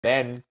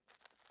Then,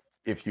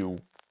 if you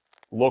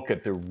look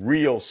at the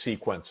real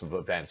sequence of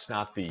events,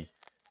 not the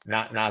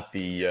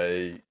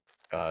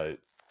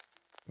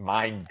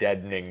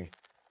mind-deadening,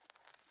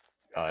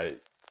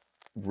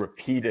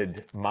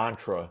 repeated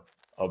mantra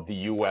of the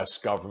U.S.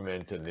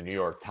 government and the New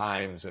York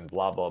Times and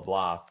blah, blah,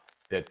 blah,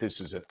 that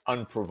this is an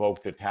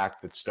unprovoked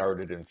attack that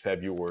started in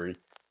February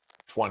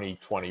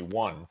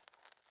 2021,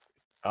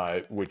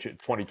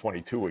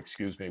 2022,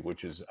 excuse me,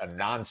 which is a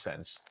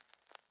nonsense.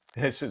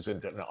 This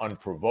isn't an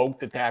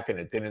unprovoked attack, and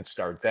it didn't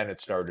start then. It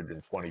started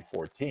in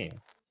 2014.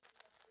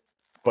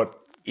 But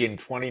in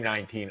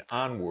 2019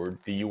 onward,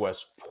 the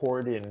U.S.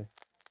 poured in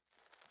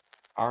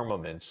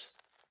armaments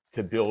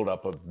to build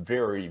up a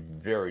very,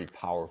 very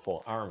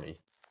powerful army.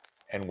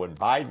 And when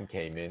Biden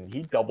came in,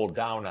 he doubled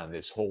down on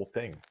this whole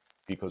thing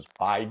because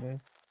Biden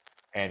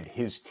and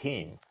his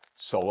team,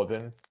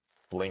 Sullivan,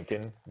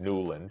 Blinken,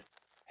 Nuland,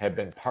 have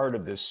been part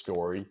of this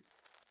story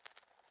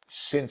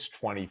since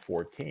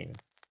 2014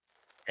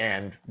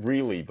 and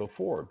really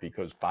before,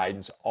 because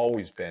Biden's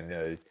always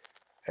been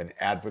an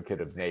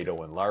advocate of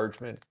NATO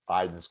enlargement.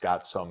 Biden's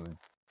got some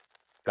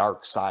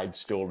dark side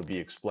still to be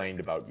explained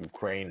about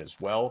Ukraine as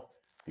well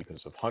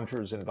because of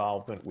Hunter's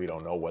involvement. We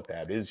don't know what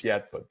that is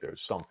yet, but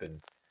there's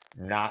something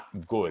not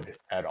good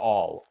at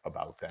all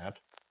about that.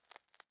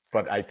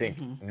 But I think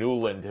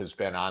Nuland has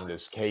been on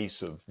this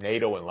case of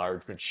NATO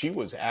enlargement. She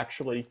was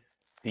actually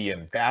the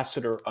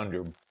ambassador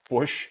under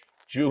Bush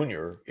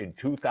Jr. in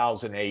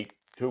 2008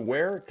 to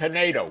where? To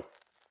NATO.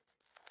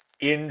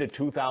 In the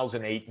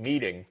 2008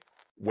 meeting,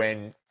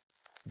 when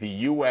the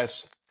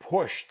U.S.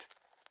 pushed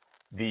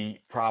the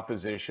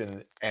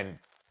proposition and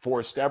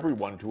forced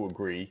everyone to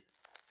agree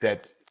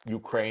that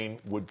Ukraine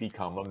would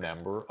become a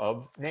member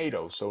of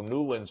NATO. So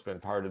Nuland's been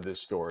part of this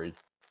story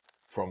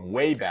from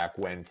way back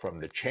when, from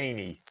the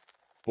Cheney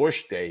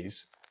Bush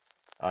days,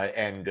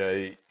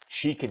 and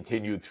she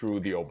continued through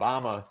the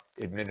Obama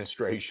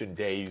administration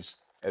days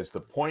as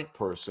the point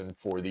person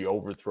for the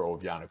overthrow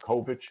of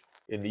Yanukovych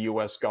in the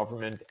U.S.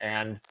 government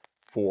and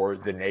for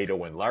the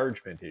NATO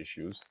enlargement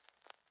issues.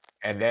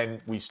 And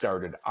then we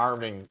started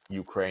arming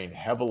Ukraine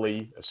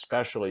heavily,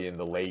 especially in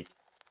the late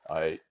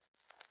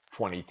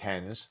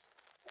 2010s.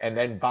 And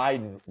then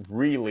Biden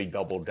really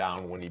doubled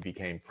down when he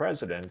became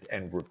president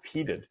and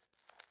repeated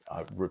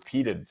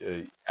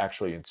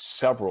actually in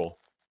several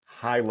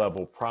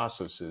high-level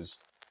processes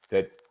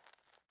that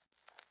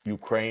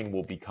Ukraine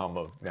will become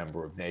a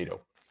member of NATO.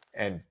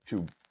 And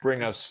to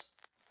bring us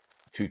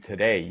to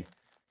today,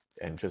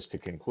 and just to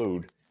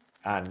conclude,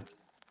 on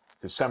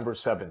December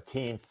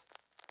 17th,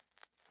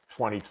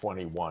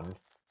 2021,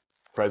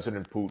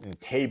 President Putin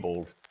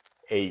tabled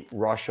a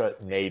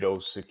Russia-NATO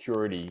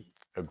security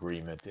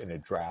agreement in a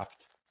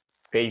draft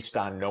based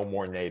on no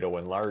more NATO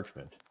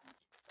enlargement.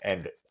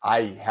 And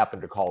I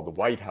happened to call the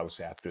White House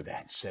after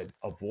that, said,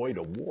 avoid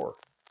a war,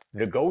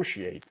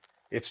 negotiate.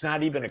 It's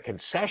not even a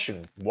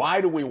concession.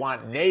 Why do we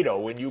want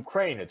NATO in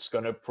Ukraine? It's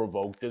going to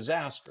provoke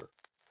disaster.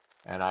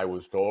 And I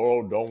was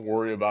told, oh, don't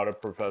worry about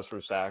it,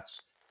 Professor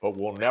Sachs, but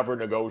we'll never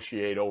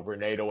negotiate over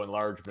NATO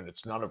enlargement.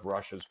 It's none of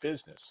Russia's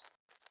business.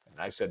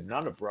 And I said,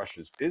 none of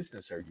Russia's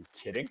business? Are you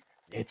kidding?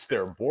 It's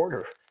their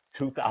border,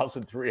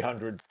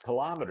 2,300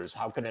 kilometers.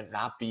 How can it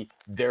not be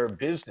their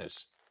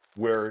business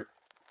where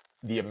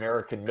the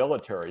American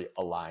military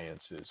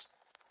alliance is?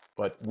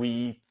 But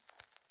we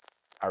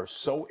are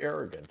so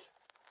arrogant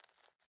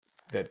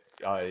that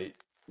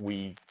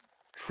we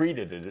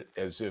treated it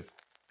as if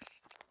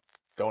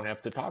don't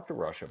have to talk to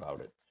Russia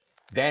about it.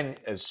 Then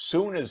as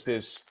soon as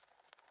this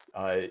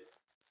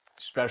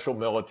special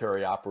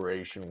military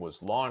operation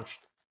was launched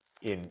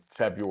in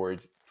February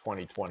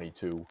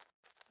 2022,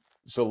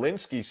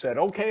 Zelensky said,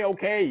 okay,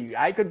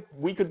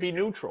 we could be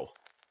neutral.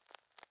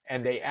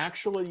 And they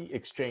actually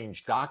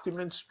exchanged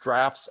documents,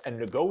 drafts, and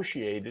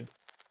negotiated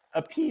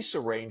a peace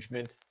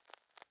arrangement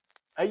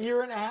a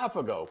year and a half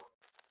ago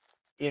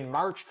in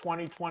March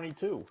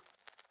 2022.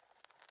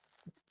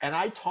 And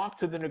I talked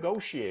to the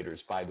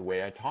negotiators, by the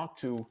way. I talked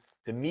to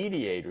the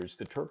mediators,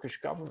 the Turkish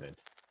government,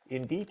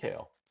 in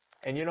detail.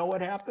 And you know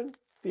what happened?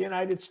 The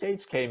United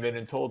States came in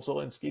and told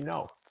Zelensky,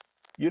 no,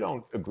 you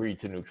don't agree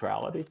to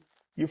neutrality.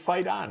 You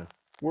fight on.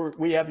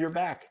 We have your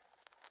back.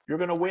 You're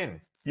going to win.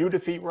 You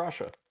defeat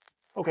Russia.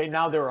 Okay,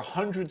 now there are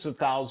hundreds of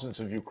thousands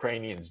of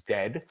Ukrainians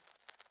dead.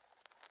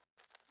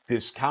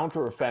 This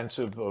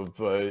counteroffensive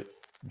of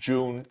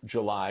June,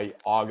 July,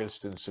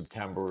 August, and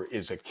September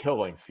is a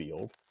killing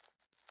field.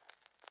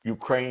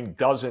 Ukraine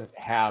doesn't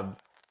have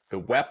the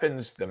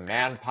weapons, the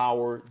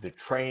manpower, the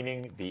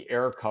training, the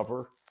air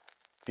cover,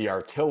 the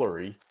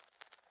artillery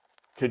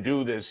to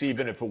do this,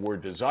 even if it were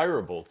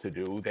desirable to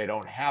do. They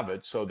don't have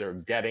it, so they're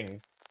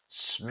getting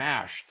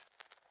smashed.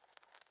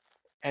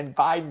 And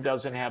Biden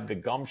doesn't have the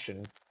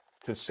gumption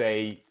to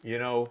say, you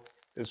know,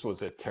 this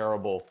was a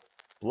terrible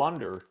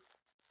blunder.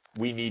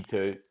 We need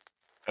to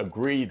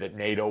agree that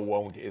NATO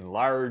won't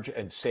enlarge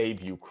and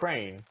save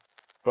Ukraine,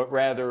 but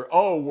rather,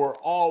 oh, we're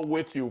all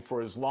with you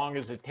for as long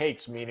as it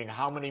takes, meaning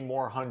how many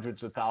more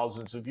hundreds of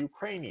thousands of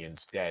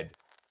Ukrainians dead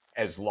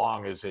as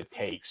long as it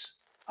takes?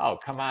 Oh,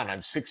 come on,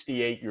 I'm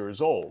 68 years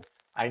old.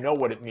 I know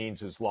what it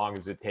means as long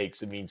as it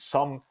takes. It means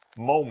some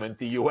moment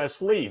the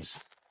U.S.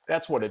 leaves.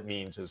 That's what it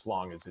means as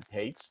long as it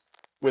takes.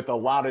 With a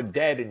lot of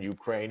dead in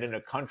Ukraine, in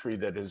a country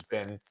that has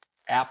been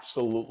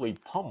absolutely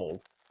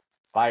pummeled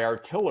by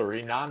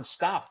artillery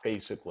nonstop,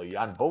 basically,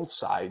 on both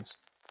sides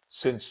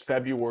since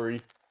February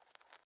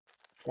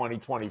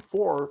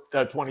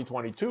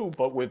 2022,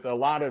 but with a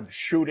lot of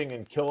shooting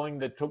and killing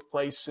that took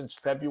place since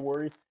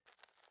February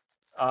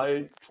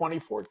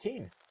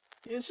 2014.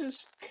 This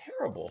is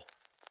terrible.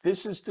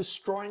 This is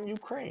destroying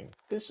Ukraine.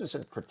 This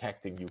isn't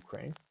protecting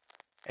Ukraine.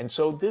 And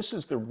so this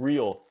is the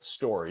real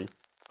story.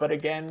 But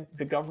again,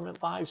 the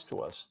government lies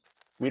to us.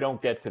 We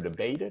don't get to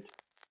debate it.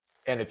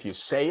 And if you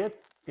say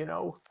it, you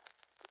know,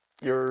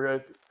 you're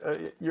a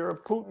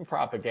Putin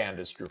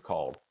propagandist, you're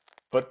called.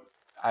 But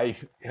I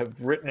have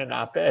written an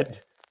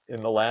op-ed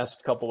in the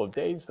last couple of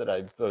days that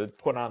I've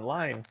put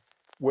online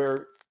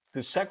where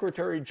the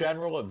Secretary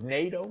General of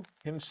NATO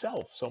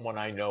himself, someone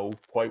I know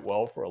quite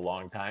well for a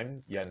long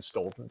time, Jens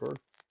Stoltenberg,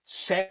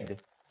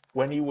 said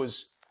when he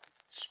was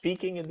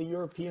speaking in the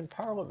European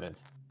Parliament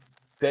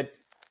that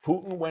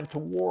Putin went to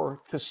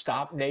war to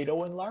stop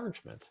NATO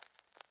enlargement.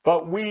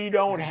 But we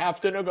don't have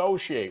to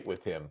negotiate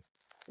with him.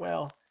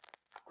 Well,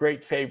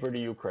 great favor to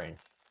Ukraine.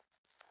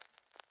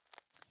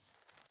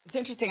 It's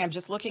interesting. I'm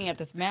just looking at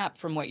this map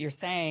from what you're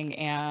saying,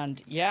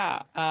 and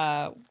yeah,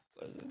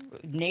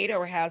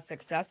 NATO has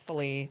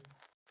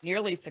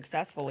nearly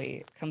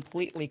successfully,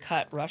 completely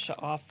cut Russia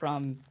off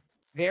from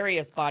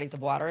various bodies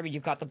of water. I mean,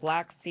 you've got the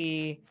Black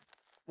Sea,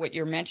 what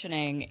you're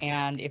mentioning,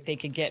 and if they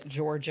could get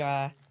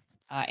Georgia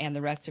and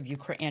the rest of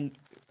Ukraine, and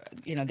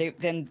you know,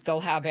 then they'll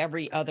have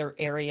every other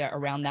area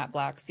around that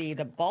Black Sea,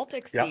 the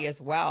Baltic Sea as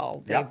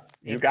well.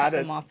 They've cut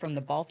them off from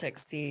the Baltic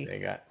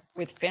Sea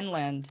with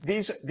Finland.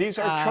 These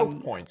are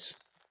choke points.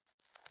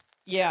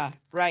 Yeah,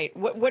 right.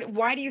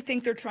 Why do you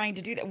think they're trying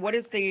to do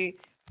that?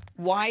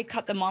 Why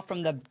cut them off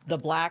from the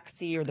Black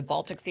Sea or the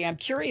Baltic Sea? I'm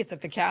curious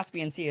if the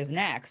Caspian Sea is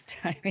next.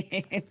 I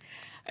mean,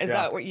 is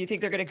that what you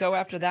think they're going to go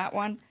after that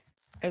one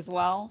as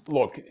well?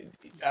 Look,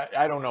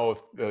 I don't know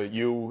if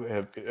you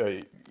have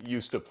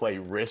used to play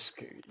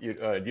Risk.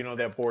 Do you know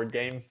that board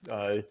game?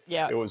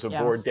 Yeah. It was a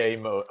board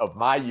game of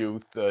my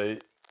youth.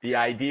 The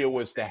idea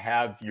was to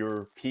have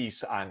your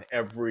piece on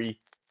every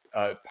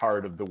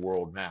part of the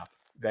world map.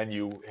 Then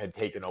you had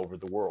taken over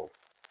the world.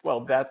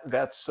 Well,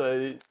 that's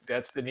the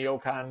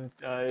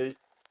neocon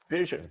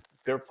vision.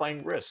 They're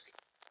playing Risk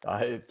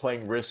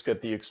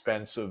at the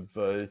expense of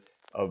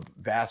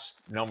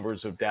vast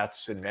numbers of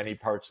deaths in many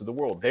parts of the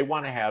world. They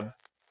want to have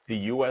the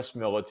U.S.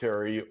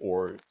 military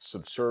or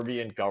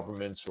subservient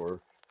governments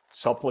or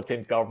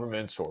supplicant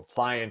governments or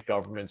pliant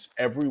governments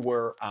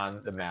everywhere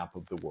on the map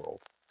of the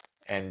world.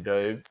 And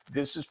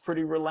this is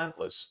pretty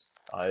relentless.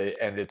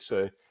 And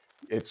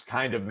it's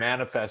kind of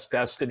manifest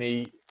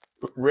destiny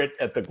writ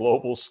at the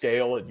global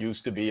scale. It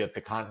used to be at the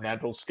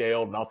continental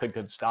scale. Nothing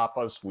could stop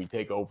us. We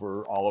take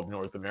over all of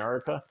North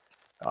America.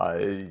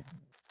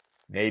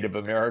 Native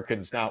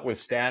Americans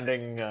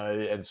notwithstanding,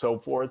 and so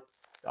forth.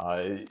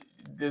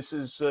 This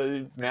is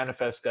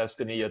manifest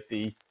destiny at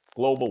the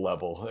global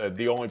level.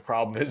 The only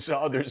problem is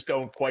others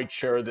don't quite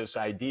share this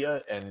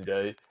idea,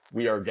 and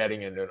we are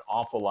getting into an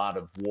awful lot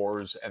of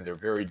wars, and they're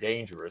very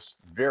dangerous,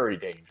 very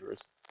dangerous.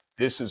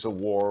 This is a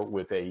war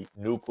with a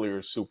nuclear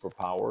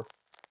superpower,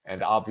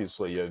 and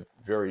obviously a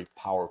very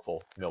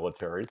powerful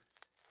military.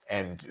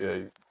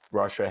 And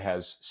Russia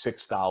has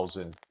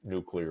 6,000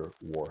 nuclear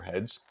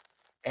warheads,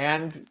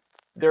 and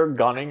they're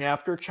gunning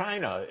after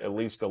China, at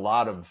least a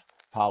lot of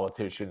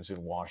politicians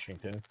in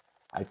Washington.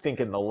 I think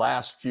in the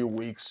last few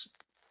weeks,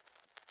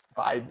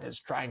 Biden is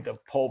trying to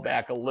pull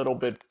back a little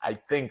bit, I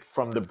think,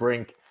 from the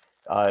brink,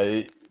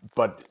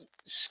 but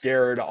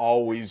scared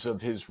always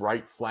of his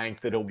right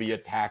flank that he'll be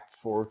attacked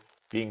for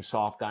being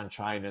soft on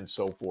China and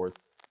so forth.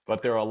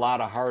 But there are a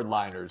lot of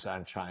hardliners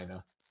on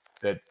China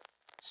that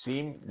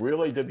seem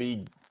really to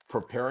be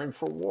preparing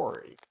for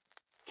war.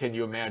 Can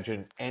you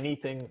imagine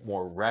anything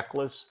more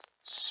reckless,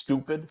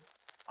 stupid,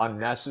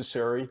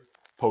 unnecessary,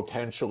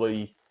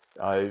 potentially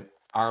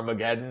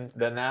Armageddon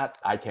than that?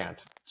 I can't.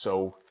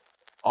 So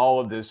all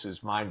of this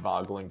is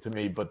mind-boggling to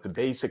me. But the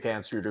basic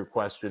answer to your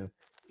question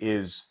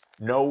is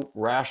no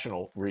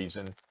rational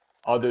reason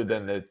other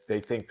than that they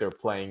think they're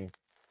playing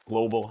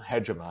global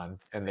hegemon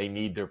and they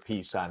need their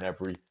piece on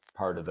every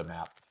part of the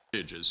map.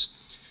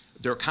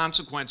 Their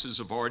consequences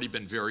have already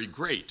been very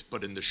great,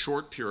 but in the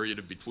short period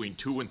of between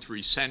 2 and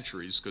 3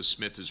 centuries, because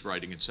Smith is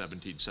writing in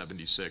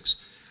 1776,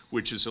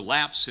 which has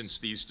elapsed since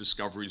these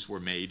discoveries were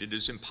made, it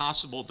is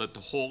impossible that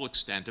the whole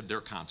extent of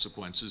their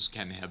consequences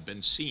can have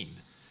been seen.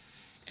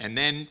 And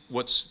then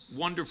what's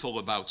wonderful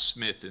about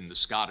Smith in the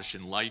Scottish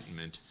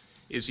Enlightenment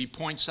is he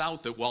points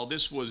out that while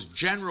this was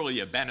generally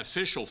a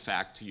beneficial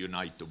fact to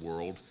unite the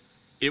world,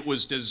 it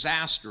was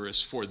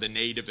disastrous for the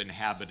native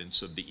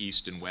inhabitants of the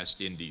East and West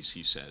Indies,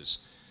 he says,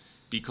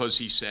 because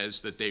he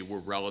says that they were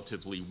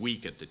relatively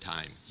weak at the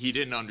time. He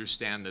didn't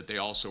understand that they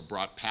also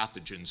brought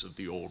pathogens of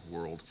the old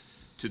world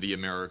to the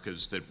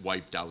Americas that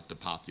wiped out the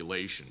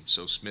population.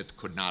 So Smith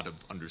could not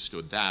have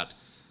understood that,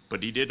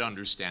 but he did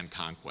understand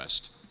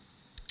conquest.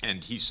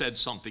 And he said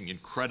something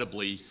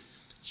incredibly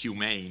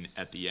humane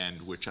at the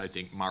end, which I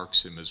think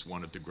marks him as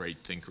one of the great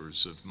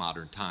thinkers of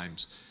modern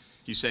times.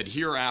 He said,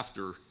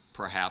 hereafter,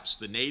 perhaps,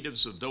 the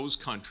natives of those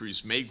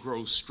countries may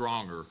grow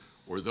stronger,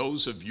 or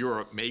those of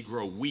Europe may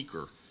grow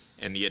weaker,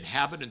 and the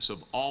inhabitants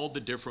of all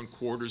the different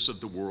quarters of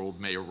the world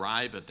may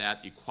arrive at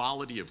that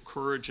equality of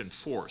courage and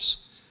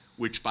force,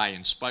 which by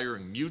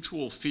inspiring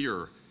mutual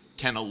fear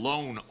can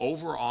alone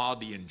overawe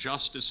the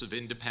injustice of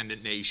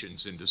independent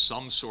nations into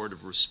some sort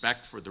of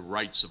respect for the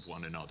rights of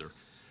one another.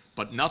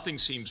 But nothing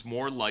seems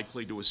more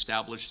likely to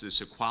establish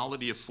this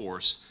equality of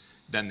force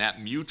than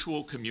that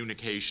mutual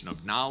communication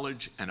of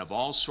knowledge and of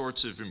all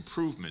sorts of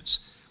improvements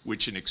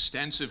which an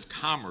extensive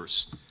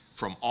commerce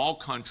from all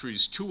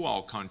countries to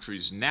all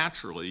countries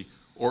naturally,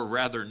 or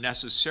rather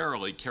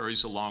necessarily,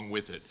 carries along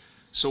with it.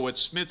 So what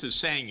Smith is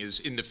saying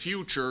is, in the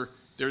future,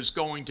 there's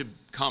going to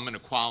come an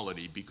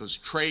equality because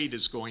trade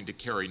is going to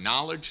carry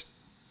knowledge,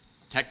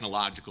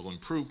 technological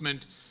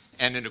improvement,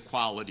 and an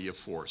equality of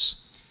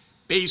force.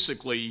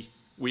 Basically,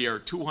 we are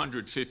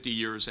 250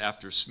 years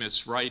after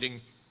Smith's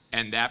writing,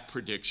 and that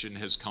prediction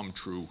has come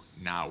true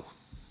now.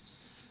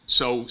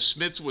 So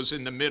Smith was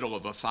in the middle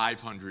of a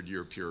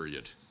 500-year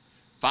period.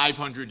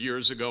 500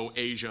 years ago,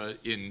 Asia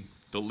in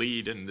the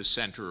lead and the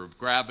center of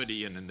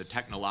gravity and in the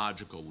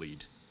technological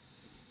lead.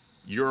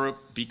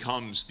 Europe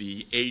becomes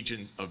the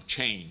agent of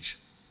change.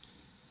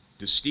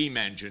 The steam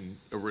engine,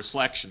 a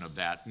reflection of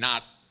that,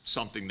 not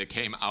something that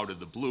came out of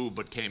the blue,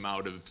 but came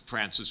out of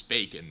Francis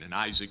Bacon and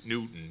Isaac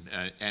Newton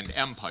and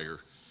empire.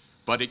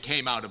 But it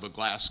came out of a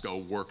Glasgow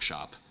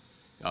workshop,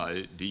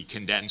 the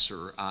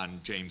condenser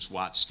on James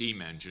Watt's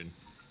steam engine.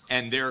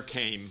 And there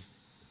came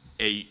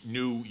a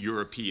new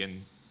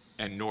European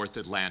and North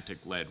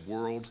Atlantic-led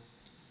world.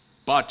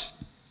 But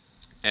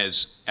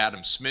as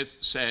Adam Smith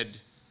said,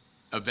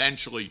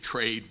 eventually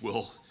trade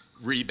will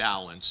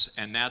rebalance,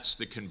 and that's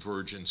the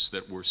convergence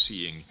that we're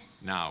seeing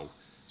now.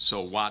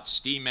 So Watt's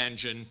steam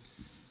engine,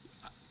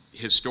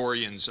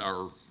 historians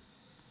are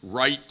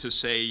right to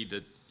say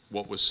that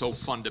what was so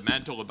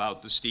fundamental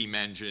about the steam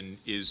engine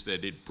is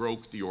that it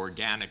broke the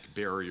organic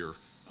barrier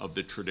of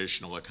the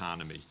traditional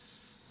economy,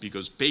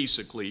 because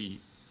basically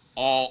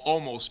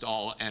almost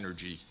all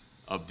energy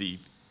of the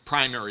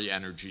primary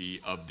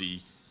energy of the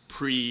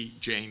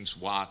pre-James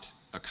Watt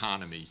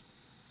economy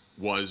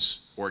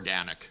was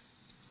organic.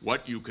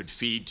 What you could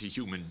feed to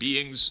human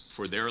beings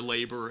for their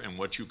labor and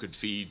what you could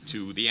feed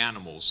to the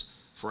animals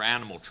for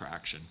animal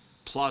traction,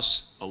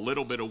 plus a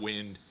little bit of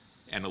wind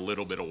and a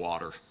little bit of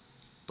water.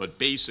 But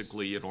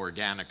basically an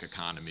organic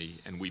economy,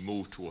 and we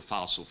moved to a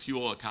fossil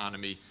fuel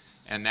economy,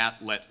 and that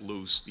let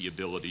loose the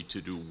ability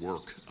to do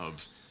work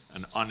of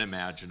an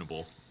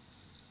unimaginable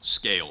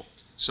scale.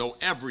 So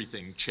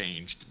everything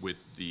changed with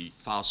the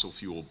fossil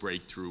fuel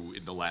breakthrough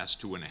in the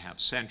last 2.5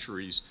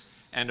 centuries.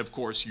 And of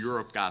course,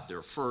 Europe got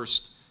there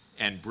first,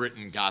 and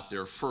Britain got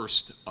there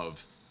first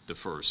of the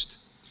first.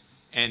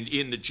 And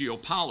in the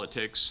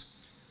geopolitics,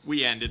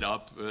 we ended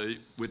up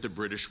with the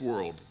British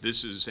world.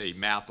 This is a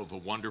map of a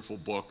wonderful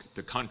book,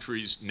 The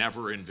Countries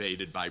Never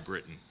Invaded by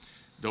Britain.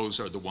 Those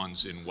are the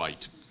ones in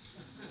white.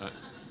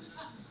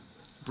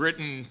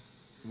 Britain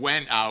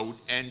went out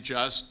and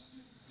just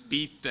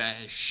beat the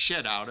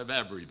shit out of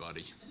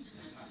everybody.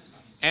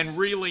 And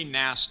really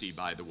nasty,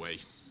 by the way.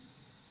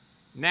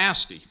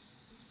 Nasty.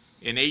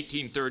 In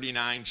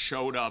 1839,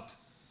 showed up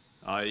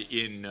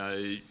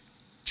in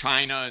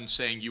China and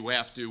saying, you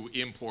have to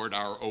import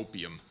our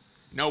opium.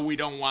 No, we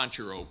don't want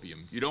your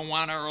opium. You don't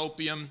want our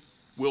opium?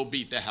 We'll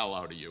beat the hell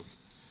out of you.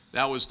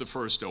 That was the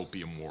first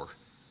Opium War.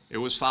 It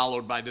was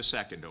followed by the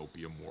second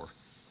Opium War.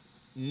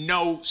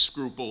 No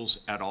scruples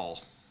at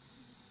all.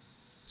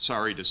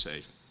 Sorry to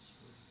say.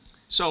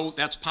 So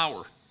that's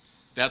power.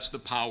 That's the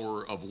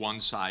power of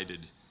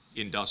one-sided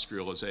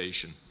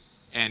industrialization.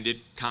 And it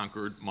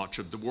conquered much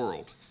of the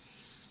world.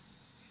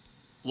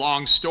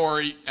 Long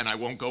story, and I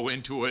won't go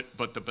into it,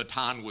 but the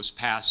baton was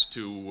passed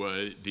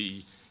to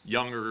the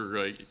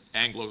younger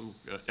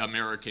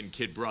Anglo-American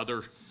kid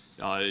brother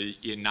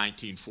in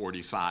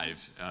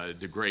 1945,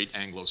 the great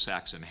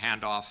Anglo-Saxon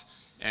handoff,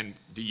 and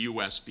the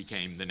US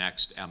became the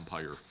next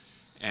empire.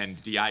 And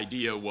the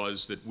idea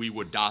was that we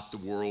would dot the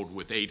world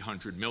with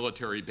 800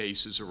 military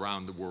bases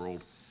around the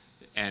world,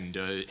 and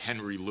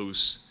Henry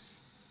Luce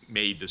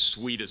made the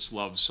sweetest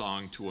love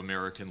song to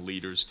American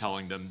leaders,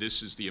 telling them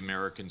this is the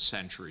American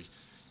century.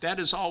 That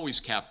is always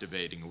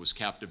captivating. It was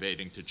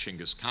captivating to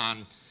Genghis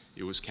Khan,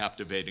 it was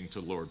captivating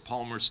to Lord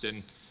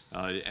Palmerston,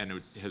 and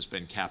it has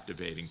been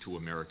captivating to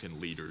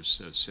American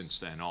leaders since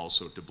then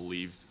also, to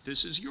believe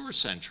this is your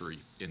century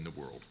in the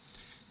world.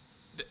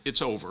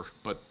 It's over,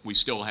 but we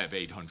still have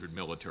 800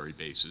 military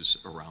bases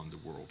around the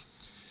world.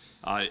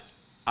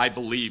 I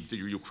believe the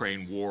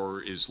Ukraine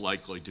war is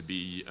likely to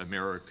be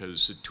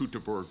America's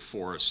Teutoburg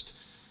Forest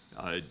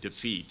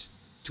defeat.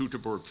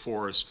 Teutoburg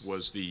Forest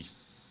was the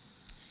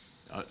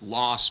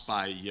loss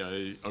by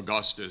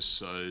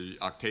Augustus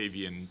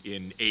Octavian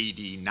in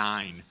AD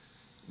 9,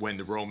 when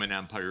the Roman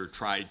Empire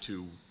tried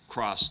to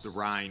cross the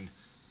Rhine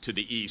to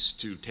the east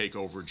to take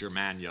over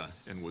Germania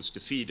and was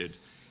defeated.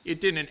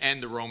 It didn't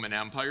end the Roman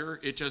Empire.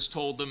 It just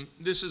told them,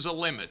 this is a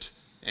limit,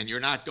 and you're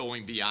not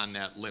going beyond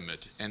that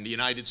limit. And the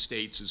United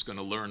States is going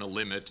to learn a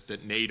limit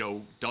that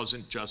NATO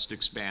doesn't just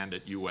expand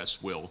at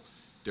US will.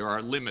 There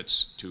are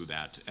limits to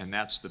that, and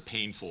that's the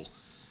painful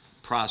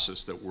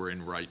process that we're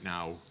in right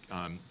now.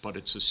 But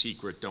it's a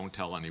secret. Don't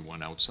tell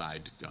anyone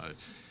outside.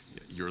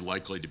 You're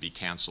likely to be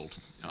canceled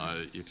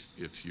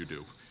if you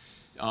do.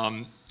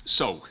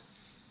 So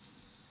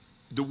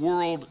the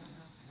world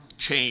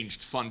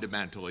changed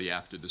fundamentally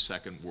after the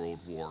Second World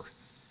War.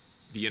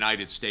 The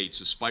United States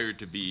aspired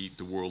to be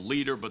the world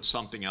leader, but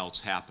something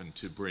else happened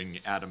to bring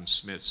Adam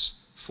Smith's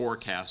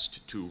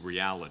forecast to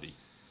reality,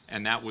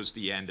 and that was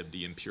the end of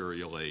the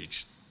imperial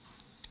age.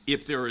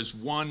 If there is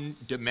one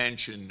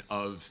dimension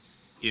of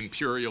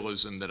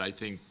imperialism that I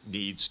think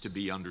needs to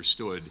be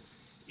understood,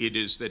 it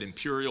is that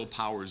imperial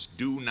powers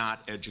do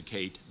not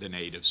educate the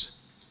natives.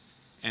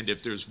 And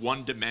if there's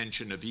one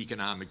dimension of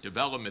economic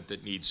development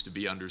that needs to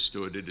be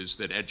understood, it is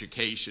that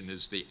education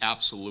is the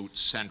absolute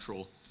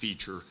central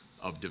feature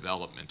of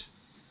development.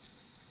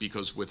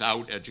 Because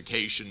without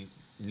education,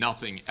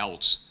 nothing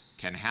else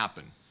can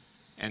happen.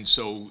 And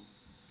so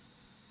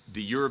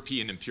the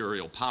European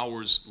imperial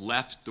powers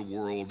left the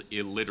world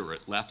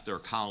illiterate, left their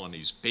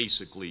colonies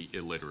basically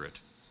illiterate.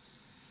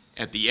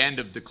 At the end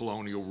of the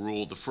colonial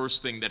rule, the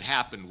first thing that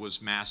happened was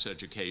mass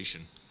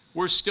education.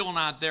 We're still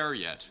not there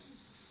yet.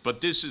 But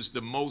this is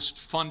the most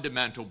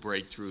fundamental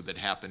breakthrough that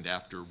happened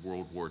after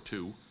World War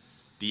II,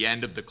 the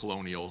end of the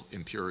colonial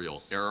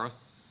imperial era.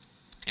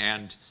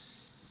 And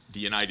the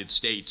United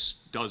States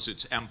does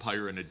its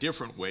empire in a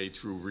different way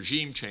through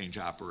regime change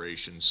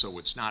operations, so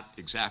it's not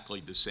exactly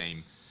the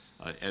same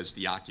as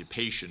the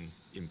occupation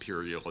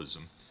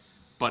imperialism.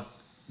 But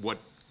what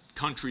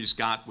countries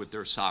got with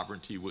their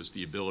sovereignty was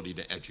the ability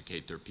to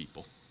educate their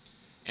people.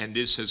 And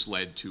this has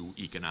led to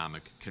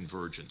economic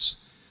convergence.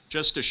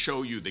 Just to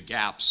show you the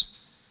gaps,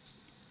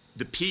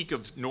 the peak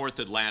of North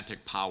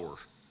Atlantic power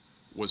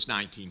was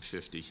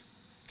 1950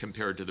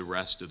 compared to the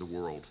rest of the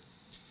world.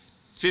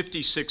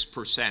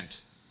 56%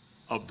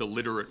 of the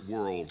literate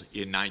world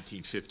in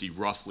 1950,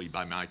 roughly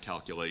by my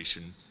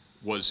calculation,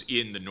 was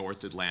in the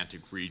North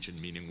Atlantic region,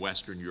 meaning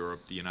Western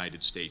Europe, the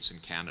United States,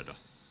 and Canada.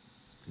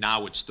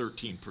 Now it's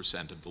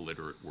 13% of the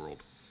literate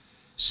world.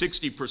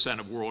 60%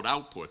 of world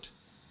output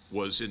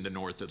was in the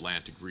North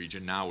Atlantic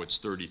region. Now it's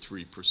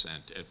 33%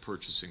 at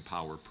purchasing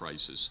power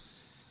prices.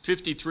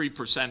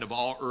 53% of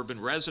all urban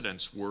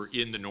residents were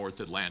in the North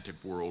Atlantic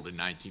world in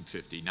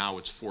 1950. Now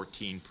it's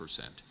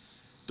 14%.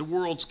 The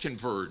world's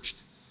converged.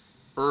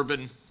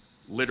 Urban,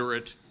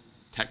 literate,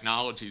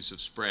 technologies have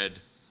spread.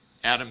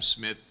 Adam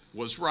Smith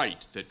was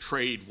right that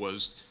trade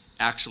was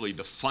actually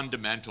the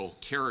fundamental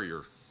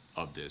carrier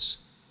of this.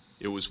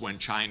 It was when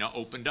China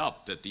opened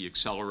up that the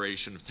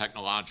acceleration of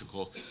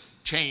technological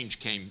change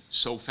came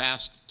so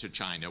fast to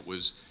China. It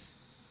was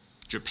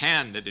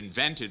Japan that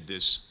invented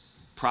this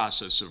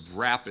process of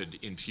rapid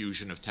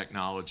infusion of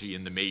technology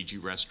in the Meiji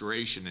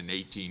Restoration in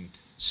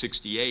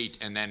 1868,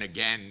 and then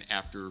again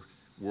after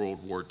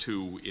World War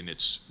II in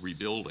its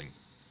rebuilding.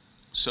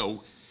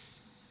 So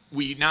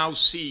we now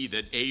see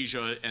that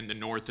Asia and the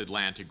North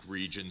Atlantic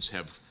regions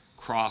have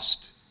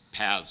crossed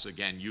paths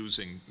again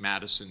using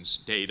Madison's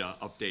data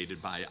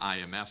updated by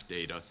IMF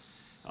data.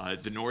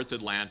 The North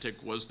Atlantic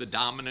was the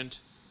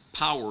dominant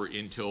power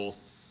until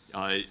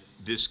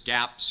this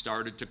gap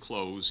started to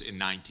close in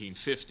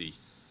 1950.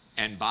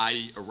 And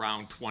by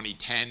around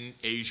 2010,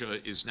 Asia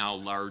is now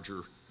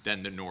larger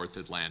than the North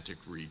Atlantic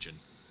region.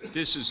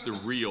 This is the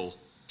real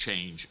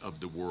change of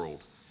the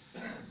world.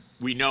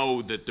 We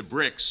know that the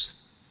BRICS,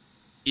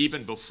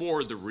 even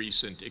before the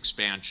recent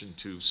expansion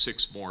to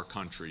 6 more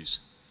countries,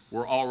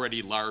 were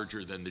already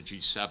larger than the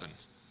G7.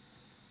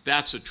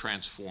 That's a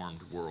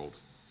transformed world.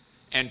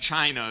 And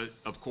China,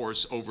 of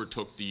course,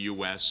 overtook the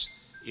US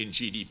in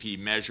GDP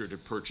measured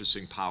at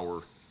purchasing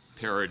power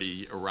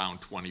parity around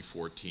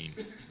 2014.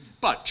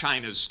 But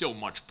China is still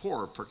much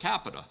poorer per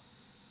capita,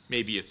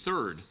 maybe a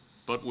third,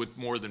 but with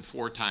more than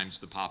 4 times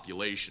the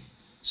population.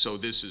 So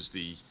this is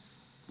the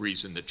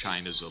reason that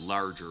China is a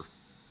larger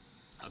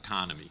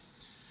economy.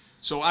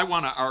 So I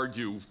want to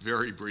argue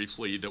very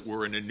briefly that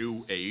we're in a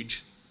new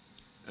age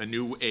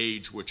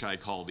which I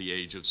call the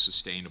age of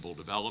sustainable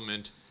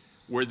development.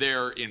 We're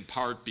there in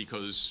part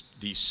because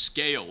the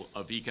scale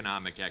of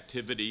economic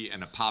activity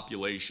and a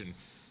population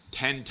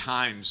 10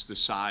 times the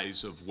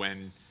size of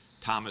when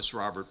Thomas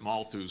Robert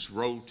Malthus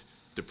wrote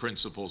The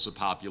Principles of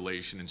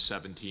Population in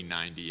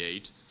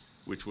 1798,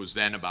 which was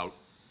then about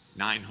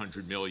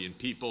 900 million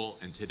people,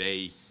 and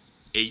today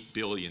 8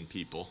 billion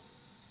people,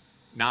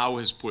 now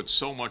has put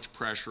so much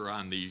pressure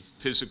on the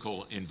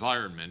physical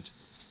environment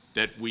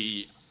that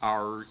we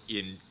are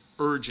in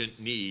urgent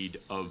need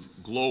of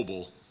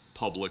global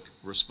public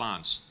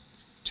response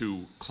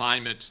to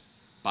climate,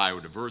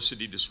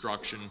 biodiversity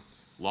destruction,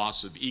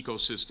 loss of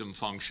ecosystem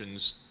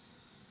functions,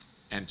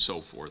 and so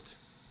forth.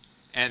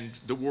 And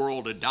the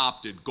world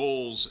adopted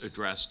goals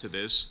addressed to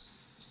this.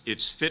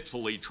 it's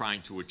fitfully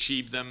trying to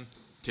achieve them.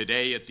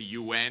 Today at the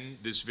UN,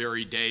 this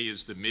very day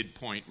is the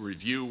midpoint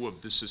review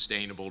of the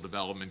Sustainable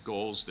Development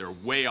Goals. They're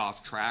way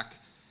off track.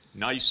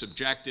 Nice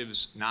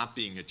objectives not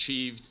being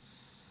achieved,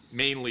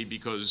 mainly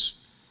because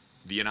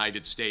the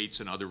United States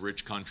and other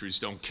rich countries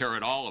don't care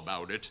at all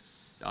about it.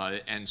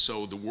 And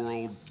so the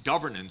world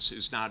governance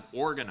is not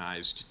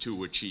organized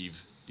to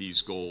achieve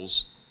these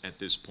goals at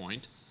this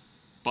point.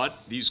 But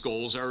these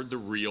goals are the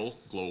real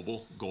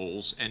global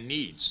goals and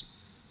needs.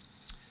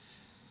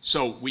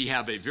 So we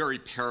have a very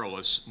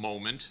perilous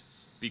moment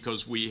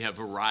because we have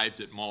arrived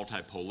at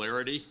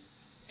multipolarity.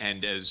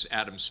 And as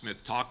Adam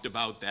Smith talked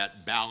about,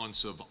 that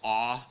balance of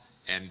awe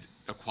and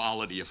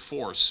equality of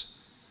force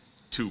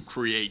to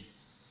create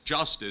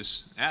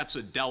justice, that's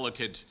a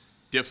delicate,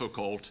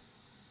 difficult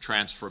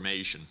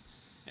transformation.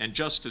 And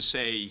just to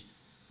say,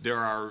 there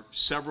are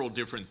several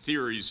different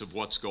theories of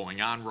what's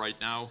going on right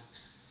now.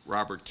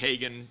 Robert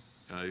Kagan,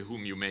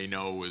 whom you may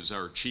know as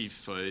our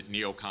chief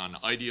neocon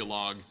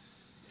ideologue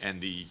and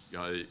the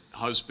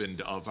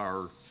husband of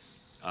our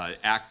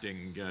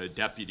acting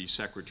Deputy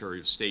Secretary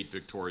of State,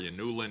 Victoria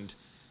Nuland,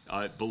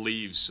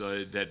 believes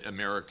that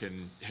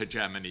American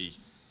hegemony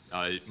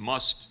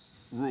must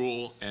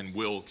rule and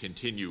will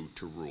continue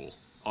to rule.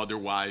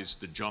 Otherwise,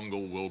 the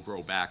jungle will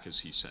grow back, as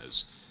he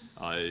says.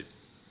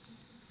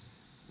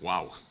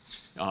 Wow.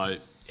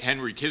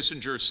 Henry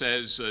Kissinger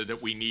says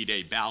that we need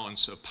a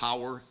balance of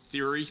power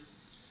theory.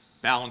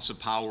 Balance of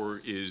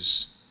power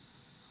is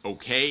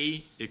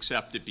okay,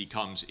 except it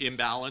becomes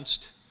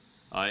imbalanced,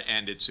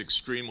 and it's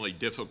extremely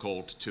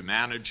difficult to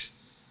manage.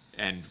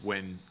 And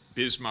when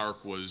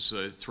Bismarck was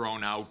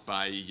thrown out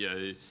by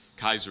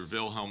Kaiser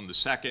Wilhelm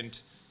II,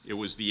 it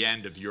was the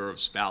end of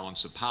Europe's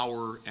balance of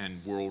power,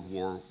 and World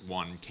War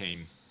I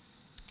came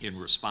in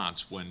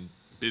response when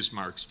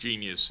Bismarck's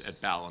genius at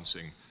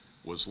balancing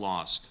was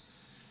lost.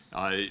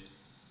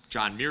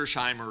 John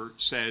Mearsheimer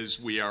says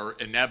we are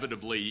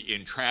inevitably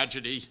in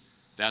tragedy.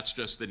 That's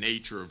just the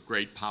nature of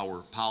great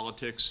power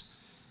politics.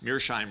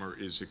 Mearsheimer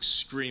is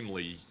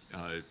extremely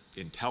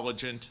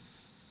intelligent,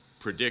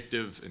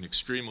 predictive, an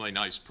extremely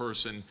nice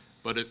person,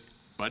 but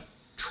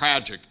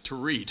tragic to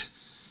read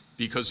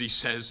because he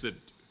says that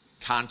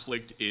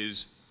conflict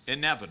is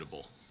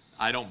inevitable.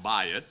 I don't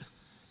buy it.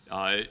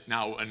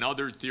 Now,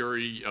 another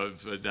theory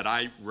that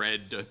I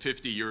read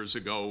 50 years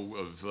ago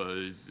of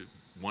a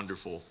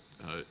wonderful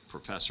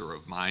professor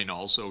of mine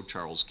also,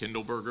 Charles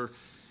Kindleberger,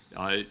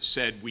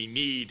 said we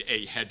need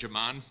a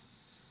hegemon.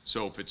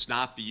 So if it's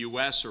not the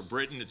US or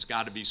Britain, it's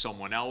got to be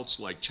someone else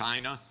like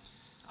China.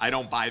 I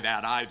don't buy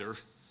that either,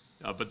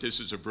 but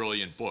this is a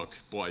brilliant book.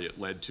 Boy, it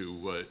led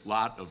to a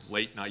lot of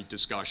late night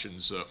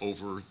discussions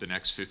over the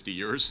next 50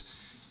 years.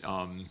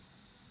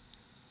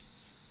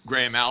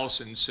 Graham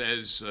Allison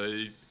says,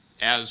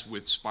 as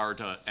with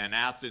Sparta and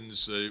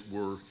Athens,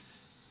 we're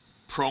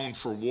prone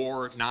for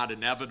war, not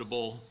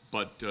inevitable,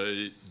 but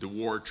the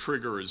war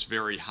trigger is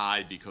very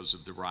high because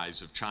of the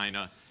rise of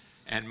China.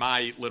 And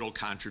my little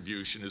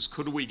contribution is,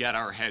 could we get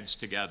our heads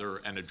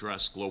together and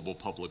address global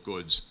public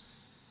goods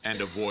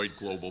and avoid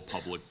global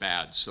public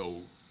bad?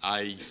 So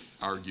I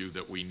argue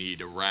that we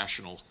need a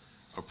rational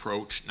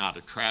approach, not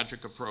a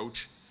tragic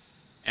approach,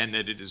 and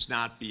that it is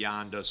not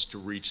beyond us to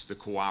reach the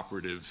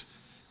cooperative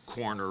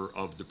corner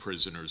of the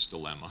prisoner's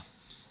dilemma.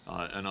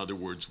 In other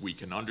words, we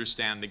can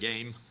understand the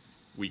game,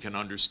 we can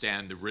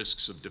understand the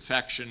risks of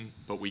defection,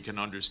 but we can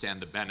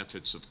understand the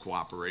benefits of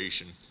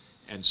cooperation,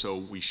 and so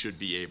we should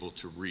be able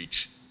to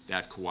reach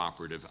that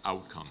cooperative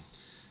outcome.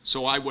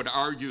 So I would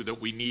argue that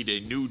we need a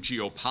new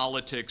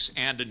geopolitics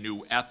and a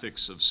new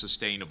ethics of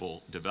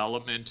sustainable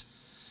development.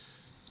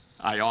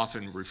 I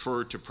often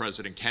refer to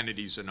President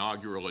Kennedy's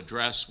inaugural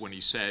address when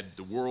he said,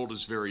 "The world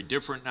is very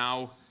different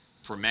now,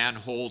 for man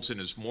holds in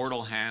his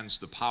mortal hands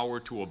the power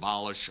to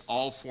abolish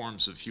all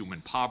forms of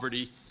human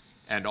poverty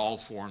and all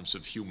forms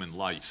of human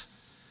life."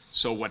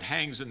 So what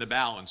hangs in the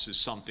balance is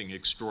something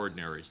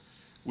extraordinary.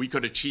 We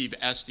could achieve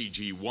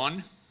SDG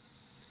 1,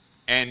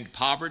 end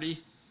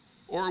poverty,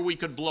 or we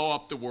could blow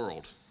up the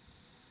world.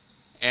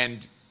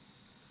 And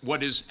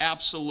what is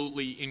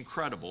absolutely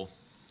incredible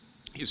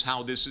is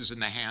how this is in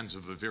the hands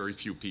of a very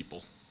few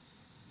people.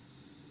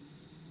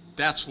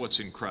 That's what's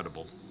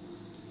incredible.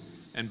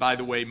 And by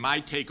the way,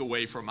 my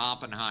takeaway from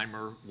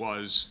Oppenheimer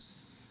was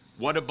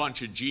what a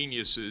bunch of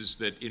geniuses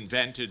that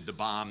invented the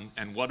bomb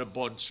and what a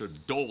bunch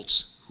of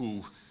dolts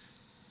who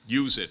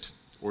use it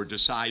or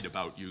decide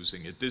about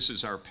using it. This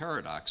is our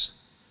paradox.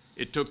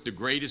 It took the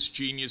greatest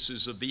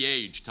geniuses of the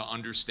age to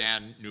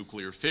understand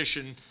nuclear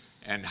fission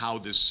and how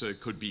this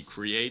could be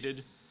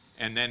created,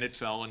 and then it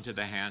fell into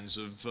the hands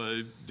of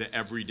the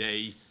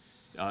everyday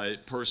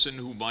person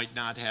who might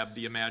not have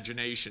the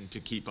imagination to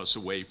keep us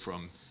away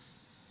from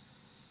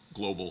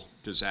global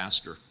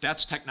disaster.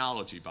 That's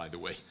technology, by the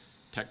way.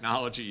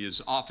 Technology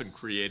is often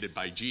created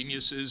by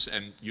geniuses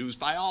and used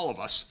by all of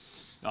us.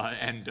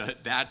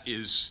 That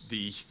is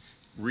the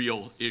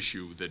real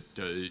issue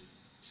that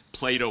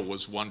Plato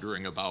was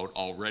wondering about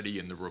already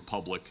in the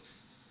Republic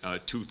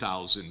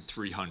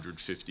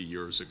 2,350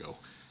 years ago.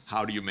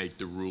 How do you make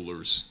the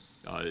rulers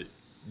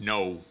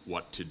know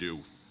what to do.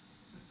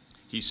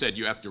 He said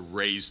you have to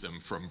raise them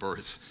from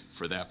birth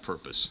for that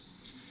purpose.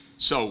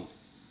 So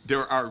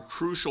there are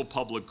crucial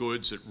public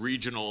goods at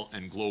regional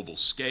and global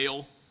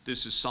scale.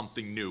 This is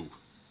something new.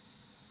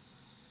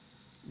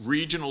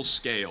 Regional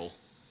scale,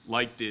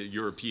 like the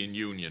European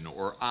Union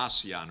or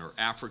ASEAN or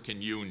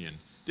African Union,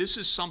 this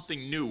is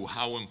something new,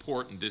 how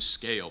important this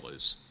scale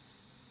is.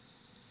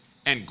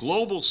 And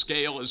global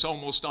scale is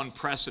almost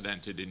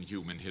unprecedented in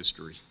human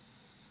history.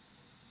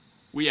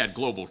 We had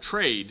global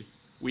trade,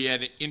 we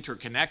had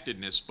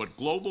interconnectedness, but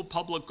global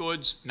public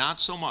goods,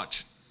 not so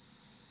much.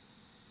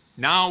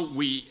 Now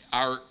we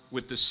are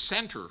with the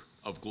center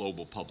of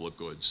global public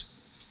goods,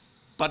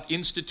 but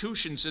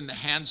institutions in the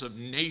hands of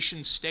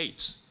nation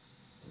states.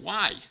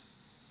 Why?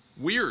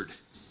 Weird.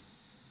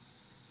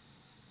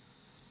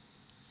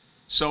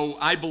 So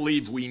I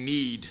believe we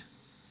need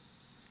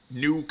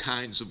new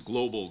kinds of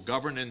global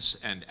governance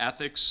and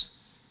ethics,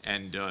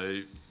 and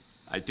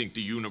I think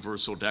the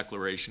Universal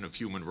Declaration of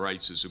Human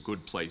Rights is a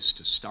good place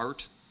to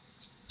start.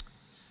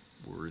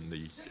 We're in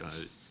the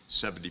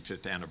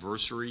 75th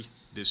anniversary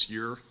this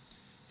year,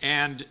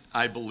 and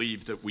I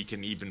believe that we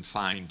can even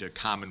find a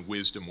common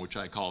wisdom, which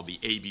I call the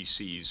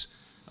ABCs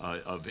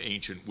of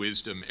ancient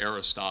wisdom,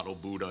 Aristotle,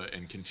 Buddha,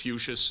 and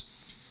Confucius.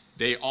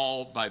 They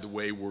all, by the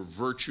way, were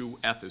virtue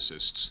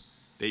ethicists.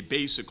 They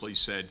basically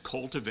said,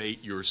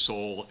 cultivate your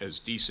soul as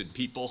decent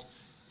people.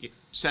 It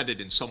said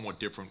it in somewhat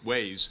different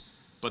ways,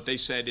 but they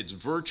said it's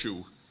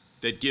virtue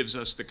that gives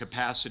us the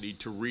capacity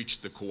to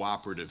reach the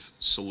cooperative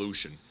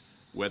solution,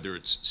 whether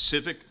it's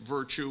civic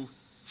virtue,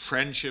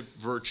 friendship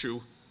virtue,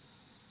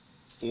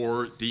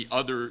 or the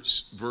other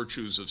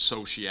virtues of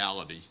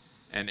sociality.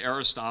 And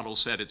Aristotle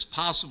said it's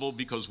possible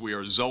because we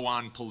are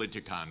zoon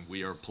politikon.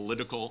 We are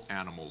political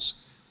animals.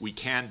 We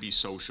can be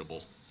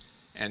sociable.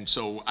 And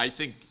so I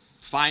think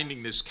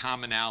finding this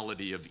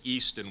commonality of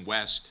East and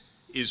West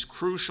is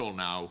crucial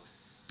now,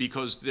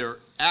 because there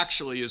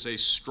actually is a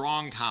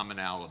strong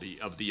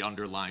commonality of the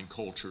underlying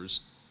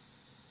cultures.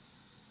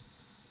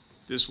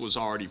 This was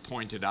already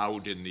pointed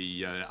out in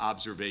the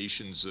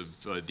observations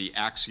of the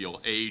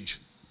axial age,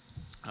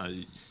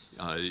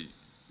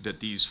 that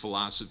these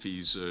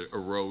philosophies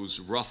arose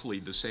roughly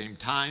the same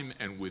time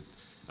and with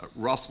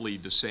roughly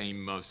the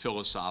same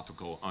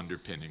philosophical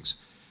underpinnings.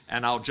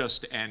 And I'll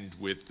just end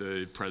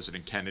with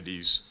President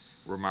Kennedy's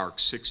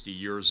remarks 60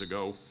 years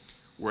ago.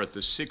 We're at the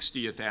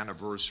 60th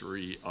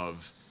anniversary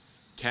of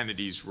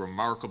Kennedy's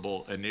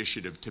remarkable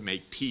initiative to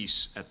make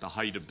peace at the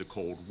height of the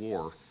Cold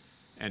War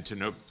and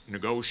to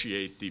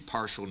negotiate the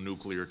Partial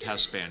Nuclear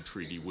Test Ban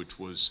Treaty, which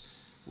was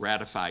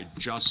ratified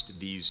just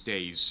these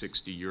days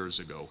 60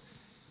 years ago.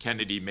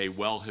 Kennedy may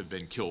well have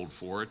been killed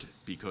for it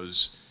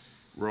because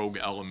rogue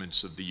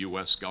elements of the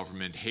US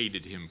government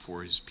hated him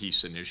for his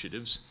peace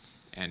initiatives,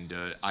 and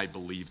I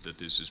believe that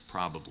this is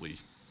probably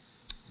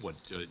what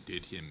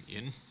did him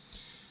in.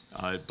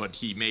 But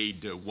he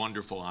made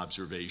wonderful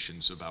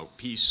observations about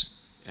peace,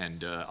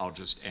 and I'll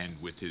just end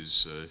with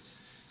his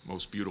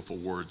most beautiful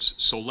words.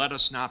 So let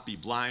us not be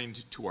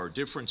blind to our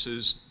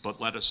differences, but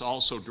let us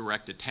also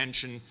direct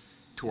attention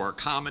to our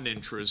common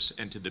interests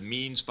and to the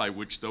means by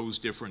which those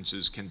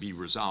differences can be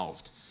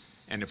resolved.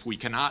 And if we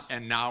cannot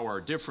end now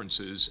our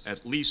differences,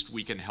 at least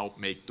we can help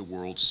make the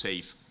world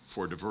safe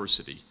for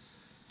diversity.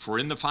 For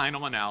in the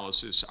final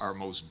analysis, our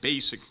most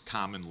basic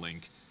common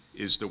link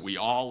is that we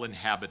all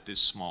inhabit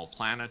this small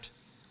planet,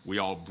 we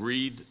all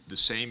breathe the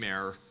same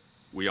air,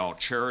 we all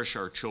cherish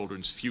our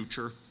children's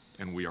future,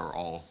 and we are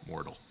all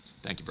mortal.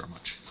 Thank you very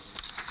much.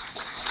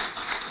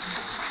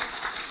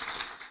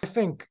 I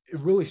think it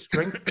really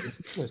strengthens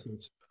the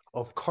business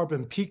of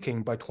carbon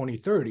peaking by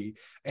 2030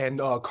 and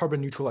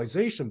carbon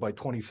neutralization by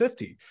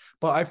 2050.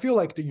 But I feel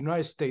like the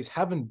United States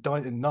haven't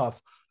done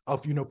enough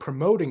of,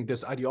 promoting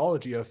this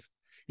ideology of,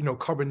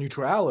 carbon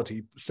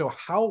neutrality. So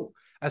how,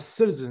 as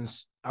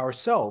citizens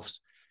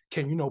ourselves,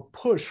 can,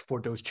 push for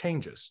those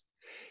changes?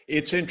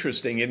 It's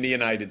interesting. In the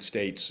United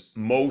States,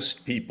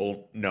 most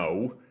people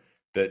know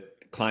that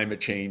climate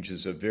change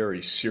is a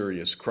very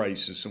serious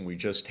crisis, and we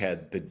just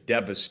had the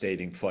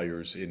devastating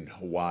fires in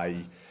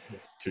Hawaii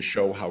to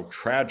show how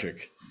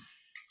tragic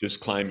this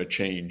climate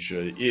change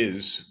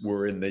is.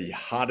 We're in the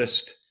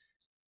hottest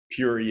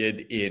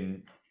period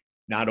in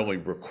not only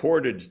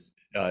recorded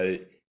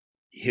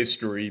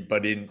history,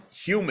 but in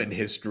human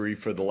history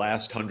for the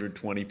last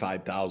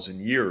 125,000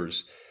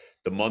 years.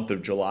 The month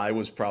of July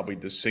was probably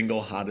the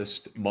single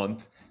hottest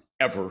month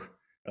ever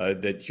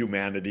that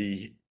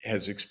humanity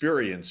has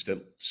experienced.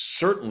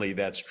 Certainly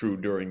that's true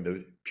during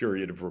the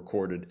period of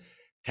recorded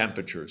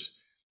temperatures.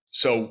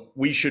 So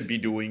we should be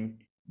doing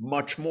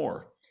much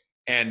more.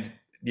 And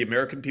the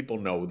American people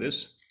know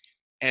this.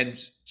 And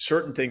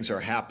certain things are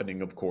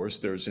happening, of course.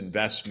 There's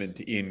investment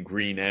in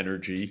green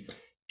energy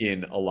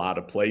in a lot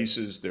of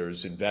places.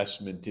 There's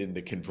investment in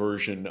the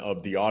conversion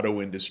of the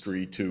auto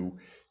industry to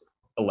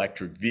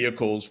electric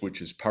vehicles,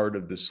 which is part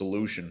of the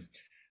solution.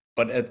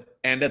 But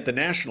at the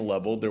national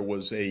level, there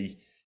was a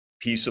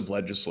piece of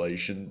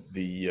legislation,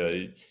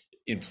 the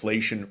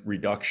Inflation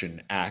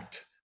Reduction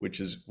Act,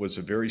 which was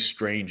a very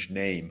strange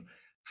name,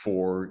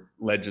 for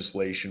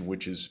legislation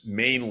which is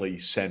mainly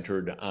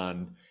centered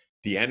on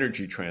the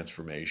energy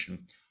transformation,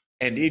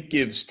 and it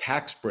gives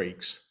tax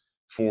breaks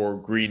for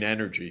green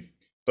energy.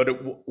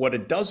 But what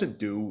it doesn't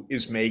do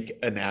is make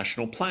a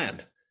national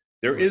plan.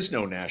 There is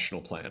no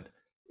national plan.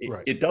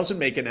 It doesn't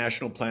make a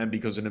national plan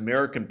because in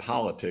American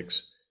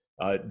politics,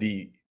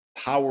 the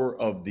power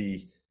of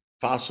the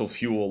fossil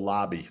fuel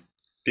lobby,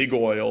 big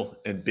oil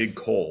and big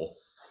coal,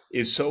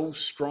 is so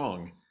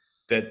strong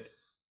that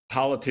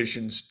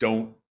politicians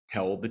don't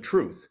tell the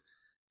truth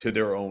to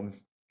their own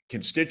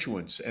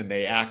constituents, and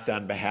they act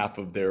on behalf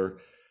of their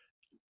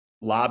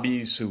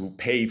lobbies who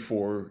pay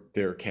for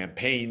their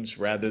campaigns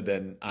rather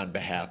than on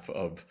behalf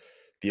of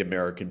the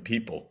American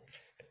people.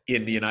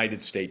 In the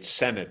United States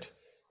Senate,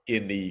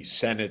 in the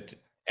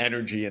Senate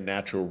Energy and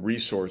Natural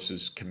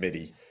Resources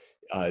Committee,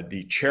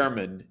 the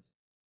chairman,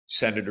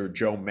 Senator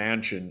Joe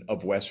Manchin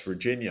of West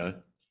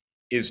Virginia,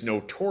 is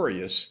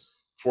notorious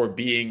for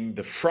being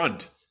the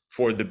front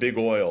for the big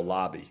oil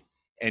lobby.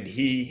 And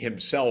he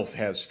himself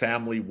has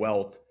family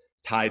wealth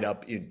tied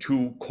up in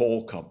 2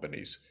 coal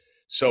companies.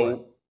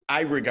 So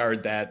I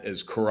regard that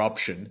as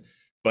corruption,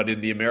 but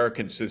in the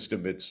American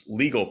system, it's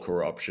legal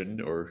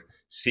corruption, or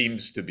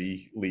seems to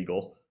be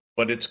legal,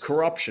 but it's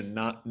corruption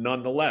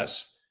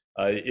nonetheless.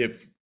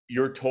 If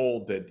you're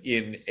told that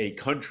in a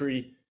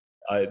country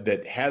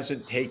that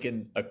hasn't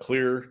taken a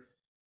clear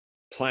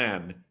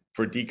plan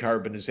for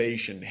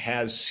decarbonization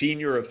has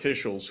senior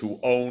officials who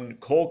own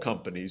coal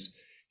companies,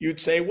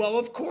 you'd say, well,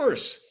 of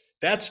course,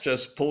 that's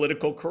just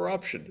political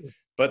corruption.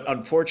 But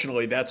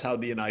unfortunately, that's how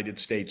the United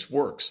States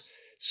works.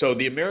 So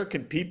the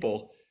American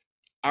people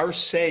are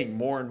saying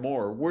more and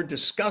more, we're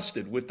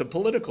disgusted with the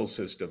political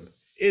system.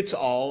 It's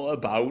all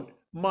about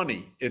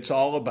money. It's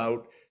all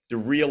about the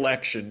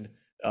reelection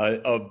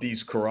of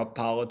these corrupt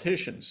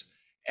politicians.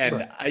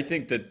 And I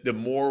think that the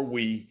more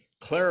we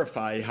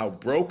clarify how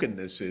broken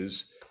this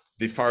is,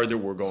 the farther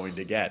we're going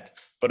to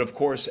get. But of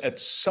course, at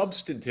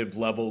substantive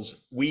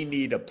levels, we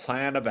need a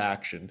plan of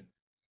action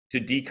to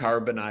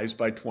decarbonize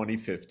by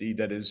 2050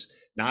 that is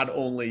not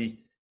only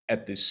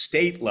at the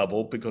state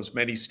level, because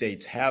many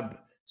states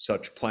have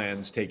such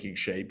plans taking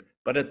shape,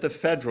 but at the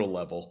federal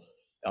level.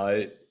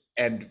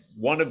 And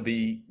one of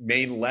the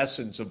main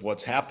lessons of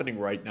what's happening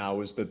right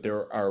now is that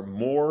there are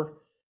more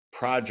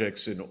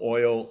projects in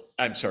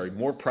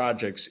more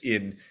projects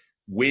in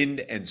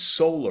wind and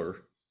solar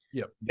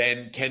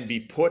than can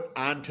be put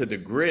onto the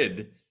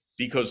grid,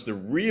 because the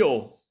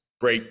real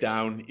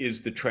breakdown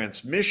is the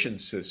transmission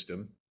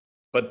system.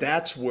 But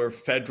that's where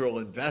federal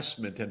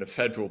investment and a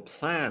federal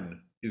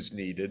plan is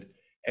needed.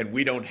 And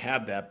we don't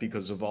have that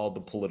because of all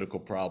the political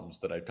problems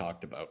that I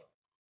talked about.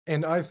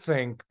 And I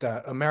think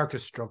that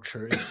America's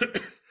structure is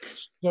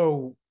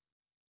so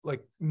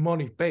like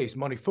money-based,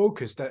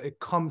 money-focused, that it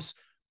comes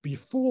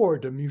before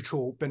the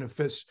mutual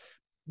benefits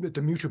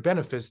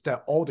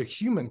that all the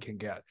human can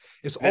get.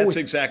 That's always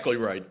exactly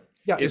right.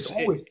 Yeah,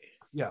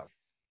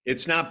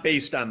 it's not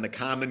based on the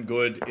common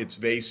good. It's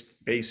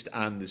based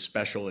on the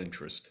special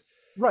interest.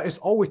 Right, it's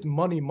always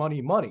money,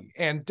 money, money.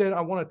 And then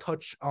I want to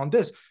touch on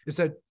this, is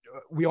that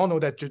we all know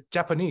that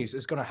Japanese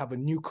is going to have a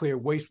nuclear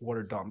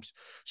wastewater dumps.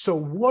 So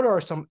what are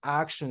some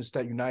actions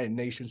that United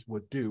Nations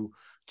would do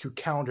to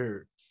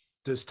counter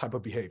this type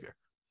of behavior?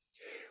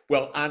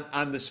 Well,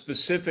 on the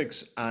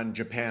specifics on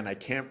Japan, I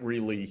can't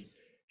really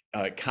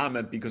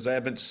comment because I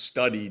haven't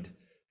studied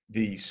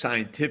the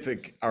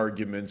scientific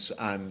arguments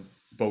on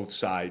both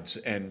sides.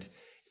 And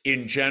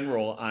in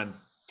general, on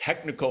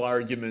technical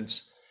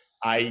arguments,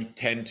 I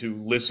tend to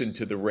listen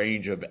to the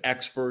range of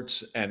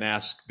experts and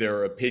ask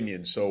their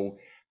opinion. So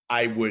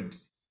I would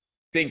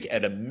think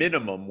at a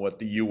minimum what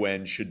the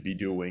UN should be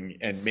doing,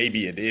 and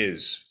maybe it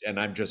is, and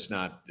I'm just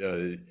not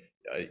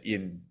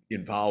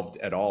involved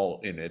at all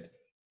in it,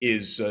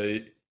 is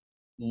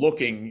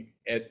looking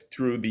at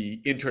through the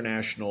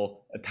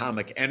International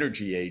Atomic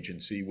Energy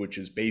Agency, which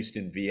is based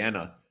in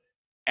Vienna,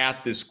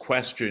 at this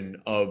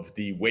question of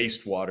the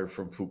wastewater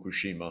from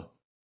Fukushima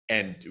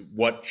and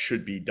what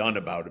should be done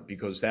about it,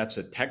 because that's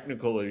a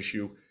technical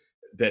issue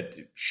that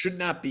should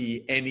not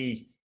be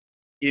any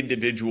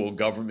individual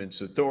government's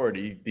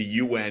authority. The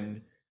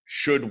UN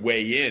should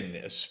weigh in,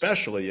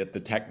 especially at the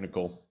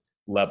technical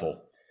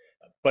level.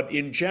 But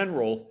in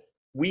general,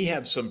 we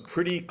have some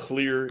pretty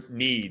clear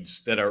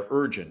needs that are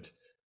urgent,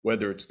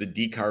 whether it's the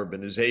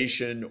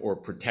decarbonization or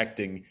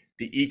protecting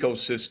the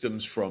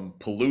ecosystems from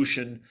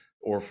pollution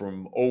or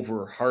from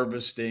over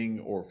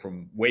harvesting or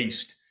from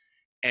waste.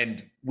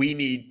 And we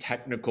need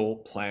technical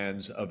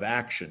plans of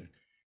action.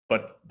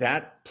 But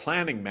that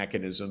planning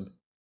mechanism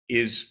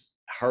is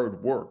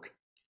hard work.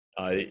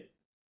 And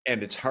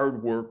it's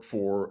hard work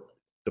for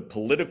the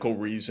political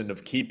reason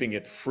of keeping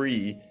it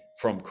free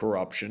from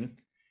corruption.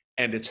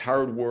 And it's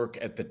hard work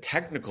at the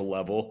technical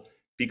level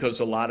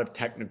because a lot of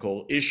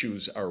technical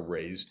issues are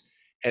raised.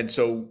 And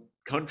so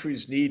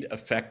countries need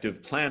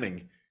effective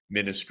planning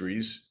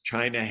ministries.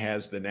 China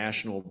has the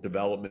National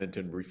Development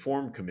and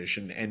Reform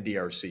Commission,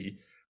 NDRC,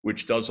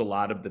 which does a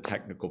lot of the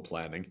technical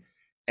planning.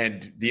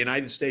 And the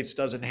United States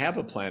doesn't have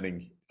a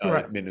planning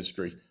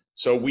ministry.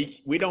 So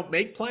we don't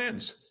make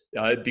plans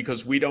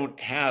because we don't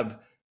have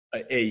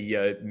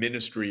a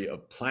ministry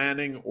of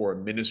planning or a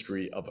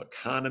ministry of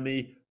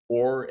economy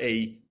or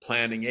a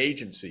planning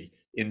agency.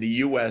 In the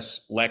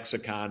US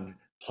lexicon,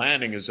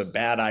 planning is a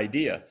bad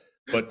idea.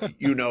 But,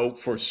 you know,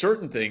 for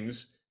certain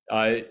things,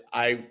 I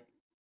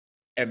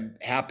am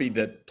happy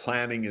that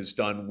planning is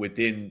done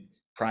within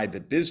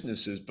private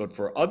businesses, but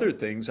for other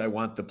things, I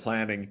want the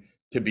planning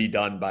to be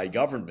done by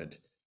government.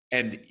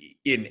 And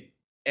in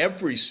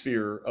every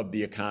sphere of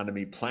the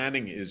economy,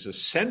 planning is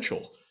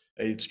essential.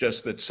 It's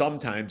just that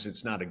sometimes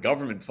it's not a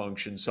government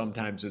function,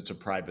 sometimes it's a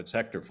private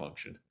sector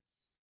function.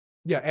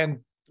 Yeah, and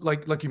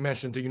like you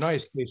mentioned, the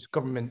United States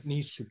government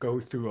needs to go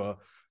through a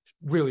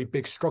really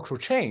big structural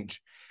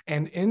change.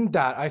 And in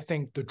that, I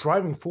think the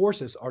driving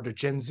forces are the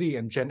Gen Z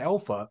and Gen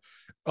Alpha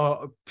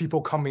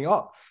people coming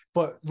up.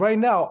 But right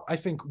now, I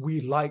think we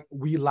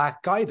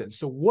lack guidance.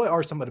 So what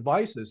are some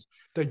advices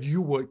that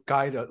you would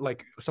guide,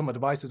 like some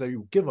advices that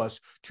you would give us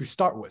to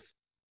start with?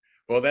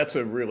 Well, that's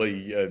a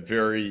really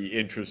very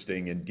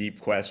interesting and deep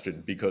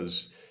question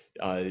because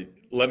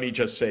let me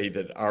just say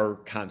that our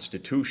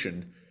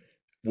Constitution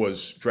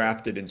was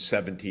drafted in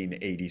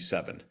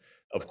 1787.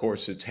 Of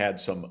course, it's had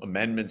some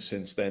amendments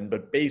since then,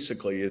 but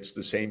basically it's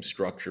the same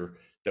structure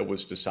that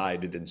was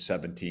decided in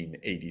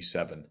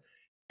 1787.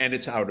 And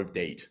it's out of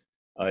date.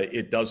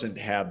 It doesn't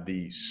have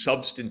the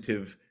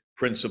substantive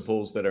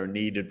principles that are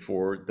needed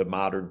for the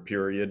modern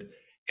period,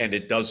 and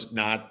it does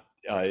not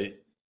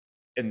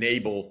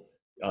enable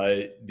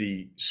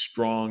the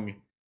strong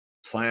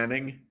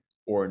planning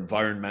or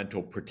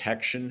environmental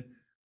protection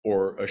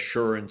or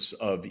assurance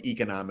of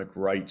economic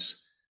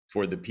rights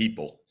for the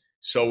people.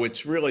 So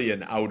it's really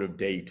an out of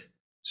date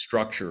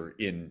structure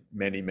in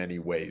many, many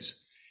ways.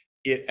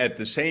 At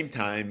the same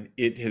time,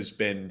 it has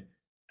been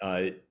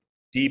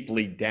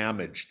deeply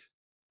damaged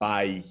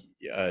by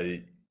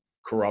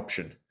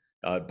corruption,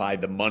 by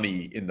the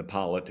money in the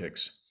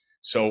politics.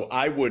 So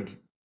I would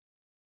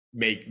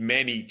make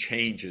many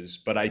changes,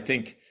 but I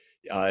think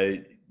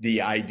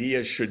the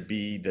idea should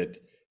be that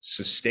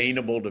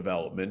sustainable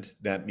development,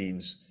 that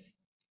means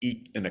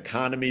an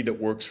economy that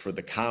works for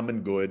the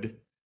common good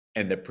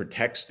and that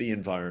protects the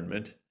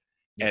environment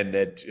and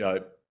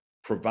that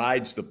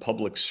provides the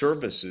public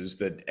services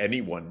that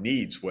anyone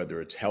needs, whether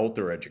it's health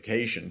or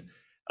education,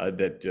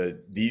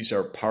 that these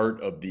are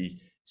part of the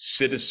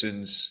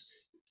citizens'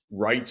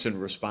 rights and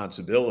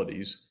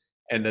responsibilities,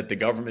 and that the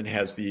government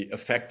has the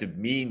effective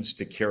means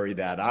to carry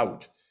that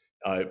out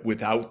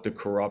without the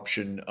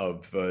corruption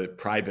of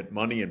private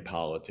money in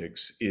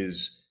politics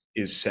is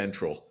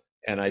central.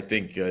 And I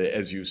think,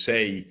 as you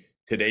say,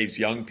 today's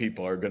young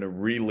people are going to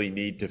really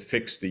need to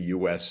fix the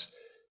U.S.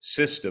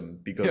 system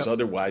because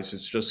otherwise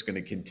it's just going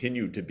to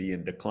continue to be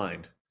in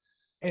decline.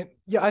 And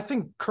yeah, I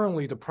think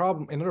currently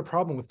another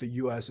problem with the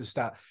U.S. is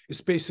that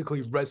it's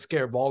basically Red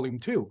Scare Volume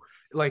 2.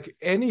 Like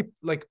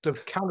the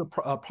counter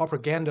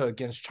propaganda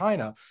against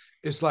China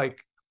is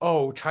like,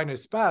 oh, China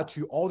is bad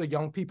to all the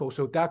young people.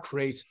 So that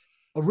creates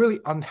a really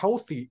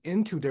unhealthy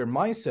into their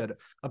mindset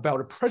about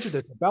a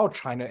prejudice about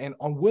China and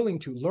unwilling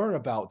to learn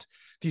about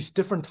these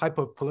different type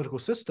of political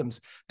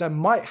systems that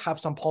might have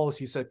some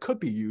policies that could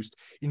be used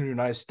in the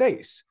United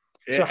States.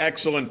 So,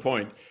 excellent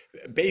point.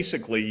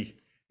 Basically,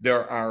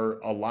 there are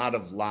a lot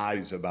of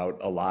lies about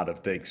a lot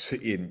of things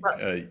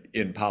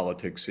in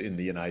politics in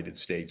the United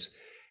States.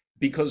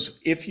 Because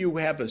if you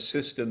have a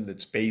system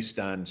that's based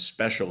on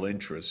special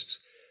interests,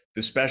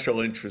 the special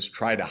interests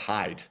try to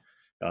hide.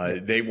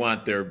 They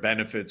want their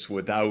benefits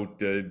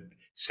without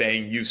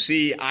saying, you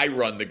see, I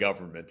run the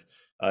government.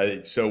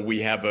 So we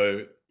have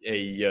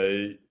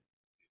a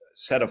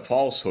set of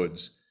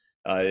falsehoods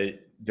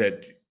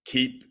that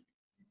keep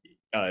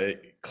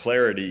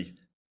clarity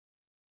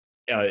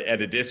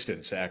at a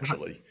distance,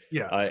 actually.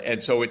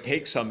 And so it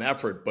takes some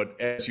effort. But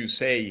as you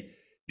say,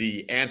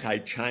 the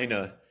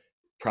anti-China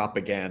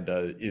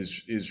propaganda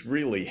is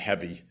really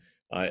heavy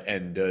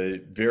and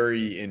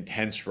very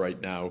intense right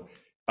now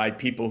by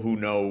people who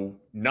know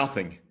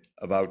nothing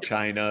about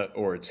China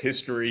or its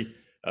history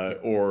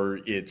or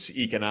its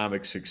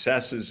economic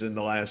successes in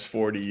the last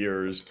 40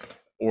 years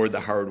or the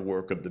hard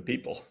work of the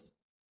people.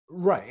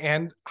 Right.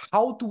 And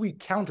how do we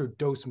counter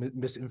those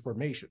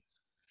misinformation?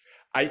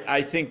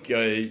 I think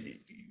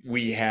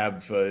we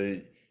have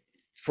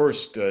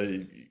first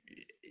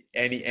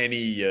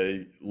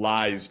any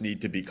lies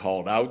need to be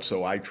called out.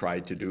 So I try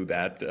to do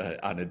that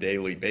on a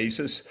daily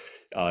basis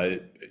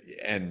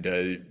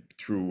and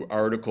through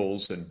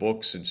articles and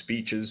books and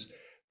speeches.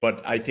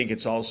 But I think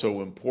it's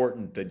also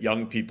important that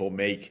young people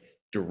make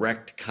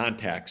direct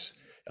contacts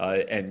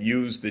and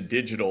use the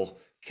digital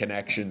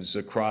connections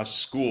across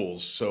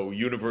schools. So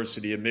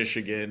University of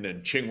Michigan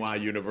and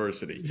Tsinghua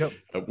University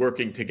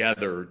working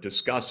together,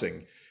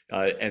 discussing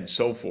and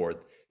so forth,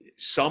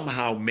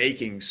 somehow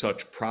making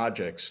such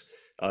projects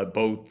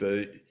both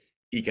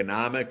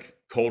economic,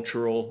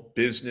 cultural,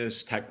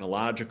 business,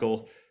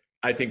 technological,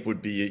 I think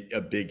would be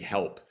a big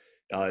help.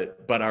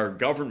 But our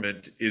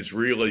government is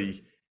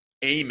really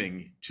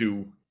aiming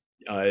to,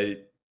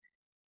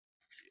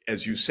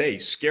 as you say,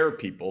 scare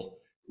people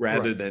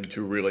rather than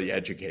to really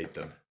educate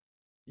them.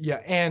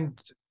 Yeah, and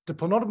the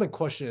penultimate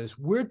question is,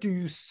 where do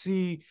you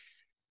see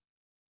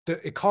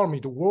the economy,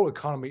 the world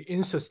economy,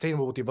 in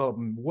sustainable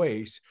development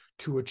ways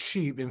to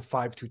achieve in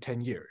 5 to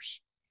 10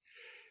 years?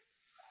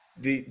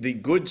 The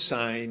good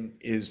sign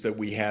is that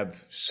we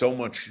have so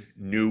much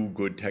new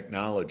good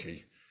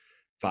technology,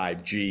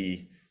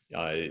 5G,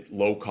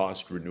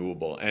 low-cost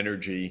renewable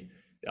energy,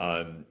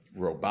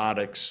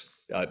 robotics,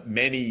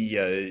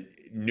 many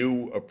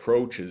new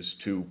approaches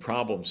to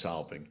problem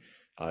solving.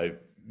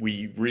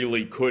 We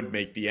really could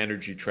make the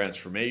energy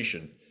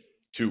transformation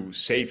to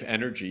safe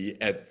energy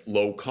at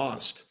low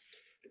cost.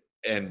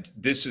 And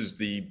this is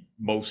the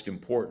most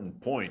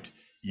important point.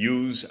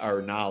 Use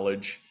our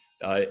knowledge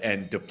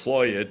and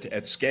deploy it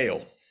at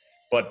scale.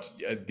 But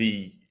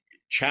the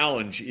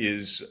challenge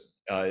is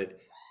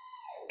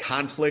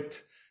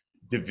conflict,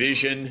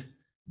 division,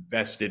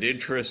 vested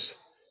interests,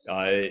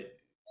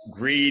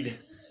 greed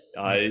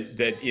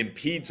that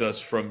impedes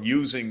us from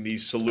using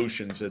these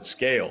solutions at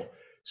scale.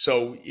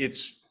 So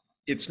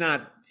it's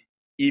not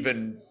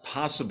even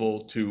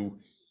possible to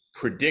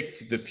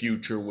predict the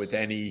future with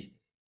any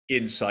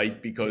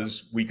insight,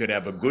 because we could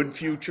have a good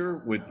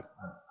future with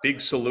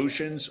big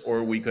solutions,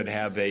 or we could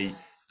have a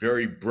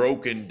very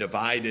broken,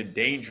 divided,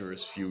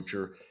 dangerous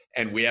future,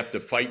 and we have to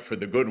fight for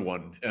the good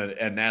one.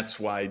 And that's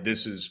why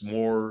this is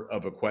more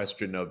of a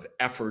question of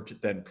effort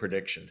than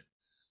prediction.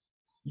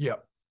 Yeah.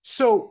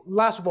 So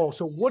last of all,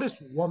 so what is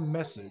one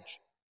message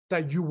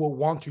that you will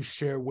want to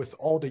share with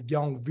all the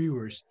young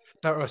viewers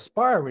that are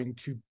aspiring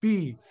to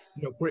be,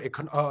 great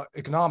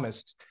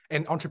economists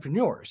and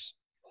entrepreneurs?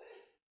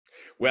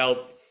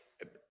 Well,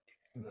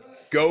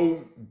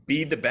 go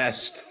be the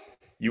best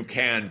you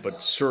can,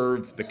 but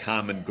serve the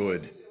common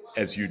good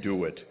as you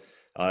do it.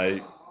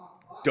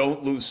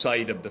 Don't lose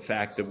sight of the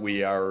fact that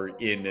we are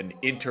in an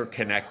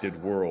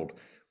interconnected world.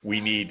 We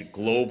need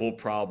global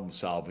problem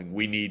solving.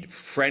 We need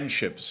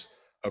friendships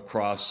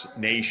across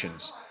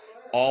nations.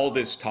 All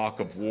this talk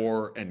of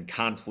war and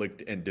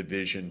conflict and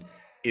division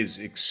is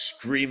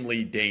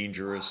extremely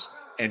dangerous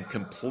and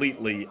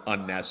completely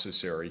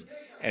unnecessary.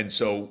 And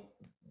so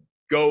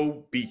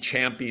go be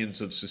champions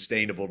of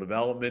sustainable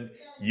development,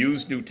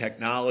 use new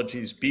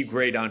technologies, be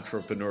great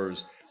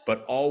entrepreneurs,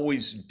 but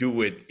always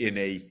do it in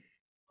a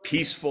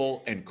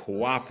peaceful and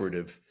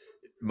cooperative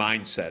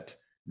mindset,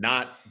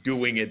 not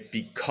doing it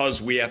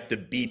because we have to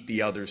beat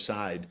the other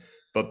side,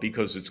 but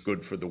because it's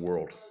good for the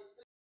world.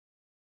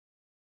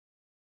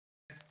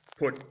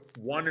 Put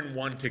one and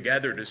one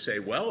together to say,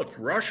 well, if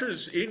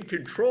Russia's in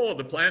control of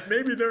the plant,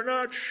 maybe they're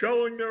not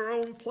shelling their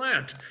own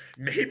plant.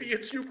 Maybe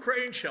it's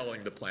Ukraine shelling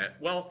the plant.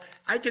 Well,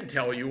 I can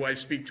tell you, I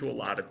speak to a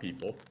lot of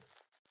people.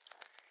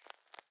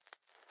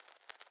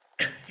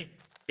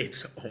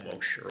 It's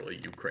almost surely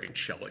Ukraine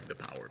shelling the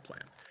power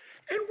plant.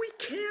 And we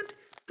can't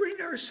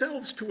bring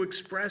ourselves to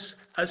express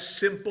a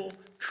simple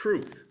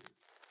truth.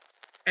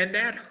 And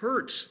that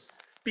hurts,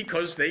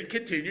 because they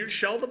continue to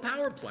shell the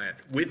power plant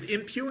with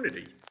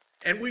impunity.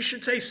 And we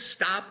should say,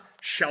 stop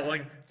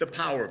shelling the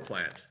power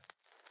plant.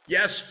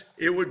 Yes,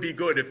 it would be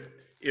good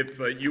if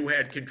you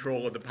had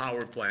control of the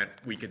power plant,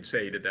 we can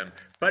say to them,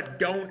 but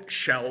don't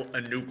shell a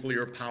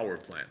nuclear power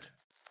plant.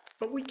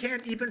 But we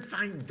can't even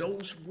find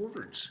those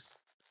words.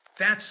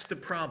 That's the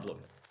problem,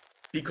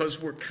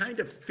 because we're kind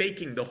of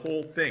faking the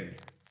whole thing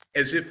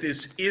as if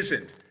this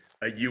isn't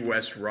a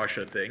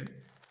US-Russia thing.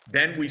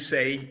 Then we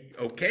say,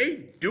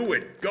 okay, do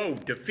it, go,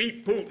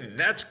 defeat Putin,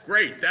 that's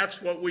great,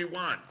 that's what we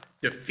want.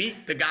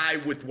 Defeat the guy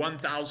with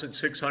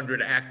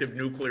 1,600 active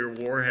nuclear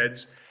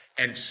warheads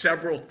and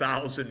several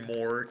thousand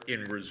more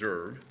in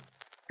reserve.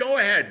 Go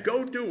ahead,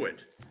 go do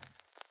it.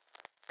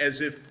 As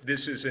if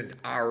this isn't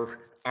our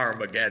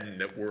Armageddon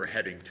that we're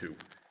heading to.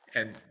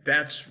 And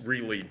that's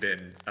really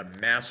been a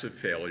massive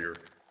failure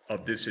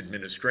of this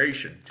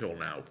administration till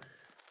now.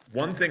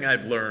 One thing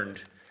I've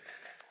learned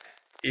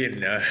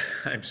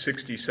I'm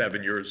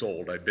 67 years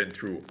old. I've been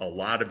through a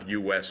lot of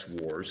US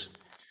wars.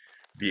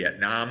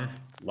 Vietnam,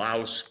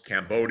 Laos,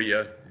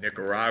 Cambodia,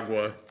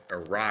 Nicaragua,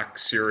 Iraq,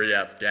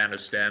 Syria,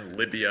 Afghanistan,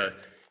 Libya,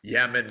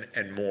 Yemen,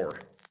 and more.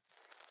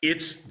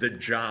 It's the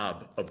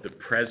job of the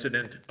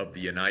President of the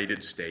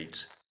United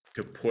States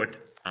to put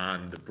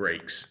on the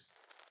brakes,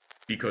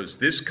 because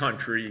this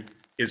country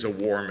is a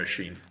war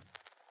machine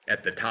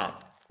at the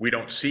top. We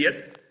don't see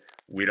it.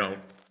 We don't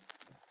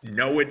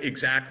know it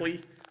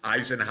exactly.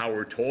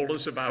 Eisenhower told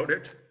us about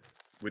it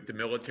with the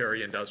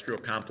military-industrial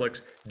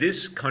complex.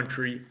 This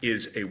country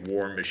is a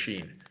war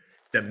machine.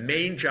 The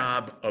main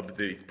job of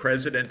the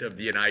President of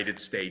the United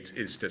States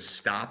is to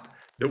stop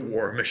the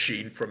war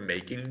machine from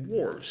making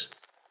wars.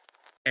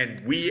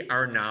 And we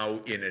are now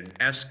in an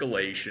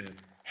escalation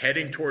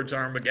heading towards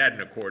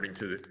Armageddon, according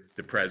to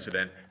the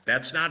President.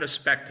 That's not a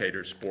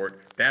spectator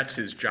sport. That's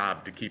his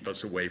job, to keep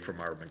us away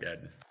from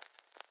Armageddon.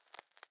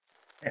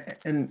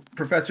 And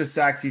Professor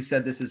Sachs, you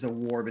said this is a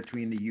war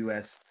between the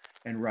US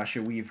and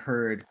Russia. We've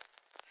heard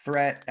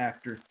threat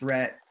after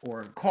threat,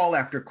 or call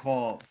after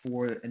call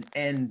for an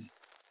end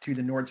to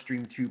the Nord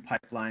Stream 2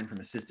 pipeline from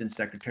Assistant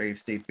Secretary of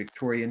State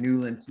Victoria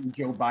Nuland to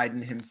Joe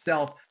Biden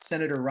himself.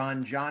 Senator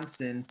Ron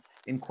Johnson,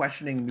 in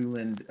questioning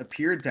Nuland,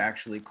 appeared to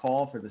actually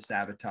call for the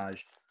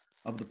sabotage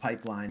of the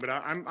pipeline. But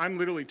I'm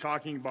literally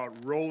talking about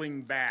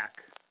rolling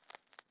back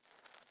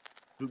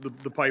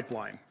the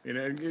pipeline. You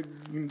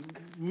can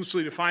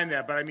loosely define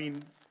that, but I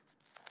mean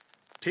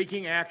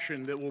taking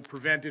action that will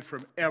prevent it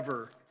from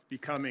ever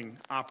becoming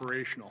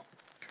operational.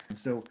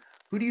 So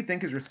who do you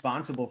think is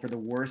responsible for the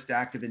worst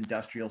act of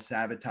industrial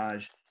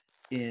sabotage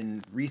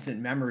in recent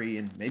memory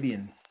and maybe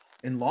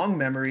in long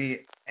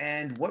memory?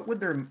 And what would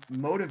their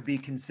motive be,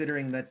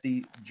 considering that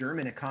the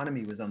German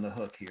economy was on the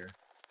hook here?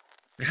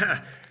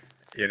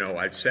 You know,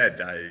 I've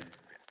said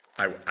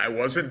I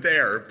wasn't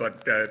there,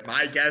 but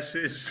my guess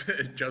is,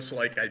 just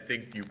like I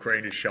think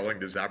Ukraine is shelling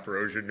the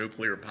Zaporozhye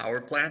nuclear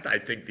power plant, I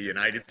think the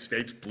United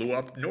States blew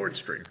up Nord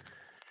Stream.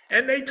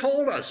 And they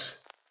told us,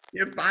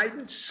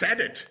 Biden said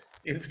it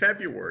in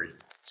February,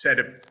 said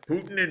if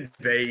Putin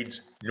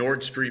invades,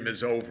 Nord Stream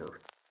is over.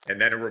 And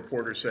then a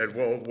reporter said,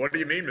 well, what do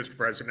you mean, Mr.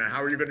 President?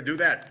 How are you going to do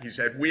that? He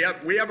said, we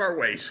have our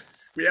ways.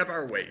 We have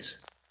our ways.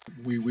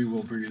 We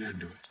will bring an end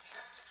to it.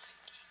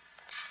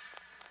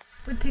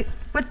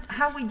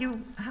 How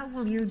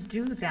will you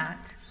do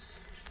that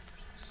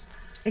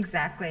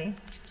exactly,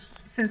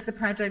 since the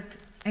project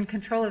and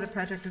control of the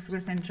project is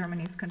within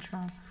Germany's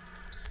control?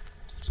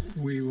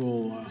 We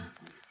will,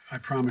 I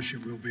promise you,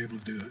 we'll be able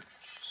to do it.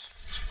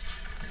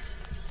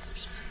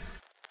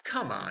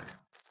 Come on.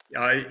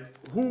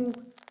 Who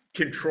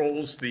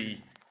controls the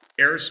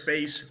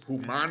airspace? Who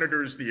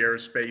monitors the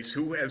airspace?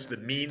 Who has the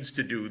means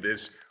to do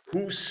this?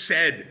 Who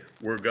said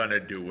we're going to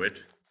do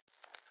it?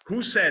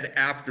 Who said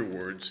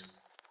afterwards,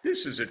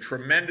 this is a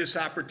tremendous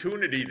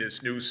opportunity,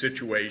 this new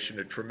situation,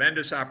 a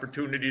tremendous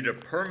opportunity to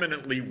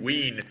permanently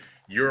wean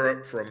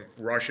Europe from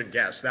Russian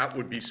gas? That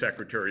would be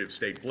Secretary of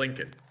State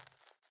Blinken.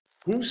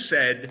 Who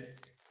said,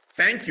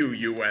 thank you,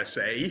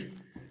 USA,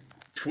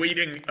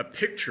 tweeting a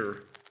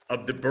picture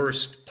of the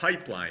burst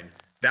pipeline?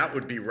 That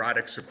would be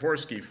Radek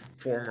Sikorski,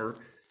 former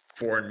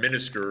foreign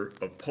minister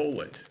of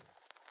Poland.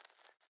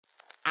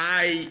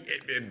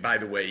 And by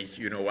the way,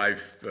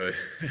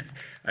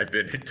 I've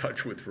been in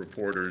touch with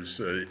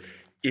reporters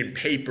in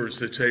papers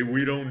that say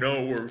we don't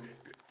know, or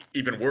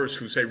even worse,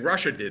 who say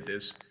Russia did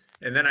this.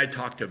 And then I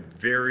talk to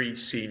very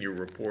senior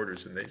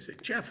reporters, and they say,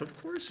 Jeff,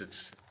 of course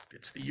it's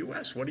the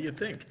U.S. What do you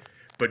think?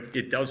 But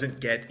it doesn't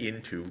get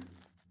into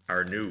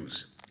our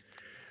news.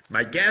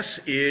 My guess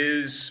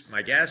is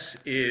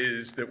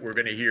that we're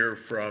going to hear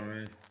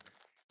from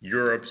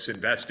Europe's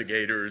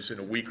investigators in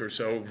a week or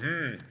so.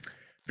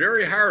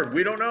 Very hard.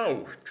 We don't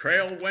know.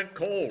 Trail went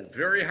cold.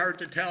 Very hard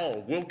to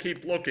tell. We'll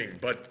keep looking,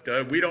 but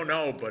we don't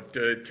know. But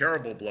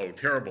terrible blow,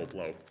 terrible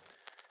blow.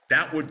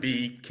 That would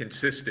be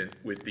consistent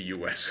with the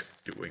U.S.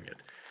 doing it.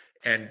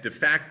 And the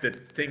fact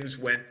that things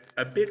went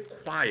a bit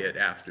quiet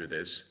after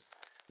this,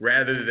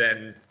 rather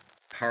than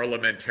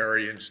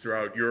parliamentarians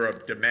throughout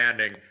Europe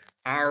demanding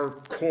our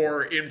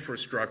core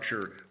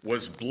infrastructure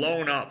was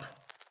blown up,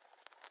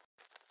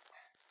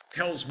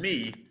 tells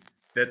me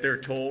that they're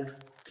told,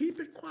 keep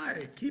it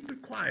quiet, keep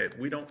it quiet.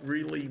 We don't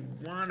really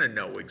want to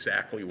know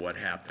exactly what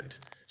happened.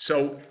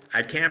 So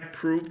I can't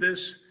prove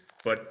this,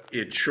 but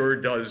it sure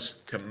does,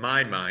 to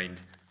my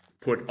mind,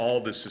 put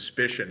all the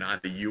suspicion on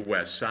the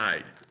U.S.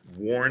 side.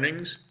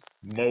 Warnings,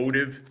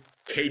 motive,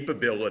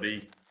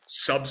 capability,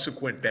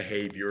 subsequent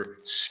behavior,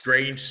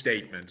 strange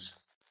statements.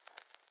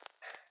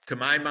 To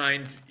my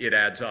mind, it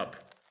adds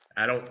up.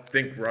 I don't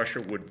think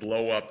Russia would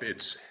blow up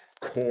its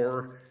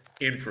core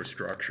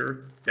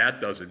infrastructure.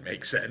 That doesn't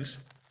make sense.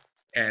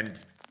 And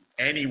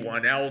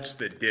anyone else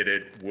that did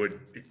it would,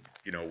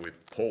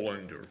 with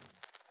Poland or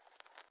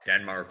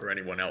Denmark or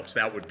anyone else,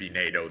 that would be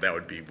NATO, that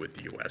would be with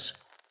the US.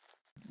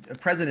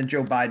 President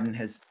Joe Biden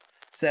has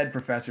said,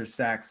 Professor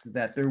Sachs,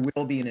 that there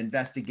will be an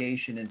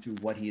investigation into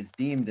what he has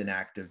deemed an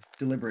act of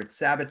deliberate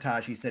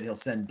sabotage. He said he'll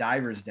send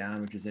divers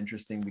down, which is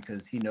interesting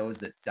because he knows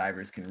that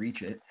divers can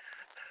reach it.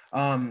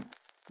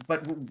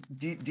 But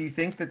do you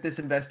think that this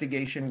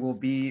investigation will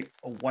be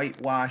a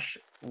whitewash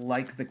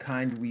like the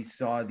kind we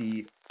saw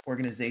the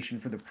Organization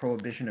for the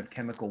Prohibition of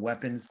Chemical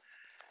Weapons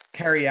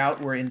carry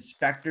out, where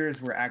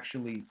inspectors were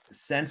actually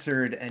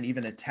censored and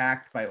even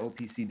attacked by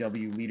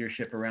OPCW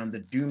leadership around the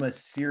Duma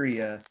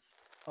Syria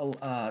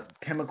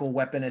chemical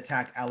weapon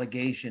attack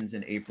allegations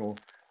in April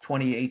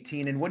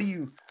 2018? And what do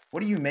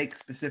you make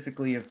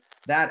specifically of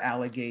that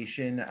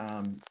allegation?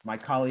 My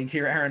colleague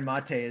here, Aaron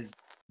Mate, has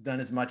done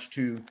as much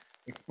to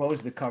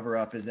expose the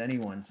cover-up as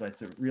anyone, so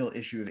it's a real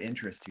issue of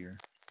interest here.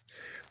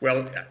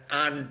 Well,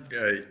 on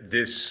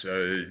this,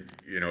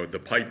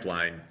 the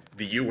pipeline,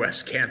 the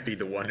U.S. can't be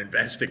the one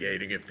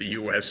investigating if the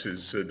U.S.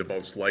 is the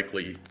most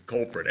likely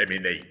culprit. I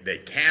mean, they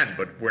can,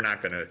 but we're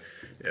not going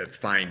to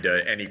find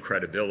any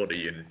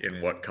credibility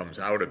in what comes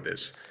out of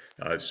this.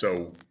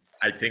 So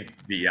I think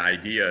the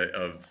idea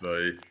of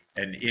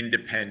an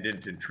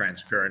independent and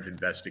transparent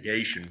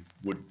investigation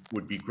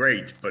would be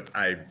great, but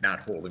I'm not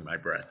holding my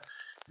breath.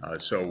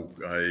 So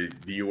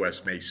the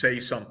U.S. may say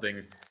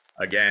something.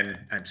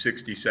 Again, I'm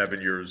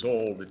 67 years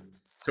old.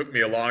 Took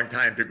me a long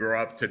time to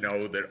grow up to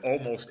know that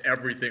almost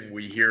everything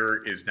we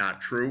hear is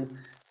not true.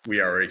 We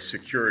are a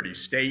security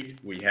state.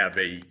 We have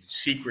a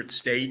secret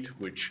state,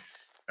 which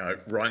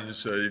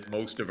runs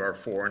most of our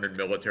foreign and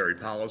military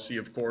policy,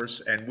 of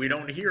course, and we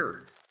don't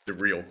hear the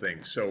real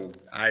thing. So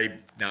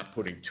I'm not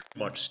putting too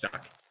much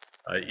stock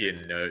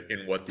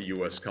in what the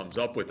U.S. comes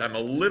up with. I'm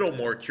a little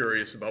more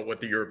curious about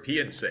what the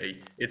Europeans say.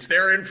 It's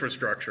their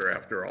infrastructure,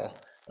 after all.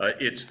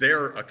 It's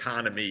their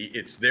economy.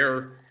 It's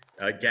their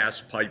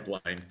gas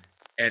pipeline.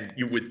 And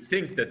you would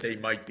think that they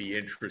might be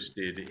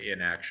interested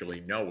in actually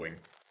knowing.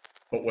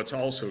 But what's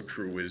also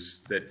true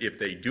is that if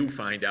they do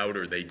find out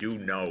or they do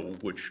know,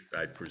 which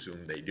I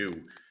presume they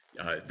do,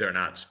 they're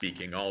not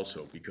speaking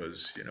also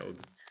because, you know,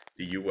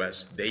 the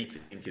U.S. they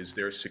think is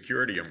their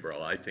security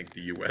umbrella. I think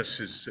the U.S.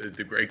 is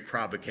the great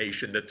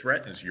provocation that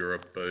threatens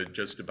Europe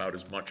just about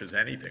as much as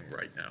anything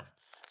right now.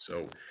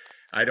 So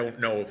I don't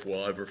know if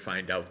we'll ever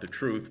find out the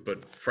truth,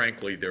 but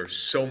frankly, there are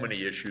so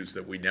many issues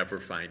that we never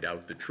find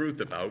out the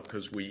truth about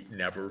because we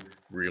never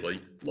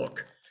really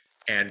look.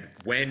 And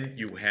when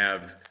you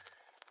have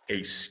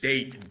a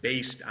state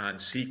based on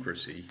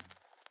secrecy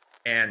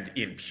and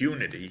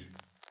impunity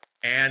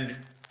and,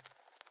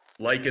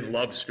 like in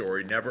Love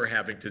Story, never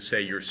having to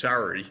say you're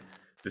sorry,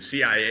 the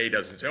CIA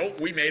doesn't say, oh,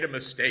 we made a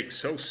mistake,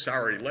 so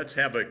sorry, let's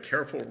have a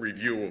careful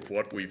review of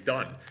what we've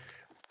done.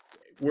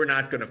 We're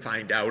not going to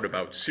find out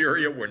about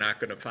Syria. We're not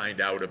going to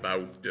find out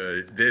about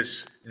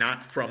this,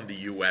 not from the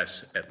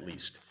U.S. at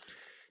least.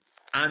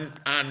 On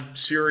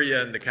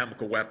Syria and the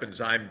chemical weapons,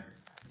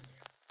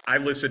 I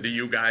listen to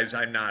you guys.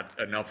 I'm not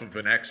enough of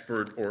an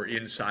expert or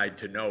inside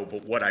to know,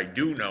 but what I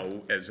do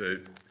know as a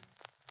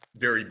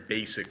very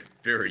basic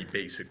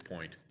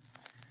point,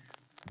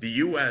 the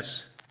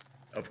U.S.,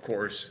 of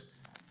course,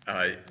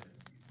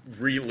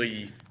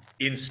 really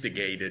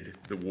instigated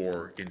the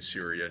war in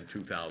Syria in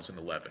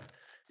 2011.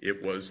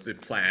 It was the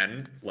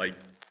plan, like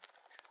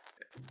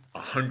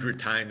 100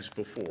 times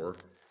before,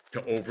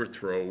 to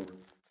overthrow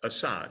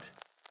Assad.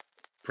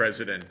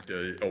 President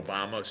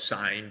Obama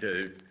signed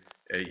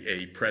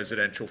a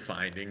presidential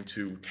finding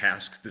to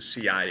task the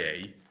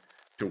CIA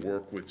to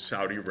work with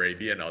Saudi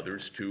Arabia and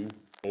others to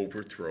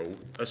overthrow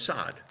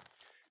Assad.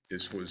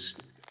 This was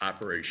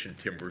Operation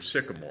Timber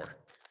Sycamore.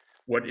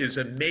 What is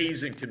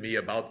amazing to me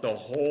about the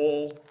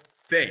whole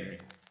thing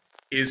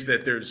is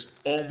that there's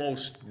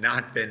almost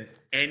not been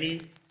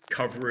any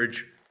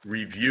coverage,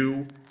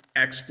 review,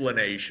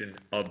 explanation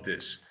of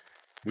this.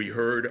 We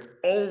heard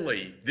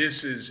only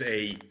this is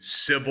a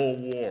civil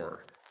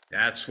war.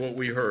 That's what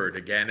we heard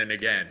again and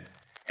again.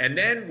 And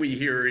then we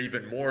hear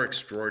even more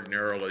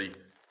extraordinarily,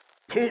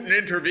 Putin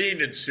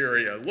intervened in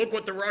Syria. Look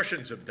what the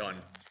Russians have done.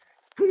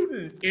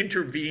 Putin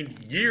intervened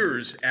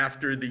years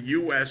after the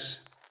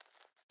US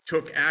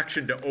took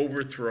action to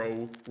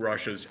overthrow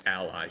Russia's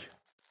ally.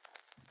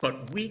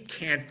 But we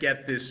can't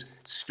get this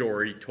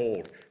story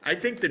told. I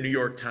think the New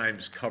York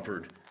Times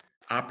covered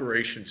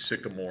Operation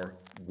Sycamore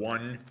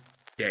one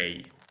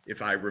day,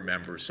 if I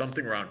remember,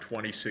 something around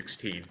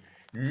 2016.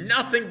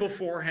 Nothing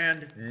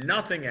beforehand,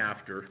 nothing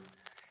after.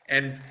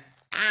 And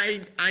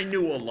I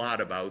knew a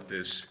lot about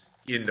this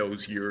in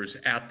those years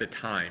at the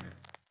time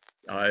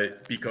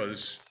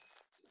because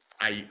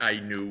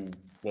I knew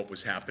what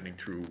was happening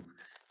through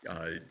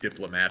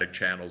diplomatic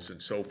channels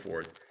and so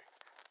forth.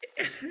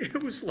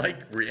 It was like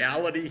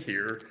reality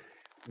here,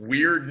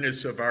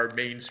 weirdness of our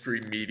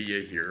mainstream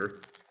media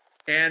here,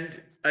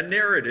 and a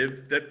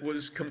narrative that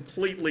was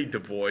completely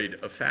devoid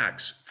of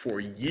facts for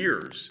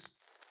years.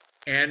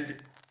 And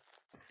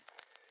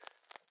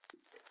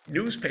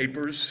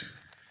newspapers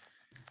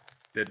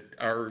that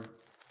are,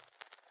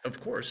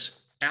 of course,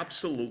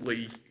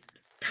 absolutely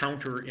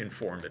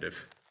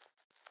counter-informative.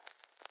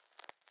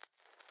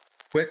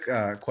 Quick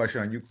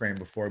question on Ukraine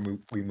before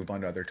we move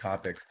on to other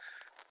topics.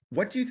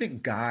 What do you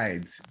think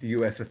guides the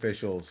U.S.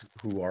 officials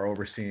who are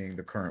overseeing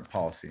the current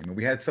policy? I mean,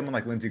 we had someone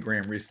like Lindsey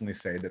Graham recently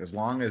say that as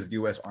long as the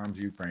U.S. arms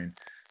Ukraine,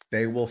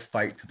 they will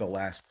fight to the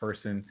last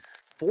person.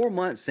 4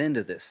 months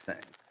into this thing,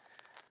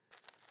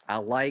 I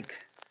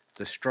like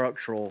the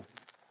structural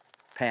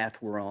path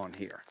we're on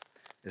here.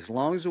 As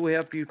long as we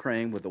help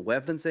Ukraine with the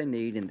weapons they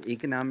need and the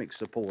economic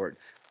support,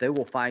 they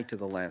will fight to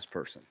the last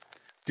person.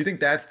 Do you think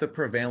that's the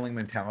prevailing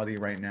mentality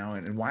right now?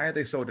 And why are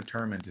they so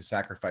determined to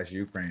sacrifice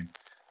Ukraine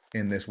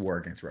in this war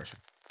against Russia?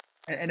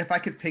 And if I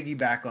could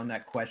piggyback on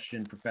that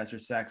question, Professor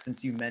Sachs,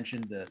 since you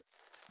mentioned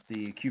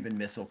the Cuban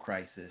Missile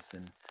Crisis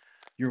and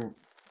your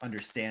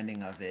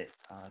understanding of it,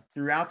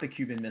 throughout the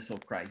Cuban Missile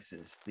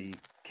Crisis, the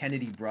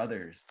Kennedy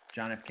brothers,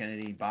 John F.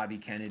 Kennedy, Bobby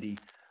Kennedy,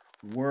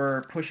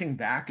 were pushing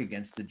back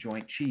against the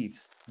Joint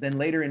Chiefs. Then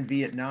later in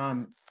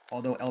Vietnam,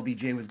 although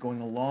LBJ was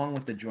going along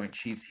with the Joint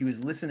Chiefs, he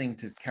was listening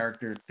to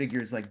character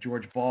figures like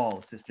George Ball,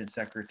 Assistant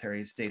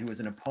Secretary of State, who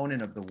was an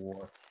opponent of the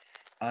war.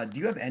 Do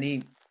you have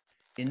any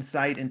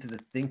insight into the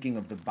thinking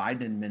of the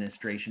Biden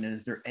administration? And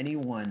is there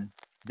anyone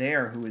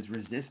there who is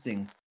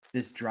resisting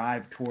this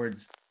drive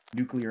towards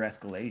nuclear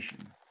escalation?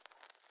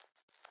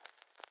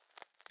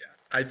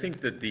 I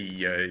think that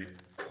the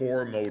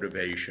core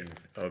motivation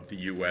of the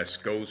U.S.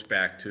 goes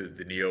back to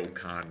the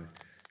neocon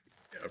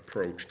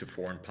approach to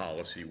foreign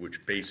policy,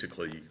 which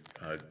basically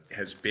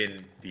has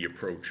been the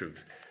approach of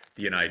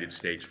the United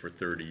States for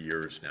 30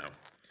 years now.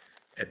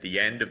 At the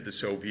end of the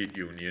Soviet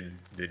Union,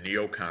 the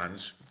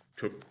neocons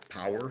took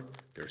power.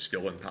 They're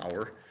still in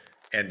power.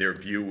 And their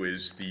view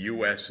is the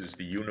U.S. is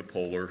the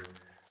unipolar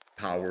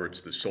power.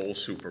 It's the sole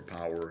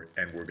superpower,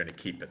 and we're going to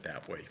keep it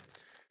that way.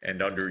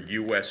 And under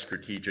U.S.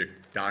 strategic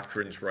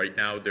doctrines right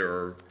now, there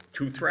are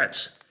two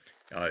threats.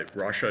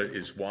 Russia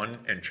is one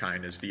and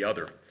China is the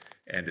other.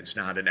 And it's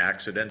not an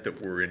accident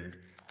that we're in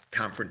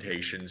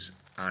confrontations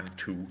on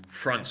two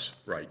fronts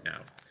right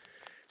now.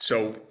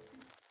 So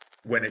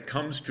when it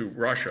comes to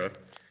Russia,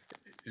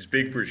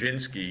 Zbig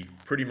Brzezinski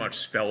pretty much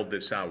spelled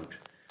this out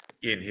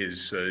in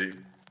his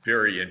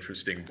very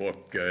interesting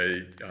book,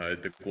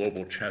 The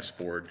Global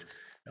Chessboard,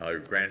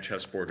 Grand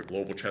Chessboard, or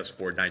Global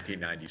Chessboard,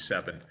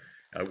 1997,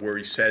 where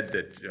he said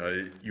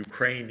that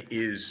Ukraine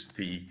is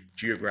the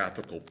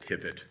geographical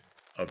pivot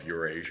of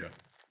Eurasia.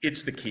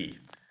 It's the key.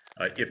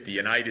 If the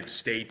United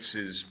States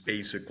is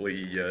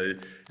basically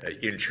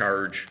in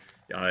charge,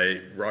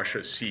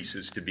 Russia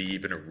ceases to be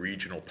even a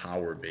regional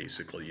power,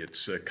 basically.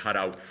 It's cut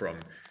out from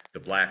the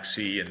Black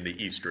Sea and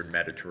the Eastern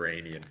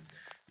Mediterranean.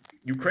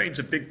 Ukraine's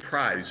a big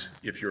prize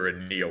if you're a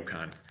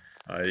neocon.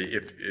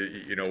 If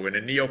you know, and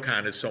a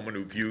neocon is someone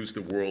who views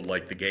the world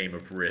like the game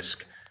of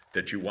Risk,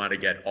 that you want to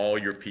get all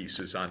your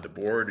pieces on the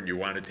board and you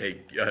want to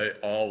take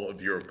all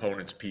of your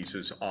opponent's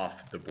pieces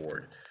off the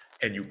board.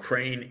 And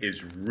Ukraine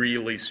is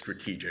really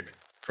strategic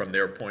from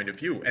their point of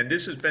view. And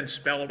this has been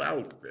spelled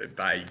out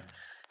by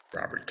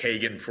Robert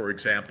Kagan, for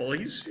example.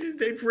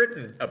 They've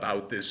written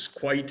about this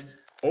quite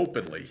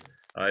openly.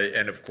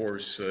 And of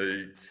course,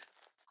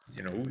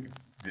 you know,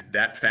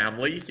 that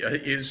family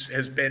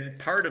has been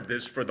part of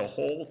this for the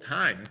whole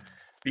time,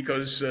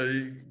 because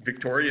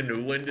Victoria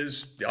Nuland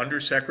is the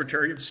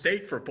Undersecretary of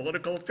State for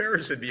Political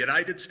Affairs in the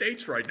United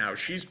States right now.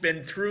 She's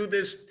been through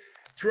this,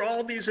 through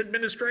all these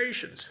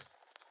administrations.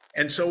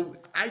 And so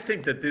I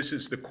think that this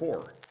is the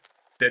core,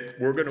 that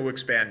we're going to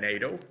expand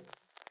NATO.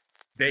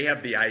 They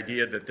have the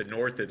idea that the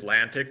North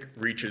Atlantic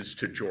reaches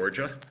to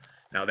Georgia.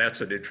 Now,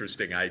 that's an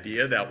interesting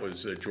idea. That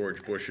was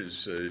George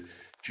Bush's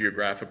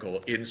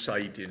geographical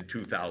insight in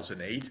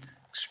 2008.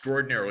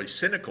 Extraordinarily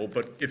cynical,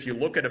 but if you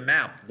look at a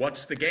map,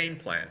 what's the game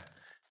plan?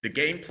 The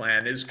game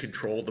plan is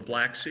control the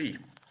Black Sea.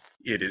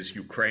 It is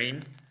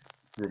Ukraine,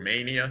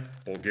 Romania,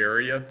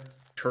 Bulgaria,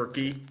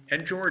 Turkey,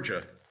 and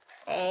Georgia,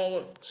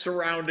 all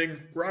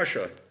surrounding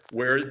Russia,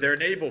 where their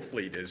naval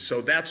fleet is. So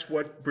that's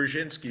what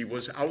Brzezinski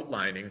was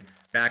outlining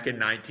back in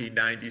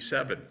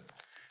 1997.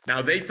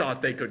 Now, they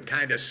thought they could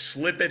kind of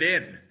slip it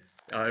in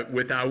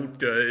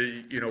without,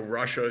 you know,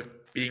 Russia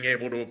being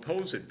able to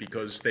oppose it,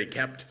 because they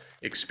kept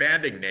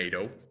expanding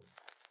NATO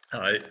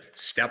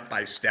step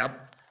by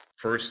step.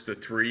 First, the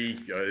three,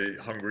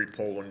 Hungary,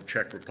 Poland,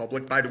 Czech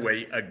Republic, by the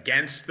way,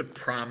 against the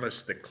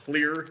promise, the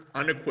clear,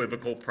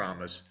 unequivocal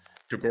promise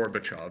to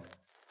Gorbachev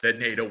that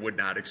NATO would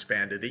not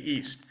expand to the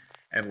east.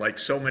 And like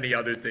so many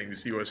other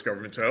things, the US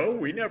government said, oh,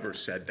 we never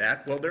said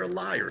that. Well, they're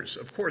liars.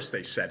 Of course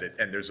they said it.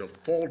 And there's a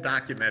full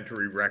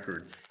documentary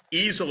record,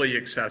 easily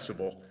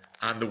accessible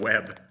on the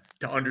web,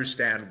 to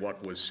understand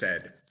what was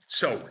said.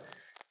 So,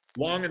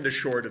 long and the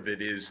short of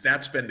it is,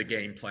 that's been the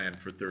game plan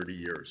for 30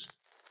 years.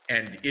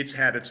 And it's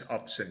had its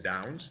ups and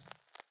downs,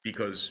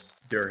 because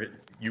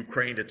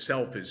Ukraine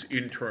itself is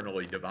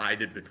internally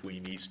divided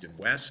between East and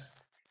West.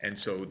 And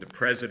so the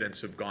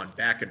presidents have gone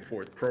back and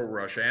forth,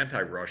 pro-Russia,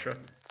 anti-Russia.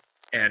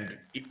 And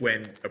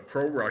when a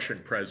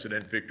pro-Russian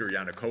president, Viktor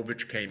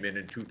Yanukovych, came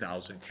in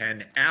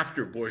 2010,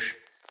 after Bush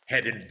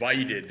had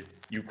invited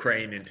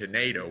Ukraine into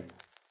NATO,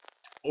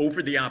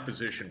 over the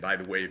opposition, by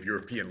the way, of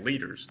European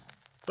leaders,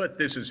 but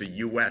this is a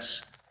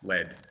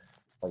US-led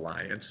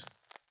alliance,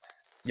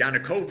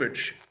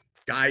 Yanukovych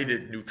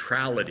guided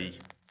neutrality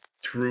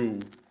through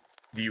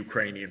the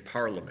Ukrainian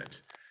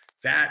parliament.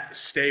 That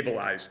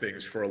stabilized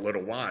things for a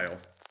little while,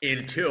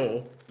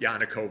 until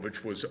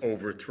Yanukovych was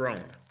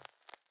overthrown.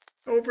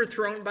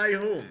 Overthrown by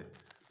whom?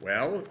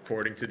 Well,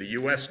 according to the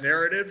US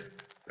narrative,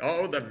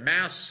 oh, the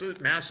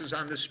masses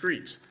on the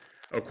streets.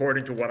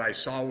 According to what I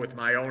saw with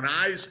my own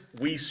eyes,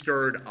 we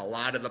stirred a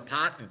lot of the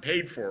pot and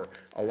paid for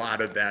a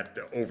lot of that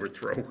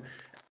overthrow.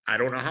 I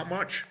don't know how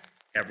much.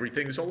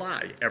 Everything's a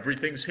lie.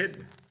 Everything's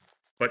hidden.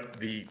 But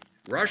the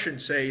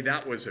Russians say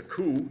that was a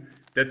coup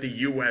that the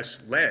US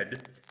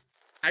led.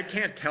 I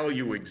can't tell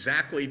you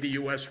exactly the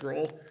US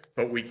role,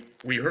 but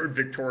we heard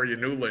Victoria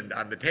Nuland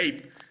on the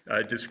tape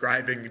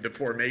describing the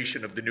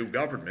formation of the new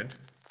government,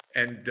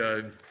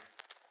 and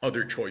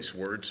other choice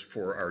words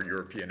for our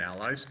European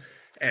allies.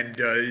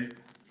 And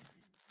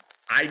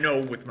I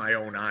know with my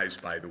own eyes,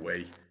 by the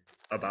way,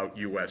 about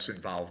US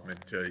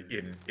involvement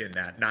in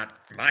that. Not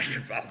my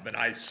involvement.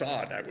 I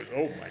saw it. I was,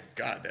 oh my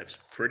God, that's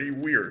pretty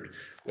weird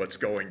what's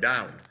going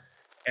down.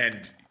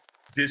 And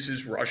this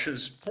is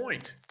Russia's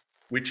point,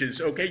 which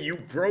is, okay, you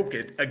broke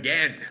it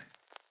again.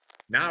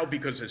 Now,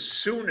 because as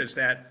soon as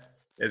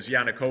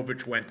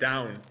Yanukovych went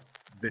down,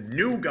 the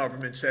new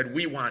government said,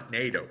 we want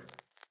NATO.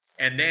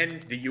 And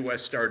then the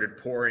US started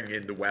pouring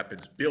in the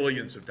weapons,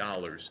 billions of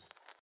dollars,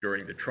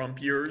 during the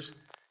Trump years.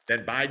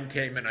 Then Biden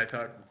came and I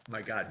thought,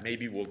 my God,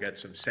 maybe we'll get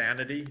some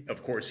sanity.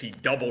 Of course, he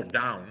doubled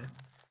down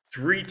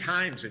 3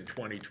 times in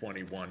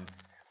 2021.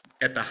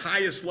 At the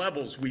highest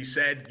levels, we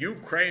said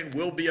Ukraine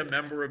will be a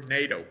member of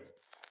NATO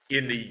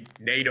in the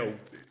NATO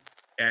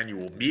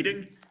annual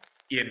meeting,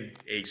 in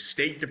a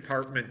State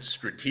Department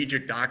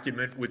strategic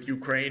document with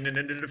Ukraine, and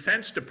in a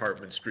Defense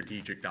Department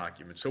strategic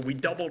document. So we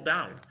doubled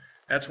down.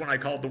 That's when I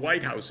called the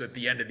White House at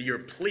the end of the year,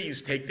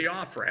 please take the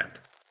off-ramp.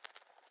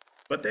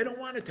 But they don't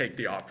want to take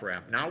the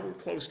off-ramp. Now we're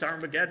close to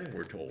Armageddon,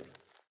 we're told.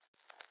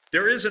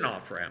 There is an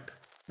off-ramp.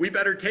 We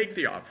better take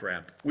the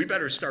off-ramp. We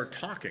better start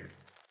talking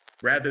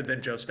rather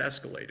than just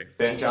escalating.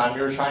 Then John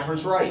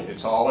Mearsheimer's right.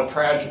 It's all a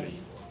tragedy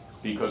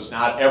because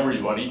not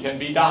everybody can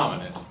be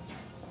dominant.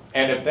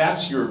 And if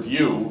that's your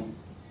view,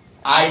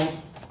 I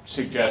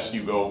suggest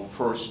you go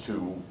first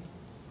to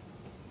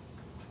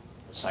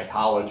a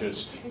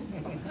psychologist,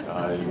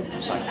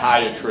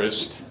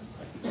 psychiatrist,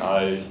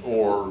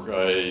 or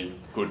a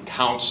good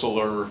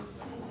counselor,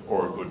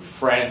 or a good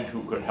friend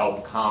who could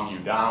help calm you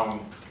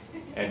down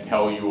and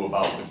tell you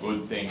about the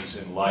good things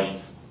in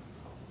life,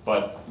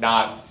 but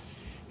not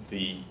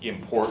the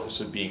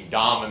importance of being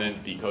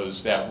dominant,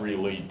 because that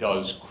really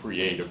does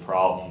create a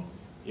problem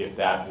if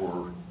that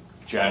were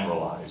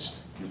generalized.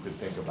 You could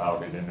think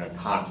about it in a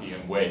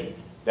Kantian way.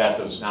 That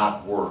does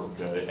not work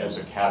as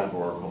a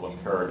categorical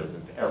imperative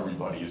if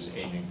everybody is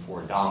aiming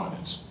for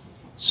dominance.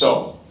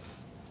 So,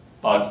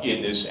 but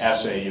in this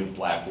essay of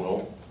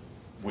Blackwell,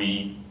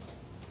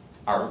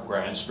 our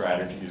grand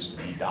strategy is to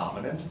be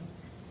dominant.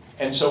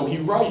 And so he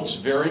writes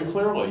very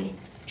clearly,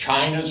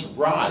 China's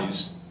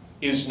rise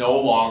is no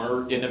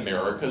longer in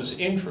America's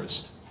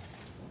interest.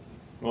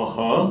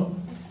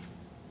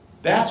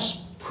 That's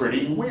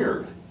pretty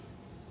weird.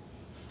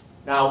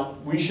 Now,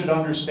 we should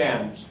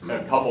understand a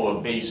couple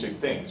of basic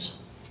things.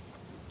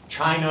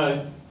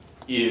 China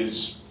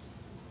is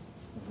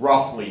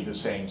roughly the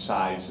same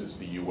size as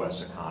the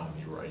US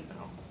economy right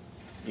now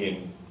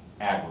in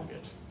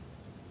aggregate.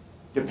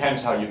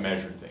 Depends how you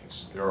measure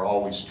things. There are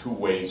always 2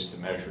 ways to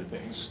measure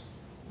things.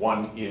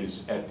 One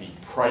is at the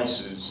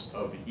prices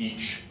of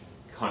each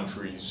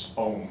country's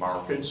own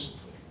markets,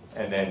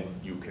 and then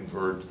you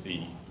convert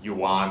the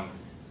yuan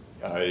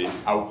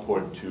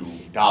output to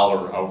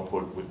dollar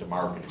output with the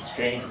market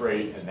exchange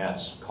rate, and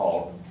that's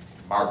called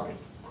market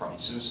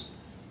prices.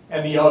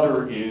 And the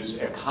other is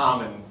a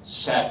common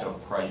set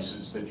of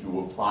prices that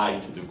you apply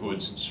to the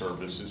goods and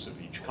services of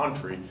each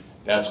country.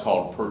 That's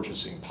called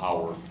purchasing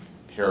power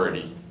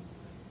parity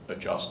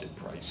adjusted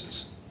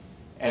prices.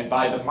 And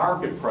by the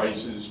market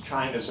prices,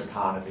 China's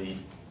economy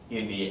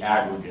in the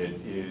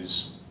aggregate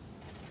is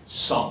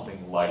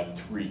something like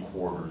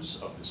 3/4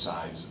 of the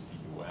size of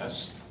the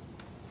US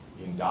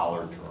in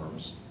dollar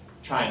terms.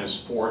 China's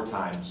 4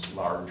 times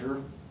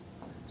larger.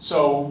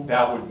 So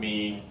that would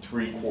mean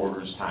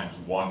 3/4 times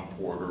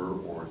 1/4,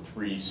 or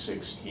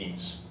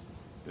 3/16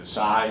 the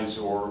size,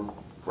 or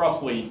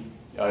roughly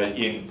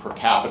in per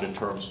capita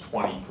terms,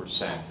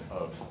 20%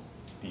 of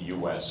the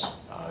US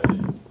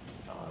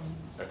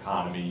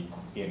economy.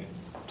 In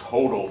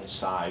total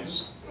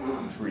size,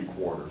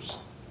 3/4.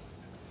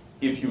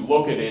 If you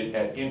look at it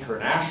at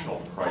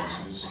international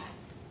prices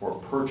or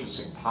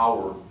purchasing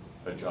power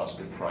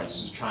adjusted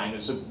prices,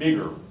 China's a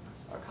bigger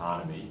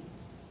economy.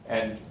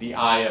 And the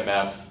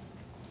IMF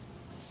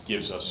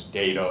gives us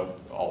data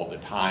all the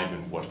time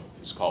in what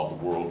is called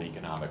the World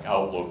Economic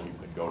Outlook. You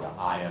can go to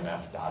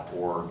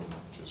imf.org and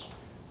just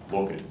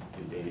look at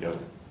the data,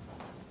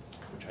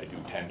 which I do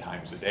 10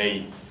 times a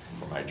day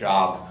for my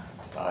job.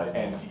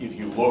 And if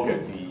you look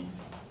at the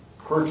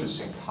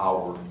purchasing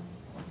power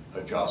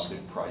adjusted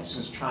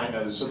prices, China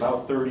is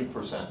about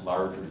 30%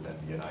 larger than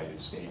the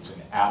United States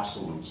in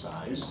absolute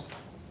size.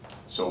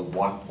 So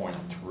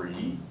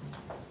 1.3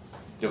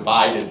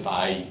 divided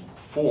by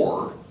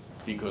 4,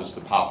 because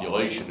the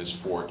population is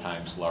 4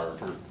 times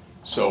larger.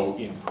 So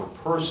in per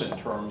person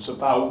terms,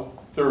 about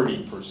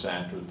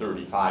 30% or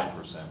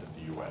 35% of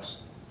the US.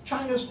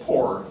 China's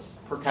poorer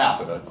per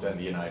capita than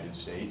the United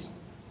States,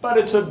 but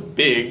it's a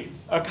big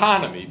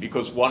economy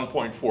because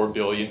 1.4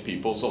 billion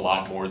people is a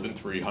lot more than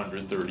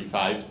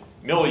 335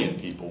 million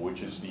people,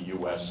 which is the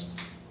US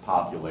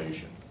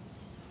population.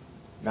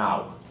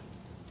 Now,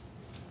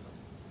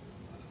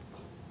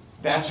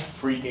 that's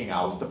freaking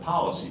out the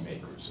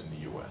policymakers in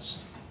the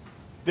US.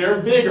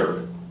 They're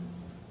bigger.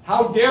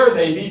 How dare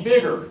they be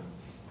bigger?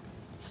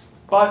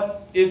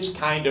 But it's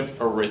kind of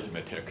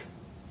arithmetic.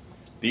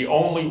 The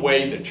only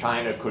way that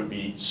China could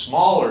be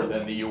smaller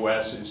than the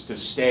US is to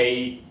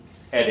stay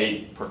at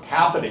a per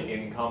capita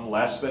income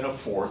less than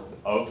 1/4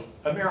 of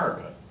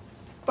America.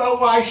 But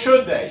why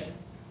should they?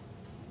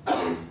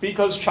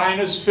 Because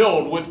China's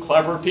filled with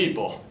clever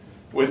people,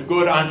 with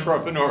good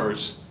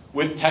entrepreneurs,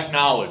 with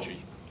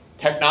technology.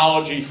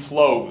 Technology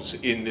flows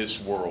in this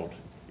world.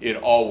 It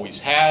always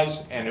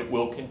has, and it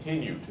will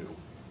continue to.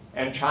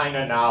 And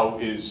China now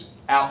is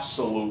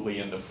absolutely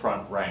in the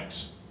front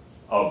ranks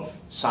of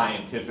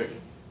scientific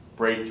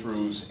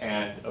breakthroughs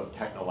and of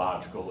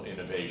technological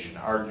innovation,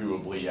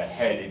 arguably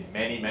ahead in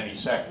many, many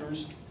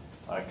sectors,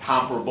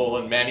 comparable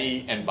in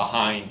many and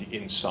behind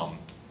in some,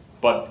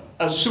 but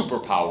a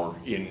superpower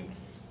in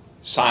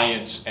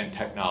science and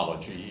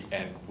technology,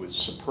 and with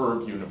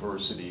superb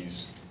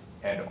universities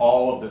and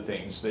all of the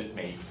things that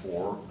make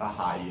for a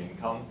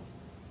high-income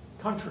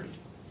country.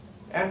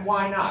 And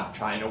why not?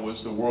 China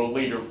was the world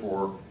leader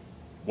for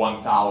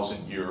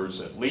 1,000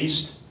 years at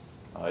least.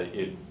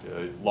 It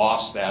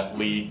lost that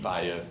lead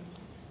by a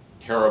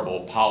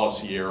terrible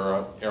policy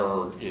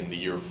error in the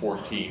year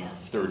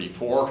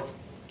 1434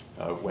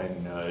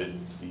 when the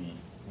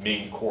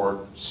Ming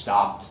court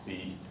stopped the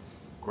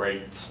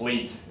great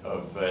fleet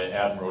of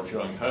Admiral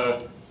Zheng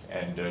He,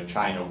 and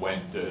China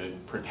went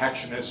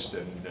protectionist,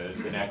 and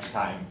the next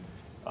time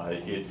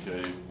it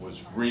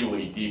was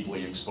really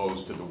deeply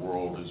exposed to the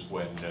world is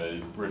when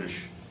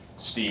British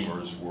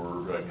steamers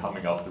were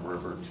coming up the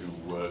river to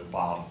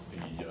bomb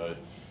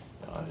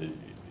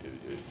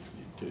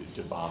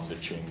the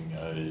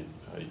Qing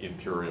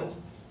imperial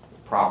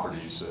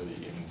properties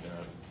in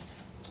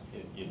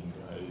the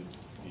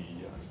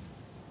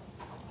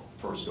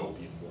First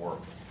Opium War.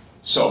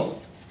 So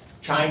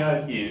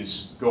China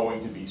is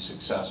going to be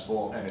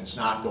successful, and it's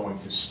not going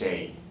to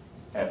stay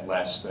at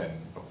less than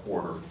a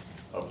quarter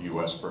of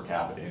U.S. per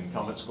capita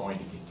income. It's going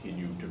to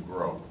continue to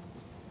grow.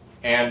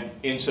 And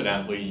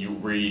incidentally, you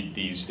read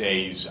these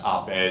days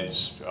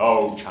op-eds,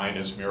 oh,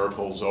 China's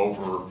miracle's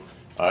over,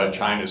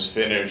 China's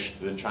finished,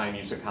 the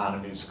Chinese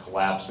economy is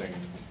collapsing.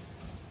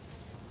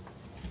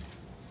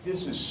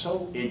 This is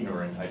so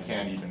ignorant, I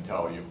can't even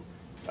tell you.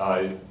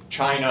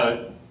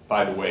 China,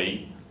 by the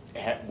way,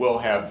 will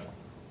have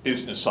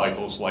business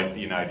cycles like the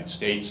United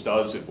States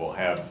does. It will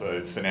have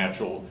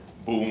financial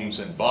booms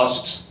and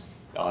busts.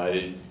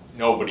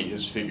 Nobody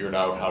has figured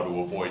out how to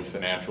avoid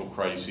financial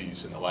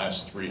crises in the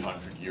last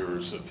 300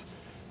 years of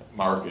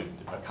market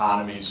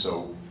economy.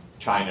 So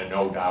China,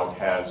 no doubt,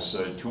 has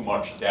too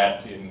much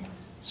debt in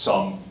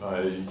some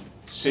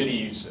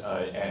cities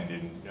and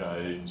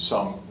in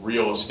some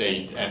real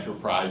estate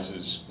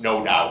enterprises,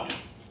 no doubt.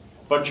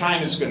 But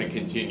China's going to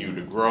continue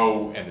to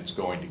grow, and it's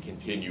going to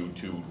continue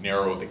to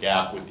narrow the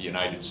gap with the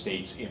United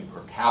States in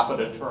per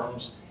capita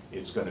terms.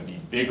 It's going to be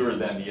bigger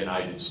than the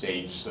United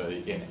States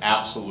in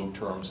absolute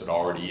terms. It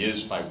already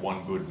is by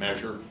one good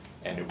measure,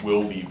 and it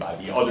will be by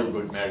the other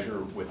good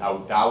measure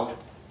without doubt,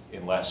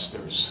 unless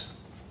there's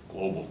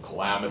global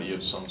calamity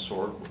of some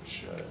sort,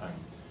 which I'm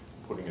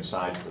putting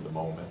aside for the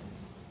moment.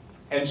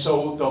 And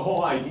so the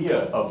whole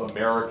idea of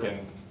American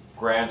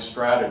grand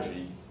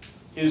strategy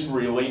is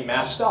really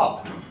messed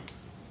up.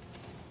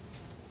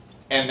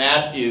 And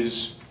that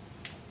is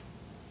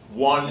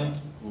one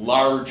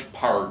large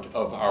part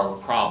of our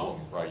problem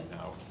right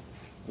now.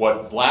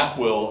 What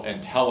Blackwell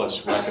and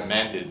Tellis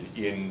recommended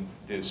in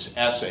this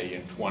essay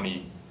in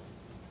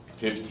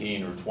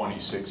 2015 or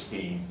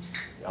 2016,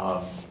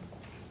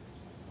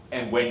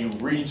 and when you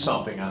read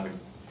something on the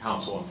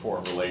Council on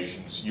Foreign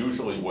Relations,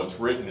 usually what's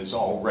written is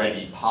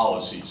already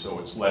policy, so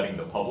it's letting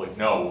the public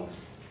know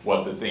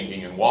what the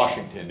thinking in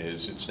Washington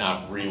is. It's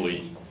not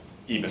really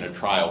even a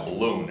trial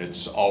balloon.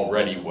 It's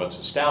already what's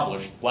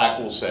established.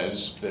 Blackwell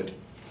says that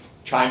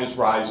China's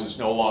rise is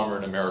no longer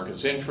in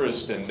America's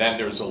interest, and then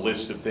there's a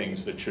list of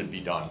things that should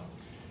be done.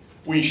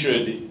 We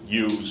should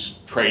use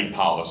trade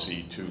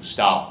policy to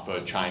stop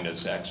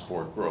China's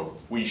export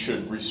growth. We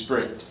should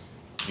restrict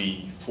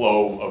the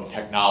flow of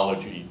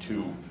technology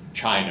to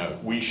China.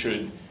 We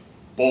should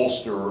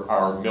bolster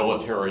our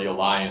military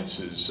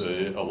alliances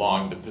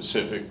along the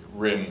Pacific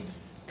Rim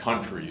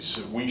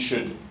countries. We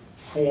should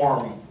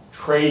form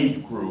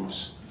trade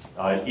groups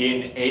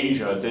in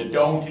Asia that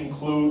don't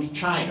include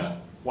China.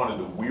 One of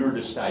the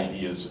weirdest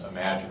ideas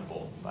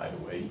imaginable, by the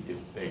way. If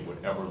they would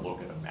ever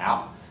look at a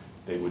map,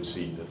 they would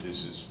see that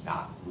this is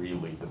not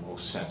really the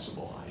most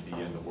sensible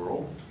idea in the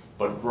world.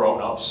 But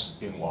grown-ups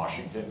in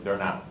Washington,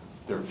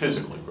 they're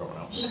physically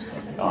grown-ups.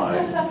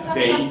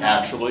 They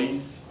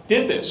actually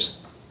did this.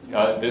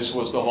 This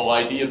was the whole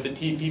idea of the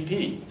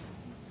TPP.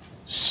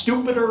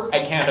 Stupider, I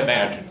can't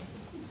imagine.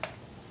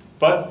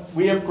 But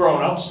we have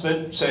grown-ups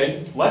that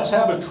say, let's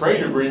have a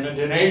trade agreement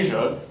in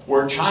Asia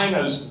where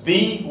China's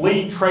the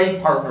lead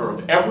trade partner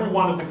of every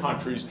one of the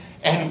countries,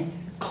 and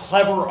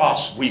clever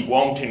us, we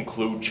won't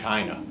include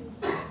China.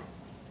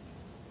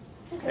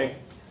 Okay,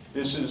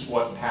 this is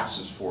what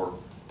passes for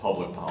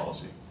public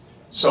policy.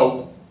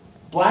 So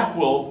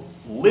Blackwell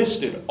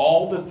listed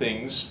all the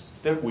things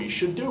that we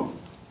should do,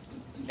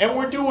 and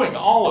we're doing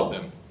all of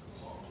them.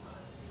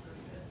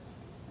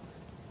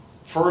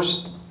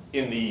 First,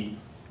 in the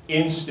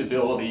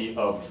instability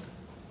of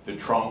the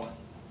Trump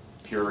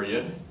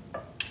period,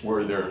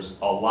 where there's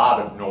a lot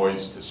of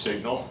noise to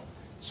signal,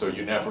 so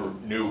you never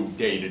knew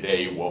day to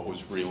day what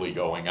was really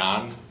going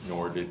on,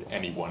 nor did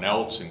anyone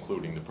else,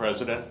 including the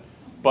president.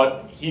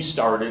 But he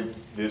started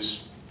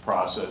this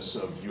process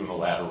of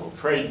unilateral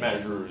trade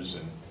measures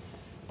and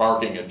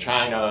barking at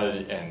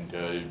China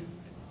and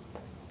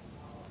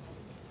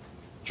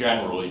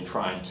generally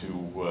trying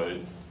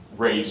to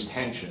raise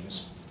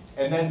tensions.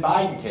 And then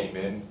Biden came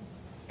in,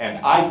 and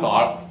I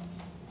thought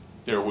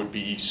there would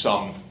be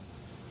some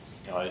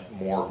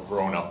more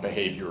grown-up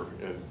behavior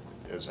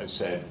as I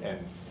said, and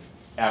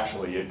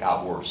actually it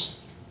got worse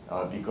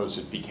because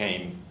it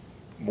became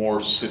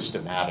more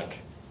systematic,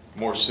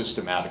 more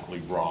systematically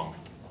wrong.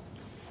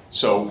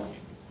 So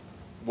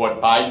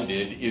what Biden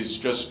did is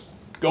just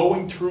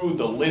going through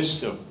the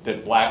list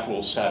that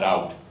Blackwell set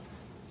out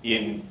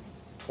in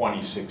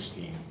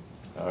 2016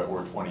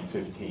 or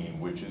 2015,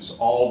 which is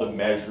all the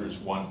measures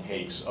one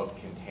takes of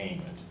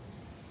containment.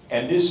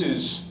 And this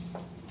is,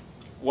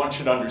 one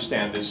should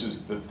understand, this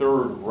is the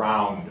third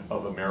round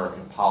of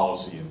American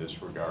policy in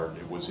this regard.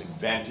 It was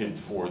invented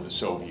for the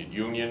Soviet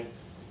Union,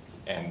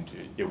 and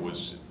it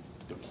was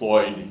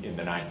deployed in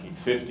the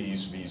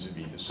 1950s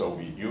vis-a-vis the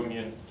Soviet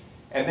Union.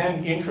 And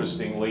then,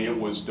 interestingly, it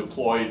was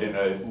deployed in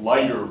a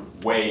lighter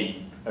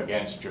way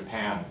against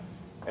Japan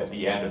at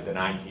the end of the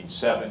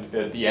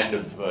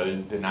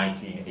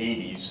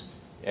 1980s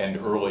and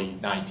early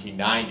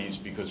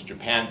 1990s, because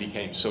Japan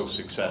became so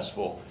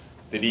successful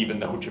that even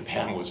though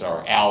Japan was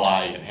our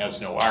ally and has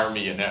no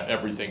army and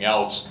everything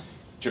else,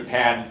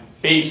 Japan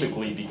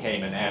basically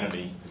became an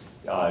enemy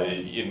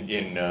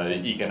in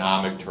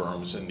economic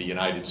terms, and the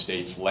United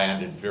States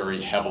landed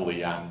very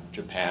heavily on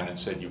Japan and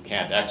said, you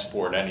can't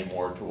export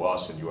anymore to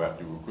us, and you have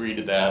to agree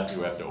to that,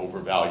 you have to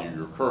overvalue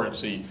your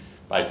currency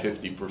by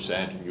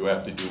 50%, and you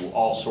have to do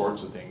all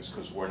sorts of things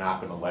because we're not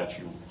going to let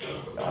you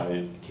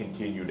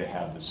continue to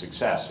have the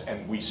success.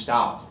 And we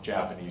stopped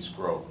Japanese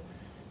growth.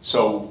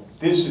 So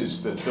this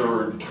is the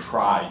third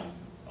try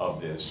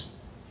of this.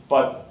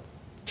 But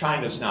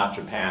China's not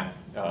Japan.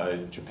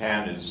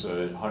 Japan is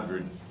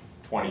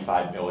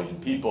 125 million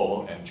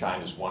people, and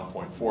China's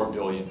 1.4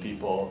 billion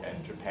people,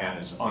 and Japan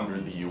is under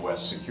the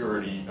US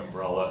security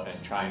umbrella,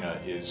 and China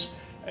is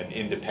an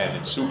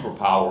independent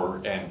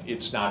superpower, and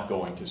it's not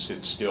going to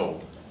sit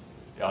still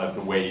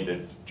the way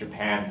that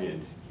Japan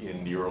did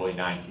in the early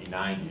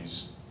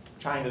 1990s.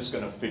 China's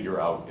going to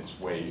figure out its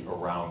way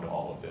around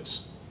all of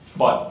this.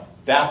 But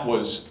that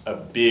was a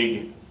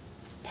big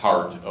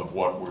part of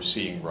what we're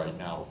seeing right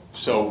now.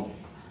 So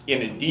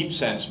in a deep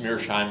sense,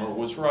 Mearsheimer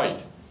was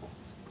right.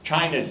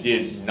 China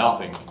did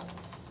nothing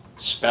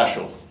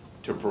special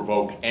to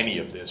provoke any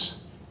of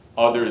this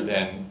other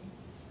than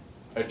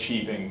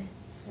achieving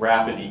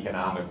rapid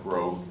economic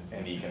growth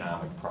and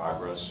economic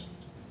progress.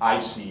 I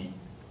see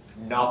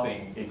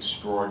nothing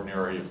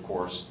extraordinary, of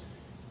course.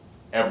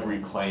 Every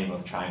claim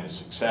of China's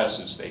success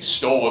is they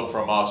stole it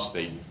from us,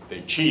 they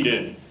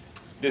cheated.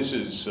 This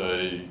is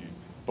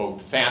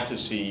both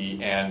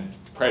fantasy and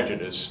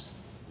prejudice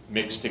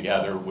mixed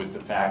together with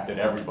the fact that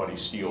everybody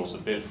steals a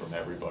bit from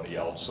everybody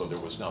else, so there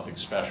was nothing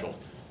special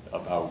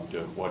about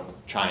what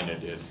China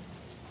did.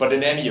 But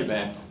in any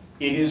event,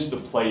 it is the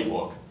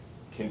playbook,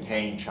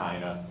 contain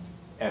China,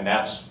 and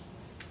that's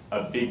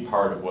a big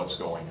part of what's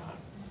going on.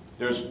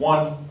 There's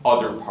one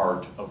other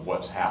part of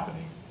what's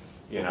happening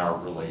in our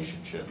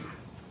relationship,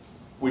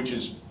 which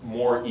is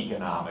more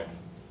economic,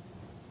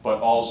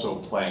 but also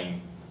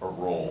playing a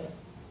role.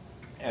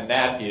 And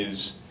that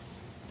is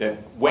that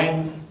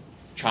when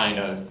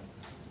China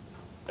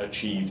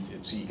achieved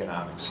its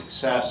economic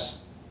success,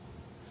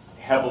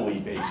 heavily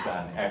based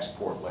on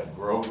export-led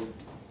growth,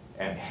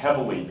 and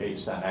heavily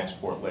based on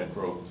export-led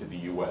growth to the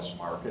US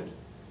market,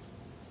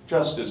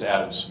 just as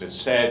Adam Smith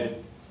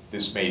said,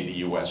 this made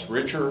the US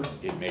richer,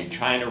 it made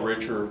China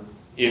richer,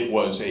 it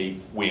was a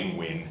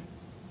win-win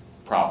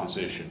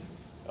proposition,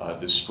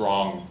 the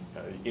strong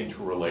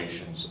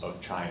interrelations of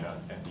China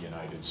and the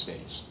United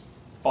States.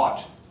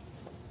 But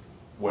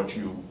what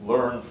you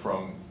learn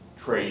from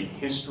trade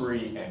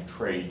history and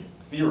trade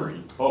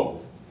theory,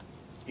 both,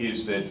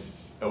 is that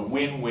a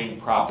win-win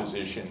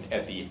proposition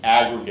at the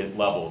aggregate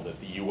level, that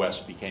the US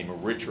became a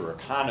richer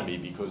economy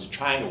because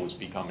China was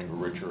becoming a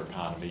richer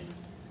economy,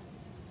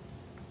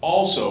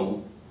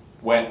 also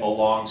went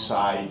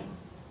alongside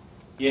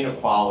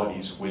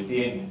inequalities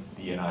within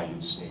the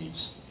United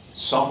States,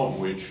 some of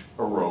which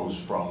arose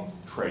from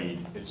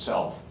trade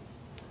itself.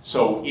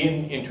 So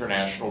in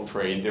international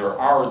trade, there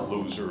are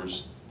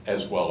losers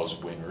as well as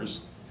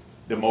winners.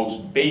 The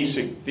most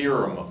basic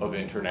theorem of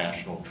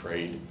international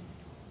trade,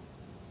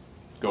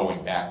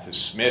 going back to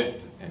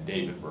Smith and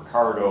David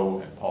Ricardo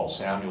and Paul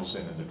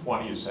Samuelson in the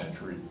 20th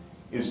century,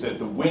 is that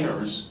the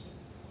winners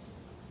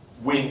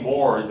win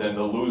more than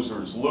the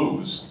losers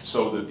lose,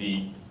 so that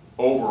the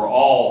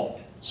overall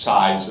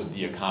size of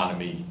the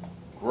economy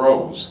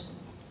grows.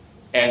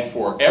 And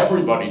for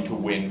everybody to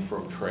win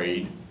from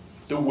trade,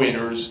 the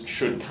winners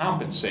should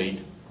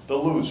compensate the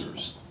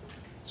losers.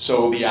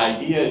 So the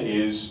idea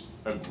is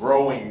a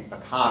growing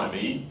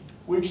economy,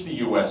 which the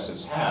US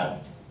has had,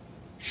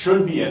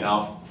 should be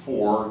enough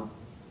for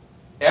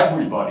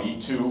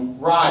everybody to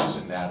rise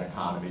in that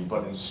economy.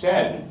 But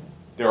instead,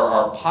 there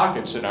are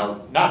pockets in our,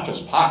 not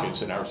just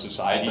pockets in our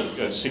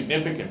society,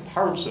 significant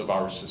parts of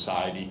our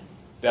society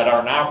that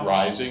are not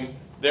rising,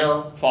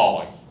 they're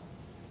falling.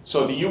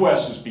 So the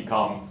US has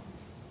become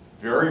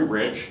very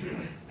rich,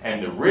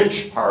 and the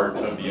rich part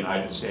of the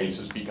United States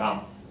has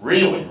become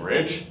really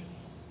rich.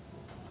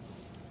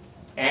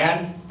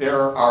 And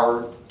there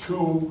are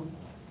two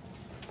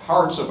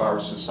parts of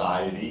our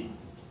society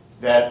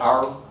that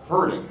are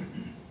hurting.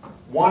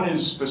 One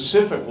is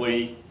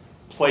specifically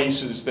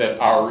places that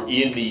are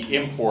in the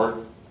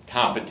import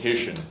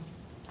competition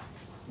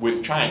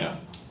with China,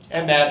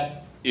 and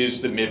that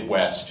is the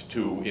Midwest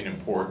to an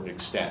important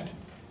extent.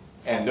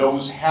 And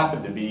those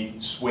happen to be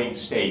swing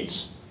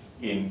states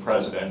in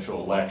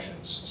presidential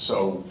elections.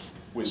 So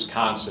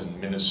Wisconsin,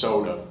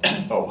 Minnesota,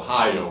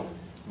 Ohio,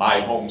 my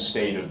home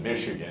state of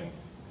Michigan,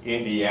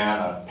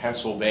 Indiana,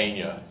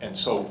 Pennsylvania, and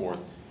so forth.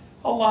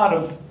 A lot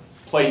of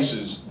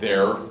places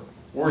there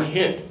were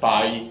hit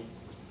by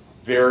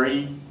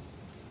very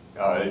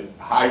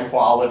high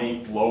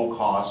quality, low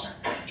cost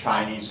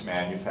Chinese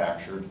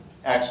manufactured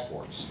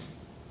exports.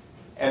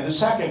 And the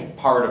second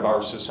part of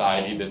our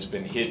society that's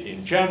been hit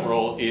in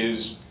general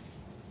is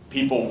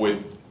people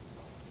with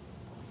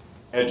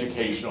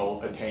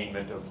educational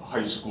attainment of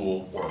high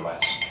school or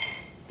less,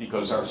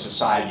 because our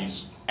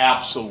society's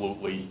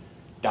absolutely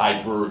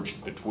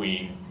diverged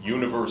between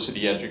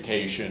university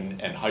education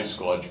and high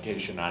school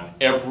education on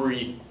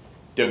every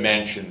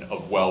dimension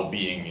of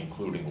well-being,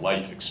 including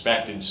life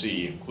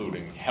expectancy,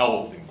 including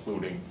health,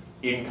 including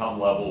income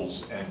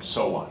levels, and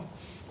so on.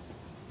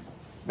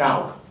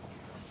 Now,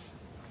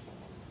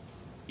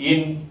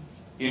 in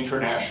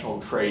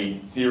international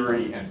trade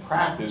theory and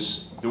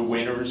practice, the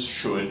winners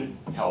should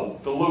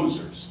help the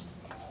losers.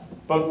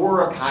 But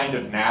we're a kind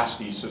of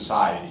nasty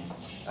society.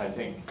 I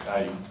think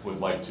I would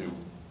like to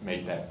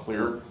make that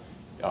clear.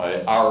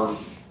 Our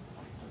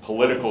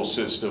political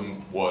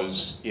system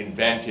was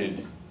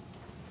invented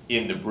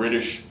in the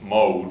British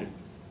mode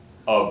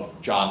of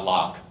John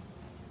Locke.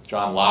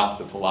 John Locke,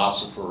 the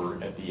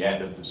philosopher at the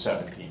end of the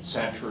 17th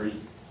century.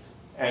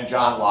 And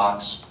John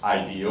Locke's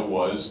idea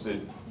was that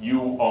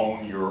you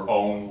own your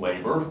own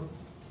labor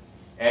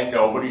and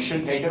nobody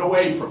should take it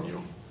away from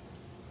you.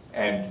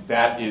 And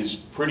that is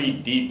pretty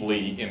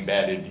deeply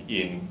embedded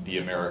in the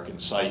American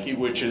psyche,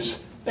 which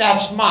is,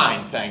 that's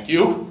mine, thank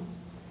you.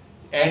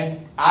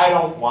 And I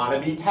don't want to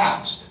be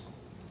taxed.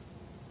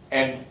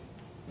 And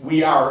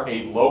we are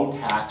a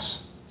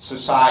low-tax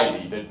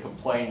society that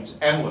complains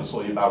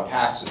endlessly about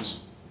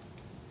taxes.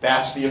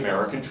 That's the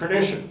American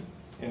tradition.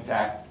 In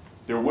fact,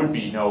 there would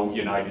be no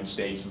United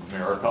States of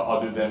America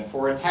other than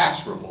for a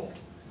tax revolt.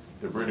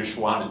 The British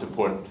wanted to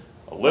put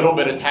a little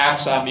bit of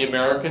tax on the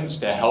Americans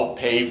to help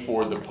pay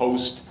for the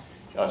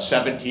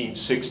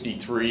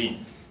post-1763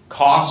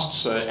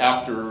 costs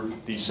after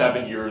the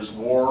 7 Years'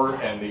 War,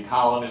 and the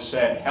colonists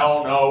said,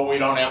 hell no, we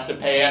don't have to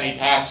pay any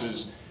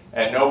taxes,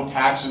 and no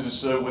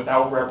taxes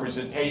without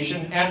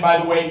representation, and by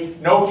the way,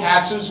 no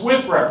taxes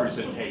with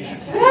representation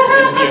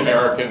is the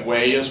American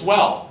way as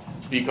well,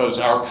 because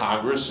our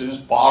Congress is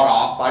bought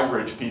off by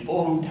rich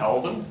people who tell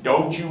them,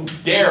 don't you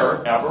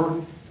dare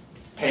ever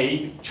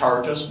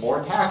charge us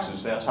more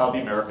taxes. That's how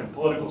the American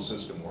political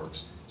system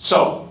works.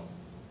 So,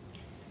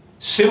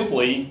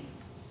 simply,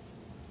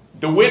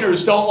 the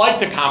winners don't like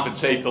to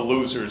compensate the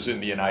losers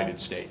in the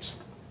United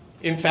States.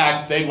 In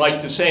fact, they like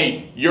to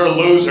say, you're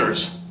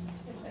losers.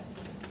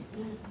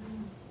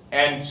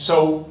 And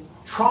so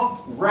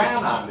Trump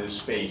ran on this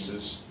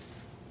basis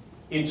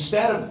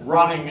instead of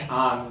running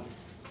on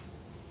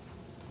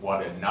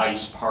what a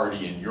nice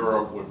party in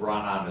Europe would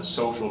run on, a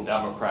social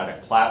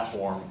democratic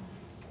platform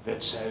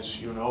that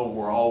says, you know,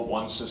 we're all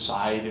one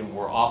society and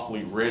we're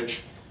awfully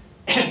rich,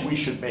 and we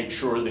should make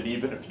sure that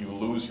even if you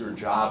lose your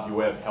job, you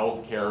have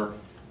health care,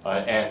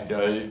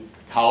 and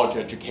college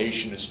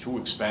education is too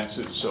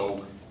expensive,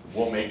 so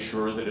we'll make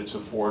sure that it's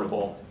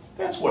affordable.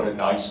 That's what a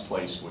nice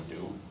place would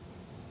do.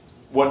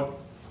 What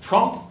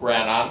Trump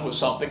ran on was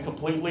something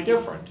completely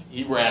different.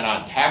 He ran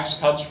on tax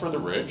cuts for the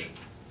rich,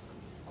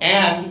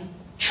 and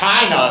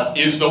China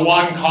is the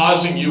one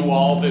causing you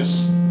all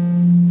this.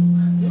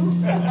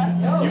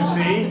 You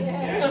see?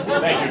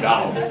 Thank you,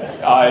 Donald.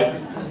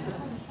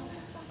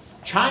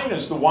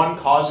 China's the one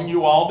causing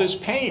you all this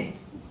pain.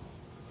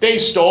 They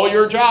stole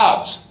your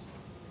jobs.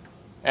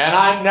 And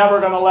I'm never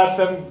going to let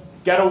them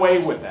get away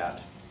with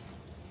that.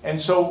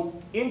 And so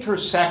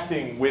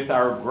intersecting with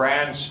our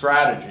grand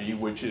strategy,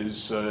 which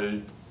is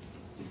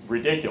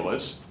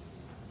ridiculous,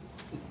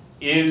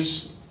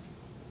 is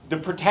the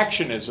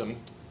protectionism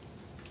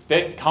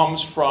that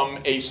comes from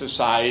a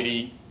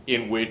society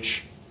in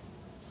which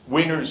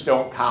winners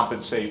don't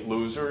compensate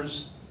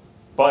losers,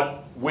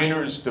 but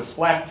winners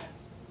deflect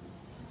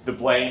the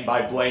blame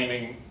by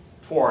blaming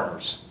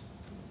foreigners.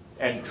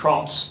 And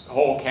Trump's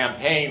whole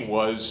campaign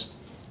was,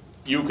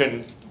 you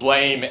can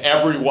blame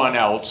everyone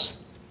else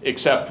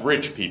except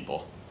rich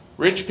people.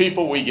 Rich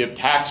people we give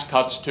tax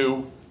cuts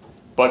to,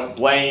 but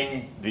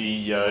blame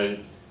the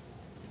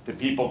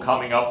people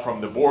coming up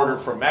from the border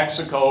from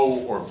Mexico,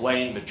 or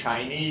blame the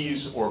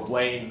Chinese, or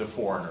blame the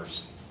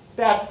foreigners.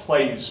 That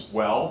plays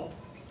well.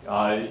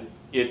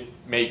 It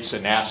makes a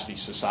nasty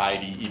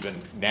society even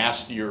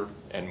nastier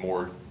and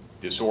more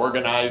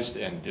disorganized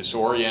and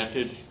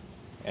disoriented,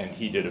 and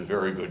he did a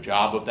very good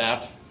job of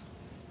that.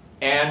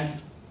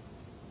 And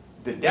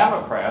the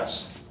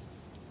Democrats,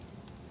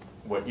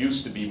 what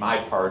used to be my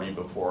party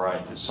before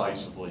I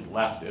decisively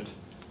left it,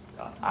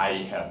 I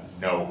have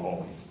no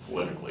home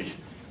politically.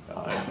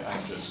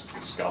 I'm just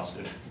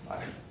disgusted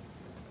by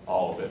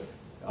all of it.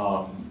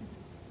 the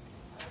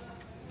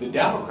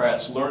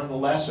Democrats learned the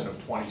lesson of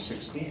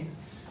 2016,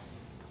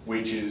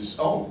 which is,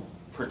 oh,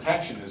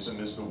 protectionism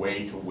is the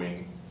way to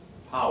win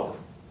power.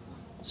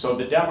 So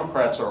the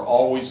Democrats are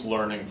always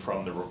learning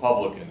from the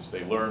Republicans.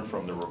 They learned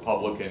from the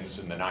Republicans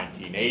in the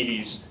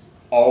 1980s,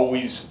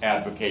 always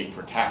advocate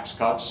for tax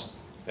cuts.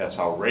 That's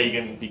how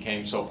Reagan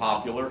became so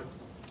popular.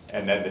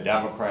 And then the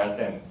Democrat,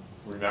 and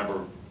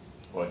remember,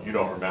 well, you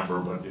don't remember,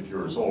 but if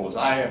you're as old as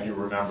I am, you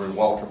remember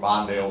Walter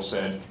Mondale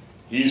said,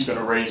 he's going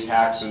to raise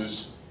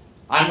taxes,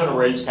 I'm going to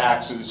raise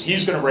taxes,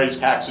 he's going to raise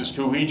taxes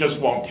too, he just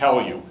won't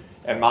tell you.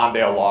 And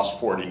Mondale lost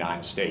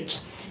 49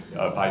 states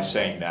by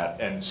saying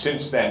that. And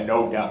since then,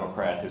 no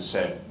Democrat has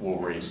said, we'll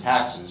raise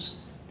taxes.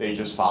 They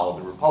just follow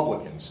the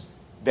Republicans.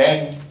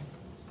 Then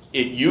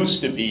it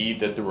used to be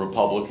that the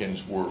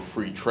Republicans were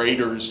free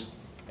traders,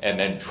 and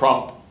then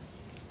Trump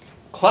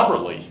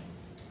cleverly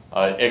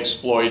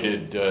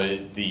exploited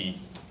the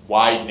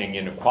widening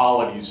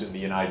inequalities in the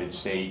United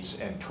States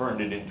and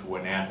turned it into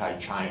an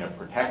anti-China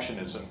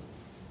protectionism.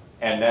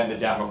 And then the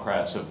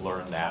Democrats have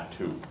learned that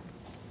too.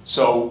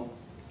 So,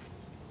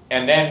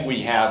 and then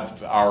we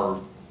have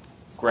our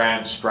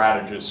grand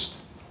strategist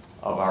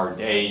of our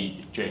day,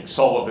 Jake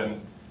Sullivan,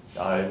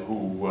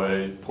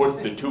 who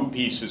put the two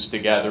pieces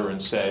together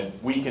and said,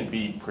 we can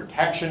be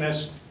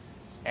protectionist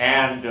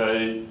and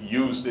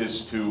use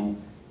this to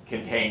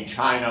contain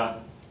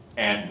China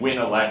and win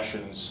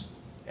elections,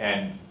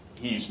 and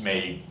he's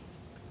made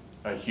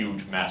a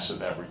huge mess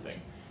of everything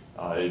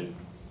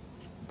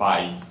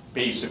by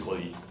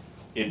basically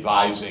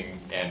advising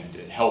and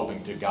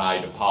helping to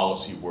guide a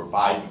policy where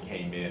Biden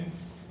came in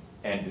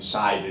and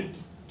decided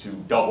to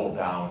double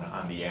down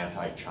on the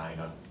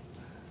anti-China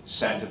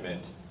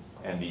sentiment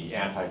and the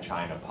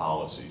anti-China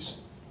policies.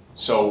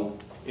 So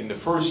in the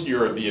first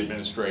year of the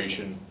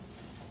administration,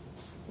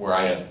 where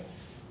I had a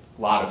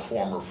lot of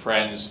former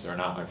friends, they're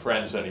not my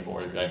friends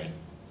anymore, I mean,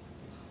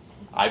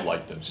 I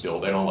like them still,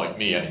 they don't like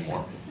me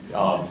anymore.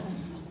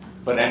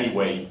 But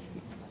anyway,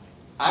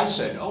 I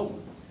said, oh,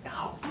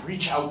 now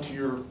reach out to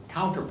your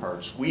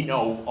counterparts. We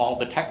know all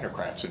the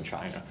technocrats in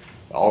China,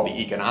 all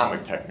the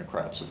economic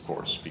technocrats, of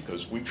course,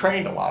 because we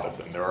trained a lot of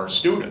them. They're our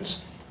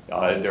students.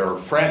 They're our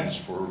friends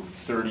for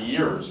 30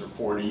 years or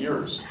 40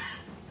 years.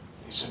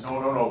 They said, no,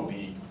 no, no,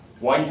 the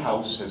White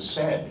House has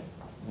said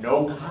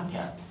no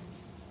contact.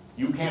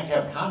 You can't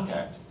have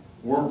contact.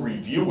 We're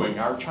reviewing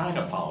our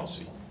China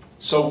policy.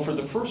 So for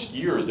the first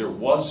year, there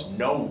was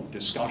no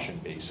discussion,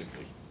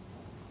 basically.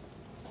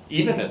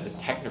 Even at the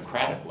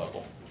technocratic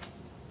level,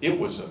 it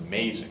was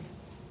amazing.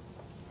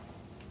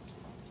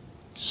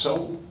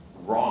 So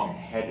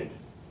wrong-headed,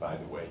 by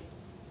the way.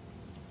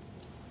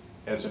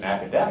 As an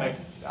academic,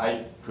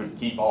 I could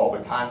keep all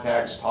the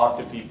contacts, talk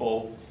to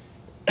people,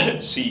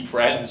 see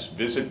friends,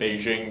 visit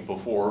Beijing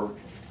before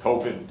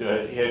COVID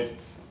hit,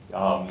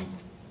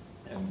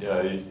 and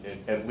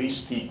at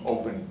least keep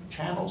open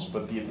channels.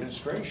 But the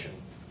administration,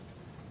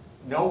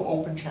 no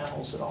open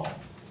channels at all.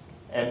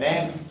 And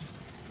then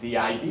the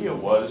idea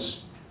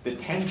was the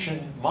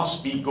tension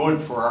must be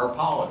good for our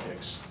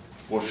politics.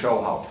 We'll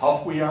show how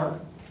tough we are.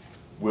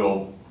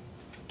 We'll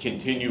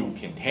continue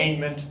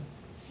containment.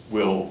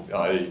 We'll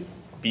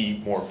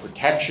be more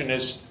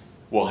protectionist.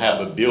 We'll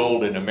have a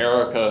build in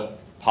America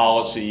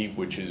policy,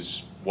 which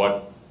is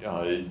what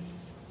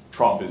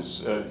Trump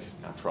is,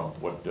 not Trump,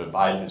 what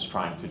Biden is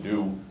trying to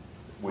do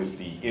with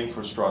the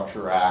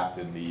Infrastructure Act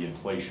and the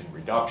Inflation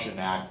Reduction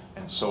Act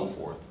and so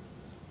forth.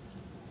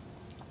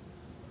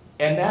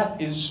 And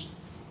that is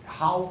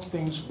how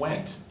things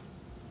went,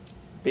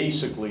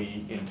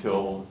 basically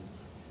until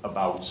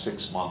about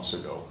 6 months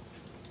ago.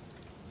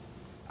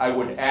 I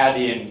would add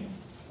in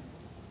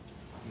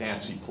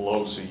Nancy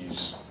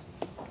Pelosi's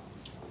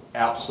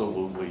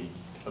absolutely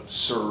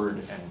absurd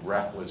and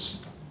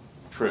reckless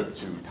trip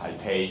to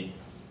Taipei.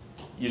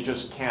 You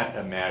just can't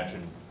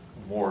imagine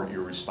more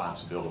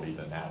irresponsibility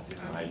than that,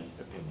 in my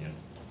opinion.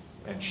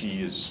 And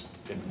she is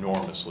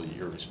enormously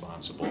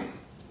irresponsible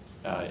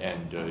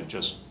and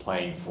just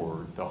playing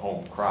for the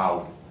home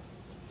crowd.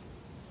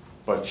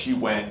 But she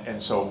went,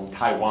 and so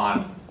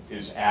Taiwan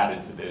is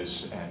added to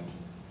this, and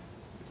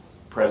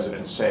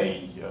President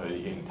Tsai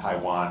in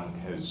Taiwan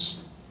has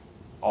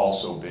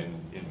also been,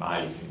 in my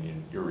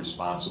opinion,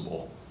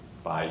 irresponsible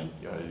by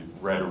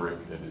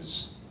rhetoric that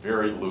is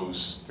very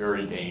loose,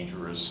 very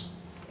dangerous,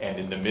 and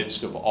in the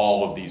midst of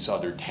all of these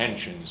other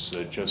tensions,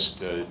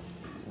 just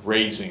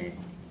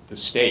raising the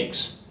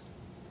stakes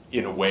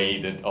in a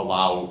way that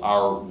allow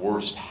our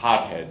worst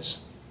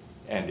hotheads,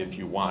 and if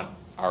you want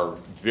our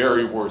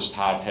very worst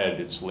hothead,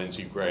 it's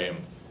Lindsey Graham,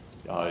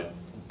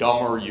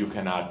 dumber you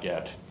cannot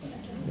get,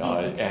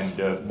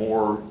 and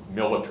more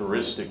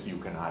militaristic you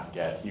cannot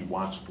get. He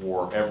wants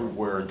war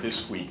everywhere.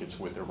 This week it's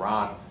with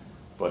Iran,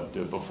 but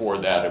before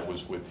that it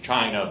was with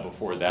China,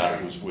 before that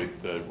it was with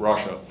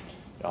Russia.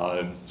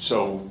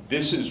 So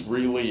this is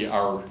really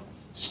our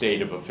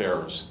state of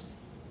affairs,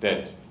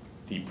 that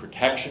the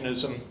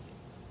protectionism,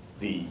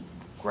 the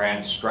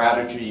grand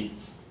strategy,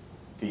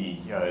 the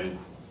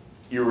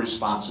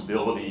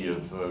irresponsibility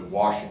of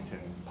Washington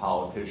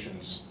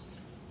politicians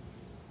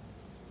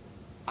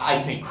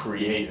I think,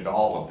 created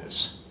all of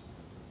this.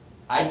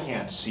 I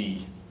can't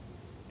see.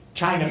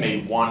 China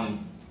made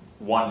one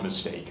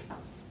mistake,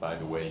 by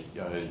the way,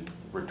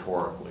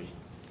 rhetorically,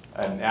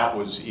 and that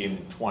was in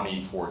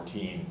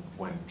 2014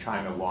 when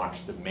China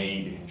launched the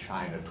Made in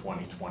China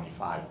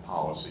 2025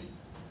 policy,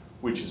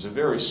 which is a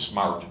very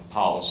smart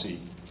policy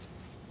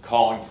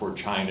calling for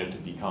China to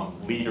become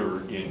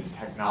leader in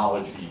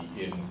technology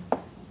in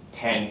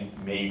 10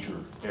 major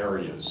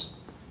areas.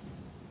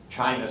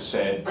 China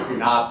said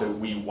not that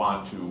we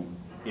want to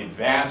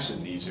advance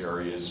in these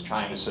areas.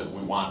 China said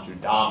we want to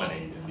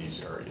dominate in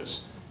these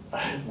areas.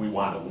 We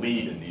want to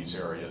lead in these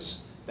areas.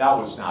 That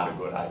was not a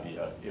good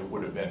idea. It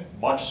would have been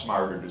much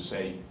smarter to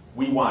say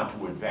we want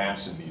to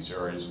advance in these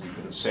areas. We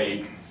could have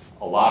saved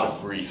a lot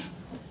of grief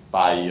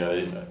by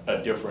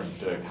a different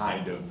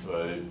kind of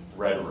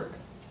rhetoric.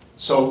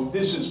 So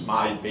this is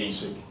my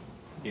basic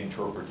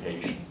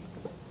interpretation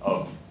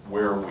of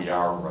where we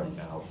are right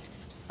now.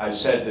 I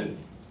said that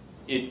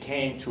it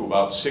came to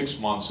about 6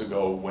 months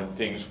ago when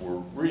things were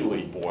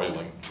really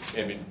boiling.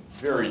 I mean,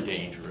 very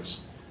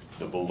dangerous.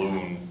 The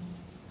balloon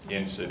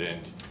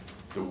incident,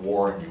 the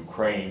war in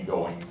Ukraine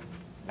going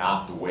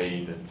not the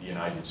way that the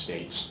United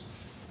States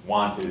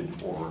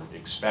wanted or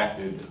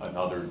expected,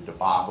 another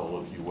debacle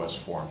of U.S.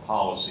 foreign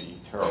policy,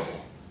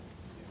 terrible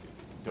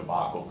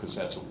debacle, because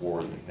that's a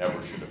war that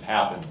never should have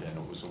happened, and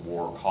it was a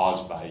war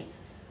caused by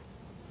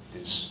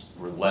this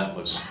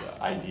relentless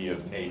idea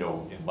of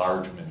NATO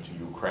enlargement to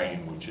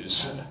Ukraine, which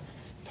is,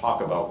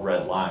 talk about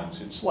red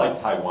lines. It's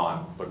like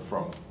Taiwan, but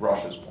from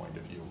Russia's point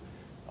of view.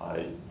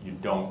 You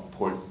don't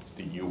put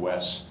the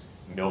U.S.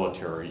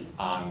 military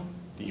on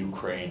the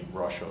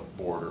Ukraine-Russia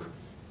border,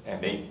 and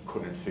they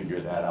couldn't figure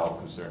that out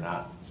because they're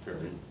not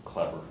very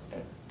clever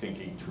at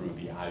thinking through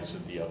the eyes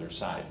of the other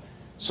side.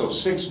 So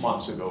 6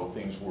 months ago,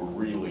 things were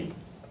really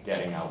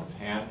getting out of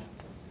hand,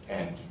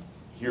 and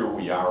here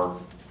we are.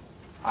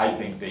 I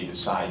think they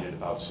decided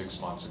about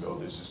 6 months ago,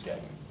 this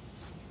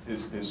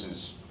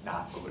is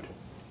not good.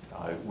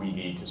 We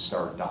need to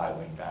start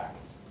dialing back.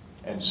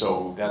 And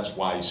so that's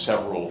why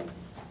several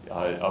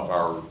of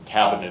our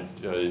cabinet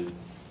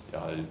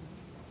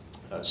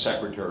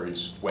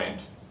secretaries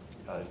went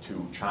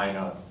to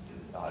China,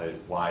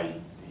 why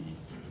the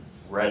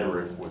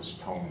rhetoric was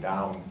toned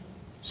down.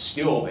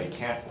 Still, they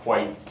can't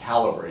quite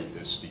calibrate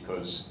this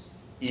because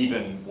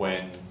even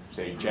when,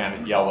 say,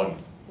 Janet Yellen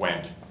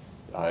went,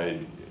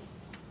 and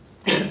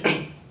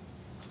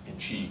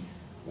she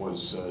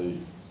was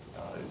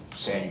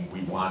saying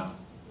we want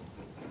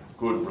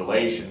good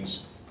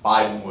relations,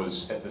 Biden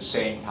was at the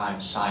same time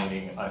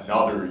signing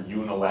another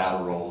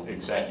unilateral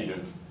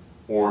executive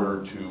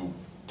order to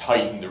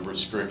tighten the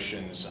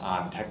restrictions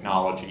on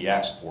technology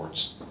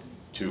exports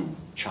to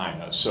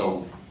China.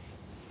 So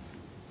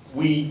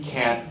we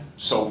can't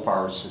so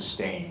far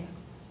sustain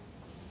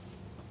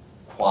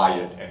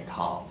quiet and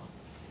calm.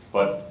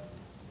 But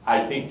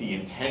I think the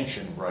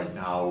intention right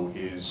now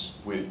is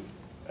with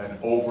an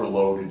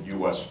overloaded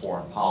U.S.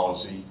 foreign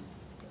policy,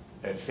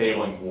 a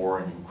failing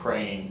war in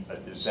Ukraine, a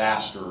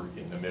disaster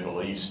in the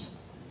Middle East,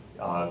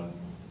 a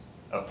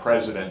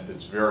president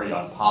that's very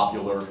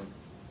unpopular,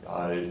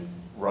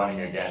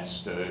 running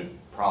against a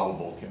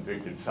probable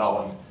convicted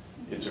felon.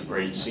 It's a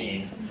great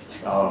scene.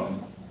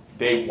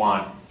 They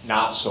want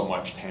not so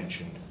much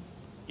tension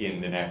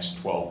in the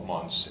next 12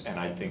 months, and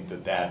I think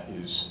that that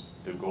is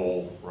the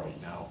goal right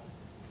now.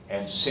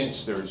 And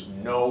since there's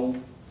no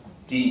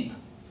deep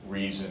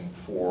reason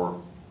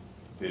for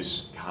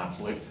this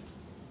conflict,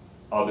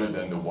 other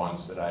than the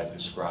ones that I've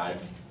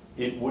described,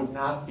 it would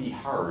not be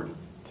hard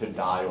to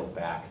dial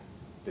back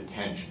the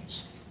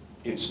tensions.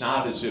 It's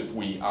not as if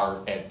we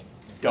are at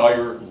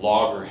dire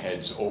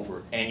loggerheads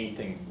over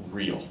anything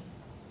real.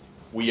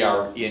 We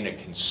are in a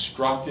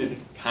constructed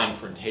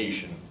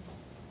confrontation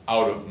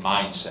out of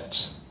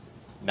mindsets,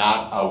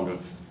 not out of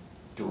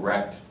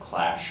direct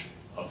clash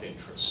of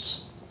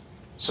interests.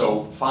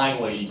 So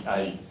finally,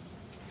 I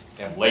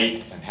am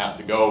late and have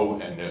to go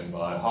and am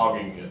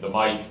hogging the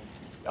mic.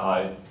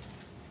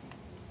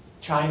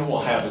 China will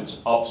have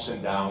its ups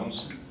and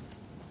downs,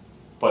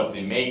 but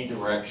the main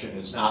direction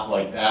is not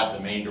like that.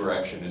 The main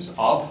direction is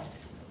up.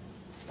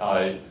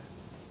 The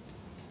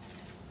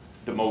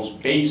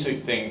most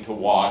basic thing to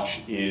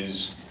watch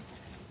is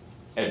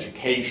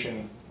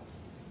education,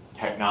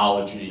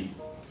 technology,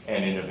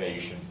 and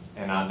innovation.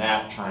 And on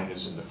that,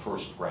 China's in the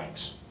first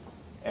ranks.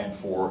 And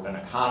for an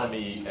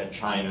economy at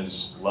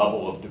China's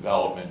level of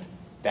development,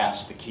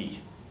 that's the key.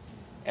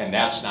 And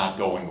that's not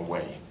going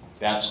away.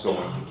 That's going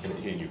to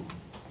continue.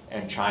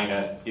 And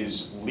China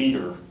is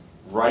leader,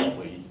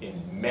 rightly,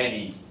 in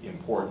many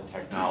important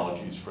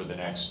technologies for the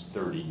next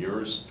 30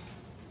 years,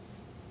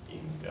 in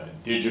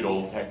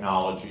digital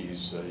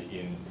technologies,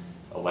 in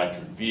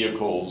electric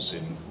vehicles,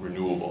 in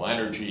renewable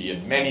energy,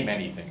 and many,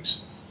 many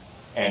things.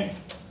 And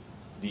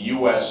the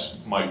U.S.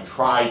 might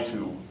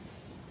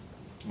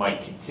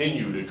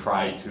continue to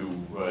try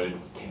to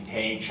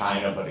contain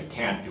China, but it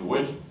can't do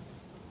it.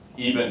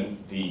 Even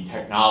the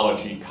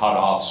technology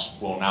cutoffs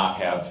will not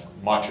have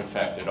much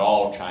effect at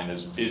all.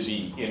 China's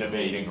busy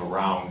innovating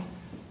around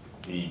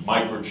the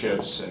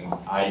microchips, and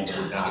I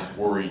would not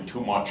worry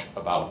too much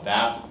about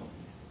that.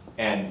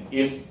 And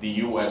if the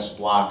U.S.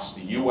 blocks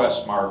the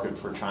U.S. market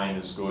for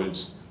China's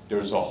goods,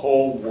 there's a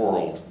whole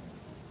world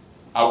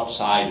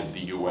outside of the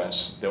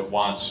U.S. that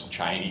wants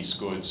Chinese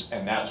goods,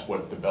 and that's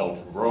what the Belt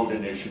and Road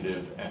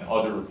Initiative and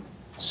other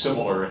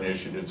similar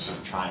initiatives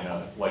of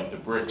China, like the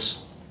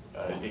BRICS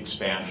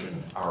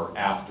expansion, are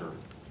after.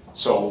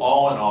 So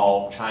all in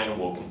all, China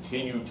will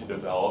continue to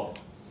develop.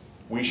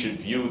 We should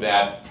view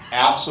that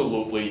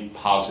absolutely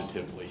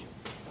positively.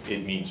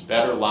 It means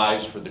better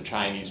lives for the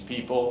Chinese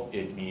people.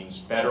 It means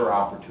better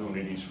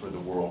opportunities for the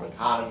world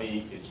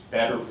economy. It's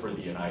better for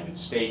the United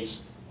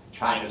States.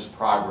 China's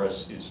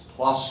progress is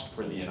plus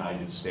for the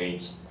United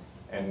States,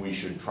 and we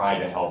should try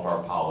to help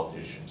our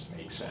politicians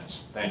make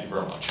sense. Thank you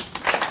very much.